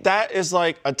also, the game. that is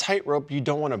like a tightrope you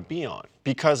don't want to be on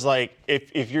because like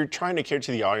if you're trying to cater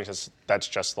to the audience that's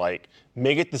just like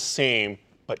make it the same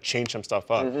but change some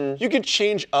stuff up. You could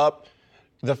change up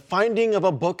the finding of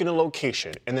a book in a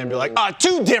location and then be like,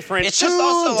 too different. It's too just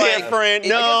also like- different. I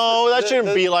no, guess that shouldn't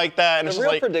the- be like that. And The it's real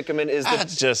just like, predicament is that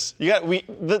that's just the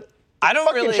I don't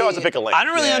fucking really. show has to pick a lane. I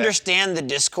don't really Yeah. understand the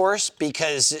discourse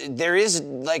because there is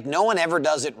like no one ever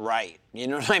does it right. You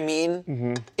know what I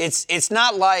mean? It's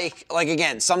not like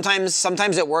again.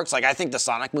 Sometimes it works. Like I think the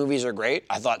Sonic movies are great.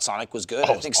 I thought Sonic was good.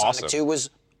 I it's think awesome. Sonic 2 was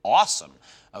awesome.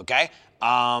 Okay.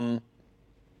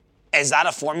 Is that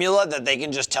a formula that they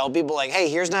can just tell people like, hey,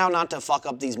 here's now not to fuck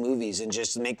up these movies and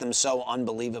just make them so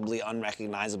unbelievably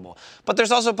unrecognizable? But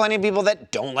there's also plenty of people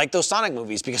that don't like those Sonic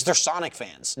movies because they're Sonic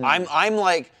fans. I'm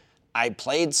like, I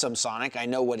played some Sonic. I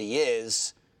know what he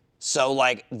is. So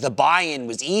like the buy-in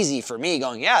was easy for me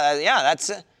going, that's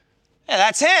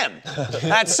him.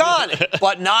 That's Sonic.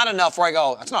 But not enough where I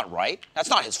go, that's not right. That's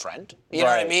not his friend. You know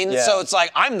what I Right, mean? yeah. So it's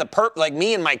like, I'm like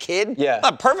me and my kid. Yeah.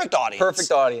 The perfect audience.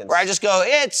 Perfect audience. Where I just go,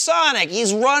 it's Sonic.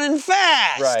 He's running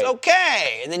fast. Right.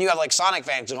 Okay. And then you have like Sonic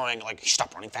fans going like, he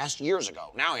stopped running fast years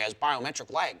ago. Now he has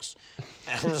biometric legs.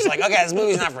 And I'm just like, okay, this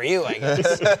movie's not for you, I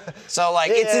guess. So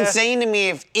like, it's Yeah. insane to me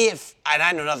if, and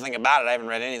I know nothing about it, I haven't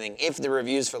read anything, if the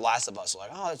reviews for Last of Us are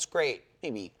like, oh, it's great,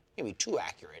 maybe too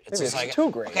accurate. It's Maybe just it's like,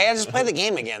 too great. okay, I'll just play the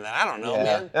game again then. I don't know,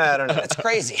 man. I don't know. That's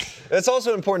crazy. It's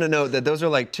also important to note that those are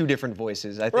like two different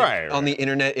voices. I think Right, on the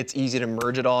internet, it's easy to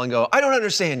merge it all and go, I don't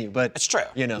understand you, but It's true.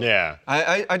 You know, Yeah.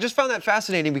 I just found that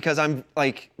fascinating because I'm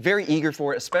like very eager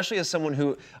for it, especially as someone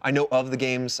who I know of the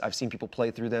games. I've seen people play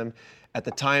through them. At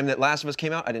the time that Last of Us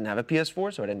came out, I didn't have a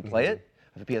PS4, so I didn't play it.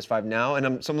 I have a PS5 now, and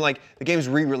I'm like the game's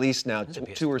re-released now, a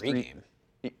two or PS3 three.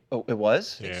 game. Oh, it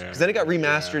was? Yeah. Because then it got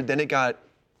remastered, then it got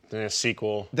Then a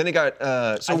sequel. Then it got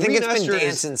so I think it's been remaster is-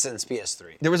 dancing since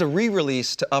PS3. There was a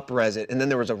re-release to up-res it, and then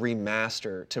there was a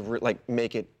remaster to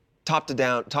make it top to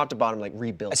bottom, like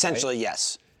rebuilt. Essentially, right?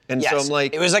 yes. And yes. so I'm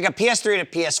like, it was like a PS3 to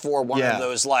PS4, one Yeah. of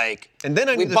those like. and then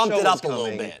I we knew the bumped show it was up a little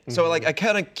coming. bit. So like I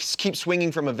kind of keep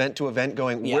swinging from event to event,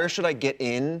 going, Yeah. where should I get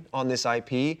in on this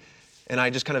IP? And I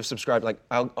just kind of subscribed, like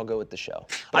I'll go with the show.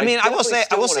 But I mean, I will definitely say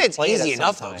still wanna it's play it easy at some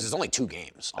enough though, time. because it's only 2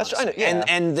 games. That's honestly. right, yeah.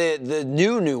 And the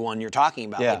new one you're talking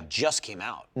about Yeah. like just came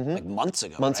out like months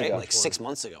ago. Months right? ago. Like 6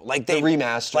 months ago. Like they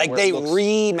remaster, Like where they it looks-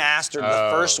 remastered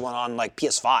the first one on like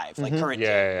PS5, like current Yeah,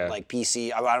 gen, yeah, yeah. like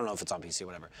PC. I don't know if it's on PC or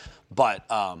whatever, but.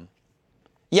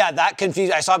 Yeah, that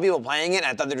confused. I saw people playing it, and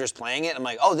I thought they were just playing it. I'm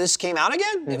like, oh, this came out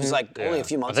again? It was like only a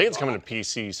few months I ago. think it's coming to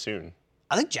PC soon.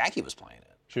 I think Jackie was playing it.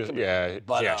 She was, yeah,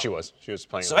 But, yeah, she was. She was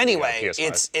playing. So on the, anyway,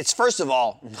 PS5. it's first of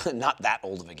all not that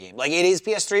old of a game. Like it is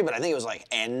PS3, but I think it was like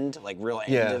real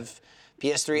end Yeah. of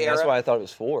PS3 era. That's why I thought it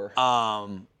was 4.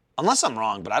 Unless I'm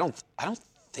wrong, but I don't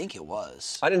think it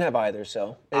was. I didn't have either,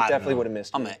 so it I don't definitely know. would have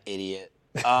missed. I'm it. an idiot.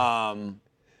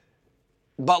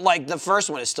 But like the first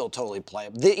one is still totally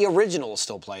playable. The original is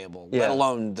still playable, let Yeah.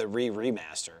 alone the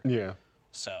remaster. yeah.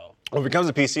 So Well, if it comes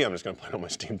to PC, I'm just gonna play it on my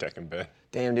Steam Deck in bed,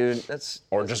 Damn, dude, that's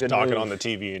or that's a just good dock it move. on the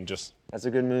TV and just. That's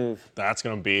a good move. That's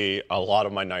gonna be a lot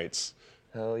of my nights.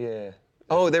 Hell yeah.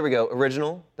 Oh, there we go.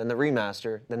 Original, then the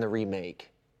remaster, then the remake.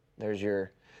 There's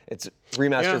your. It's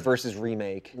remaster Yeah. versus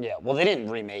remake. yeah, well they didn't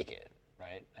remake it,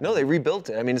 right? No, they rebuilt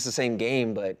it. I mean, it's the same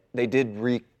game, but they did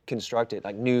reconstruct it,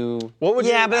 like new. What would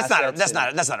Yeah, you? but assets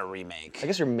that's not a remake. I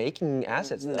guess you're making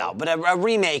assets. Though. No, but a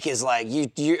remake is like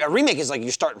a remake is like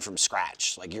you're starting from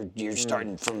scratch. Like you're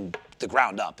starting from the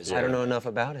ground up. Is I don't know enough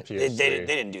about it. Yeah. They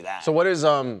didn't do that. So what is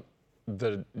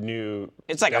the new?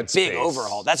 It's like Dead a big Space?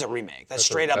 overhaul. That's a remake. That's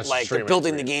straight up that's like straight they're up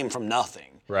building the remake. game from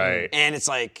nothing. Right. And it's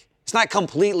like it's not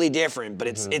completely different, but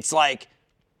it's like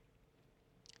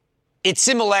its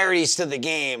similarities to the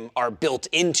game are built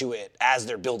into it as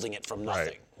they're building it from nothing.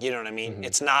 Right. You know what I mean?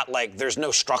 It's not like there's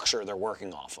no structure they're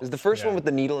working off of. Is the first one with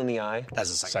the needle in the eye? That's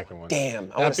the second Second one.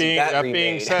 Damn, I want to see that That being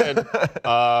remade.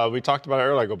 said, we talked about it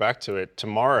earlier. I go back to it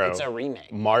tomorrow. It's a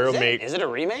remake. Mario Maker. Is it a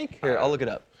remake? Here, I'll look it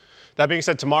up. That being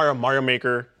said, tomorrow Mario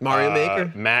Maker. Mario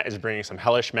Maker? Matt is bringing some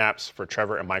hellish maps for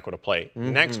Trevor and Michael to play.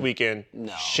 Next weekend,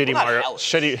 shitty not Mario, hellish.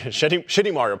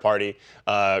 shitty Mario Party.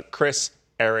 Chris,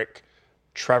 Eric,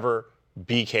 Trevor,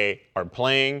 BK are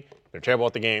playing. They're terrible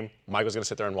at the game. Michael's gonna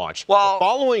sit there and watch. Well- the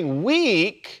following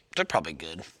week, They're probably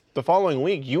good.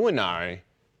 you and I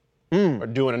are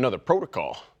doing another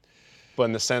protocol, but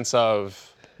in the sense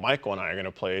of Michael and I are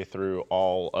gonna play through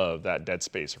all of that Dead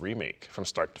Space remake from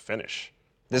start to finish.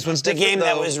 This one's The different. game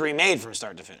that though. was remade from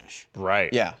start to finish. Right.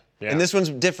 Yeah. And this one's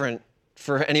different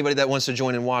for anybody that wants to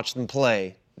join and watch them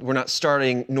play. We're not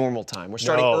starting normal time. We're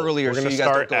starting No, earlier, we're so gonna you guys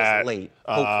don't start go as at, late.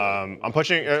 Hopefully. I'm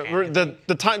pushing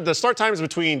the start time is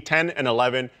between 10 and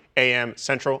 11 a.m.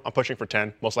 Central. I'm pushing for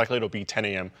 10. Most likely it'll be 10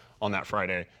 a.m. on that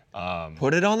Friday.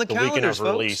 Put it on the The weekend calendars, I've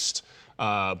folks. released.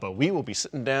 But we will be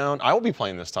sitting down. I will be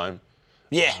playing this time,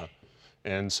 Yeah.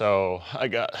 and so I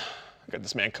got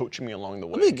this man coaching me along the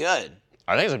way. It'll be good.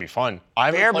 I think it's gonna be fun. I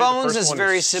haven't Bare played the Bones first is one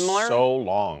very in similar. So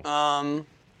long.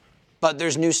 But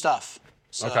there's new stuff.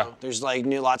 So Okay. there's like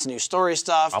lots of new story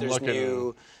stuff. I'm There's looking-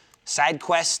 new side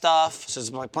quest stuff. So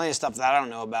there's like plenty of stuff that I don't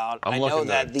know about. I'm I know looking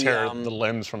that to tear the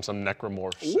limbs from some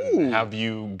necromorphs and have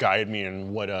you guide me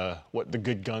in what the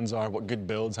good guns are, what good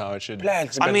builds, how I should.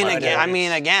 Plants. spend my days.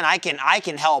 I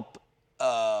can help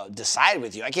decide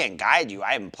with you. I can't guide you.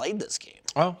 I haven't played this game.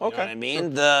 Oh, You know okay. what I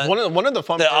mean? One of the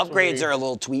fun The parts when upgrades we- are a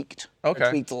little tweaked. They're Okay.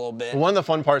 tweaked a little bit. One of the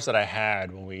fun parts that I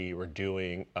had when we were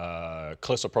doing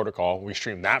Callisto Protocol, we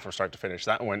streamed that from start to finish.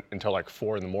 That went until like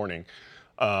 4 in the morning.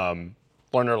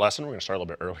 Learned our lesson. We're gonna start a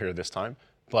little bit earlier this time,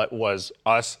 but was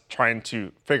us trying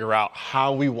to figure out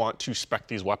how we want to spec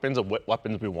these weapons and what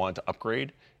weapons we want to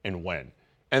upgrade and when.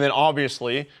 And then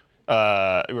obviously we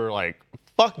were like,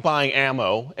 fuck buying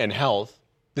ammo and health.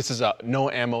 This is a no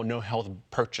ammo, no health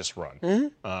purchase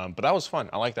run. But that was fun.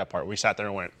 I like that part. We sat there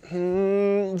and went,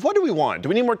 what do we want? Do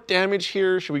we need more damage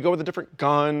here? Should we go with a different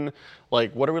gun?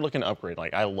 Like, what are we looking to upgrade?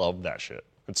 Like, I love that shit.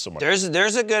 It's so much.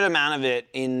 There's a good amount of it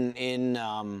in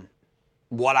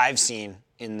what I've seen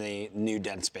in the new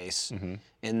Dead Space.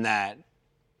 In that,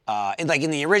 in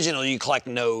the original, you collect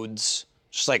nodes,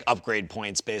 just like upgrade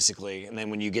points basically, and then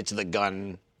when you get to the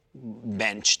gun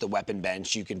bench, the weapon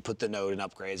bench, you can put the node in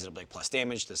upgrades. It'll be like plus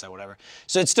damage, this, that, whatever.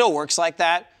 So it still works like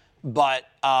that, but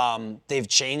they've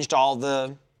changed all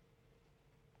the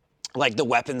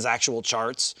weapons actual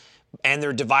charts, and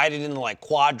they're divided into like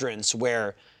quadrants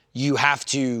where you have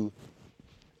to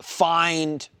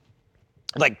find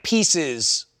like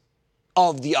pieces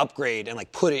of the upgrade and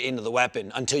like put it into the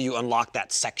weapon until you unlock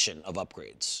that section of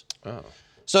upgrades. Oh.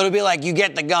 So it'll be like you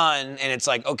get the gun and it's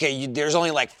like, okay, there's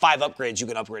only like 5 upgrades you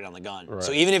can upgrade on the gun. Right.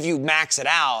 So even if you max it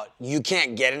out, you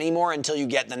can't get any more until you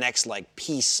get the next like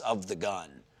piece of the gun.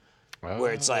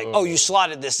 Where it's like, oh, you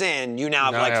slotted this in, you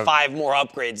now have like 5 more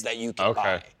upgrades that you can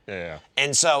buy. Yeah.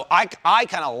 And so I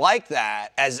kind of like that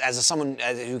as someone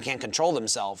who can't control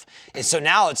themselves. And so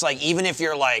now it's like, even if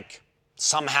you're like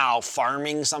somehow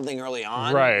farming something early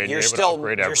on, Right, you're you're able to still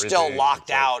upgrade locked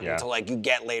everything. out Yeah. until like you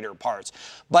get later parts.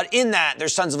 But in that,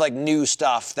 there's tons of like new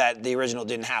stuff that the original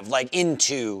didn't have. Like in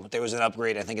 2, there was an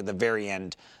upgrade, I think at the very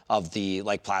end of the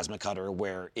like plasma cutter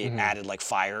where it added like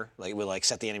fire, like it would like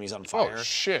set the enemies on fire. Oh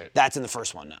shit. That's in the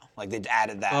first one now. Like they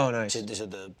added that nice. to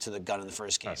the gun in the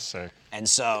first game. That's sick. And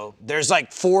so there's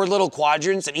like 4 little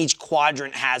quadrants, and each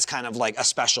quadrant has kind of like a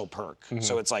special perk.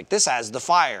 So it's like this has the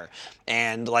fire,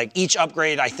 and like each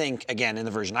upgrade, I think again in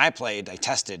the version I played, I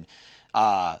tested,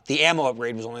 the ammo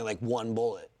upgrade was only like 1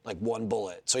 bullet. Like 1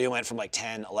 bullet. So you went from like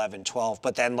 10, 11, 12,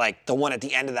 but then like the one at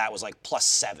the end of that was like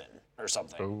 +7 or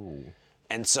something. Ooh.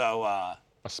 And so,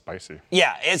 That's spicy.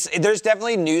 yeah, there's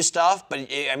definitely new stuff, but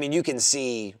I mean, you can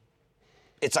see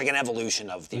it's like an evolution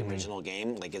of the original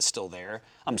game. Like it's still there.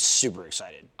 I'm super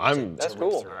excited. That's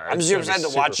cool. I'm super excited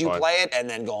to watch you play it and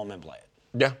then go home and play it.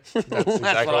 Yeah. That's exactly what's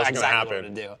That's gonna what I'm happen.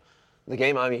 going to do. The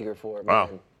game I'm eager for, Wow.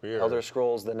 man. Weird. Elder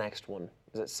Scrolls, the next one.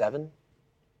 Is it 7?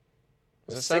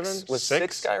 Is it 6? 7? Was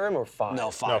 6 Skyrim or 5?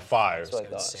 No, 5. No, 5. That's what I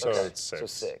thought. So Okay. it's 6. So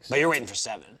 6. But you're waiting for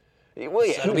 7. Well,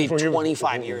 yeah. It'll be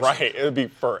 25 years. Right. It'll be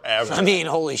forever. I mean,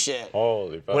 holy shit.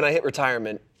 Holy fuck. When I hit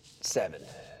retirement, 7.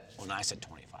 Well, no, I said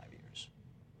 25 years.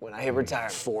 When I hit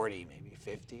retirement, 40, maybe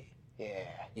 50. yeah.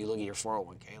 You look at your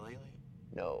 401k lately?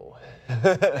 No.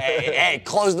 Hey,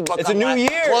 close the book. It's a new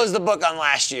year. Close the book on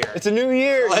last year. It's a new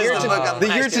year. Close Year the to- book on the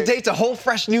last year to year. date's a whole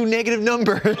fresh new negative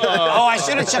number. Oh, I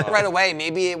should have checked right away.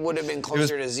 Maybe it would have been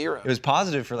closer to 0. It was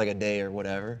positive for like a day or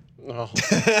whatever.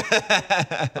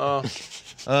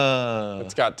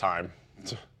 It's got time.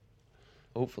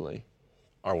 Hopefully.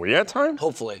 Are we at time?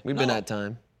 Hopefully. We've been at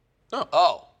time.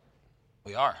 Oh,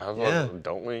 we are. Yeah.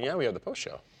 Don't we? Yeah, we have the post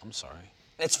show. I'm sorry.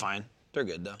 It's fine. They're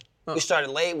good though. We started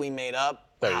late. We made up.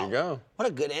 There Wow. you go. What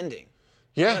a good ending.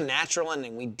 Yeah. What a natural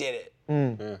ending. We did it.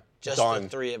 Yeah. Just Done. the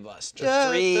 3 of us. Just the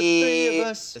 3 of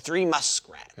us. The 3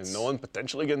 muskrats. And no one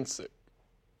potentially getting sick.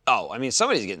 Oh, I mean,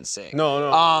 somebody's getting sick.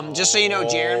 No. Just so you know,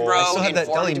 Jaren I Bro still have that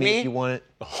deli informed meat if you me. want it.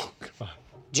 Oh, come on.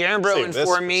 Jaren Bro Save this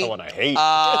informed for me. someone I hate.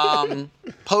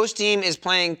 Post team is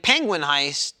playing Penguin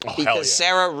Heist hell because yeah.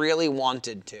 Sarah really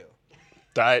wanted to.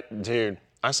 Dude,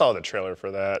 I saw the trailer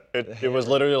for that. It was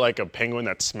literally like a penguin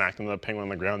that smacked another penguin on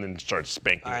the ground and started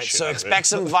spanking All the right, shit so out of it. expect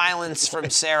some violence from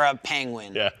Sarah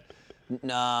Penguin. Yeah.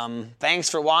 Thanks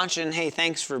for watching. Hey,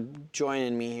 thanks for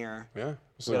joining me here. Yeah.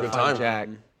 This was a good Find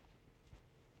time.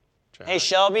 Jack. Hey,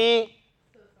 Shelby.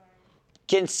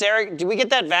 Can Sarah? Did we get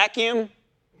that vacuum?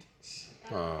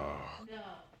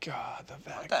 God, the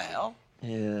vacuum. What the hell?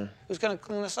 Yeah. Who's gonna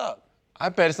clean this up? I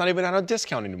bet it's not even on a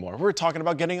discount anymore. We were talking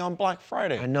about getting on Black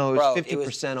Friday. I know, it Bro, was it was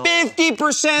 50% off.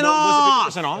 50% off.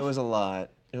 Was it 50% off? It was a lot.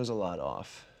 It was a lot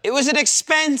off. It was an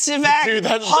expensive act. Dude,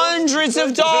 that's hundreds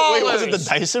of dollars. Wait, was it the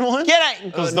Dyson one? Get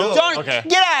out! no. Don't Okay.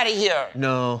 get out of here.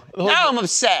 No. Now I'm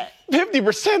upset.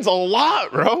 50%'s a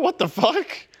lot, bro. What the fuck?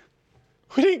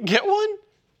 We didn't get one?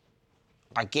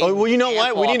 I gave Oh, well, you know what?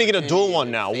 ample We need to get a dual opportunity one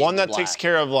to now. fade One to that takes black.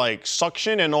 care of like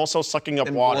suction and also sucking up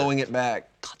And water. blowing it back.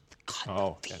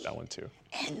 Oh, yeah, that one too.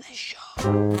 End the show.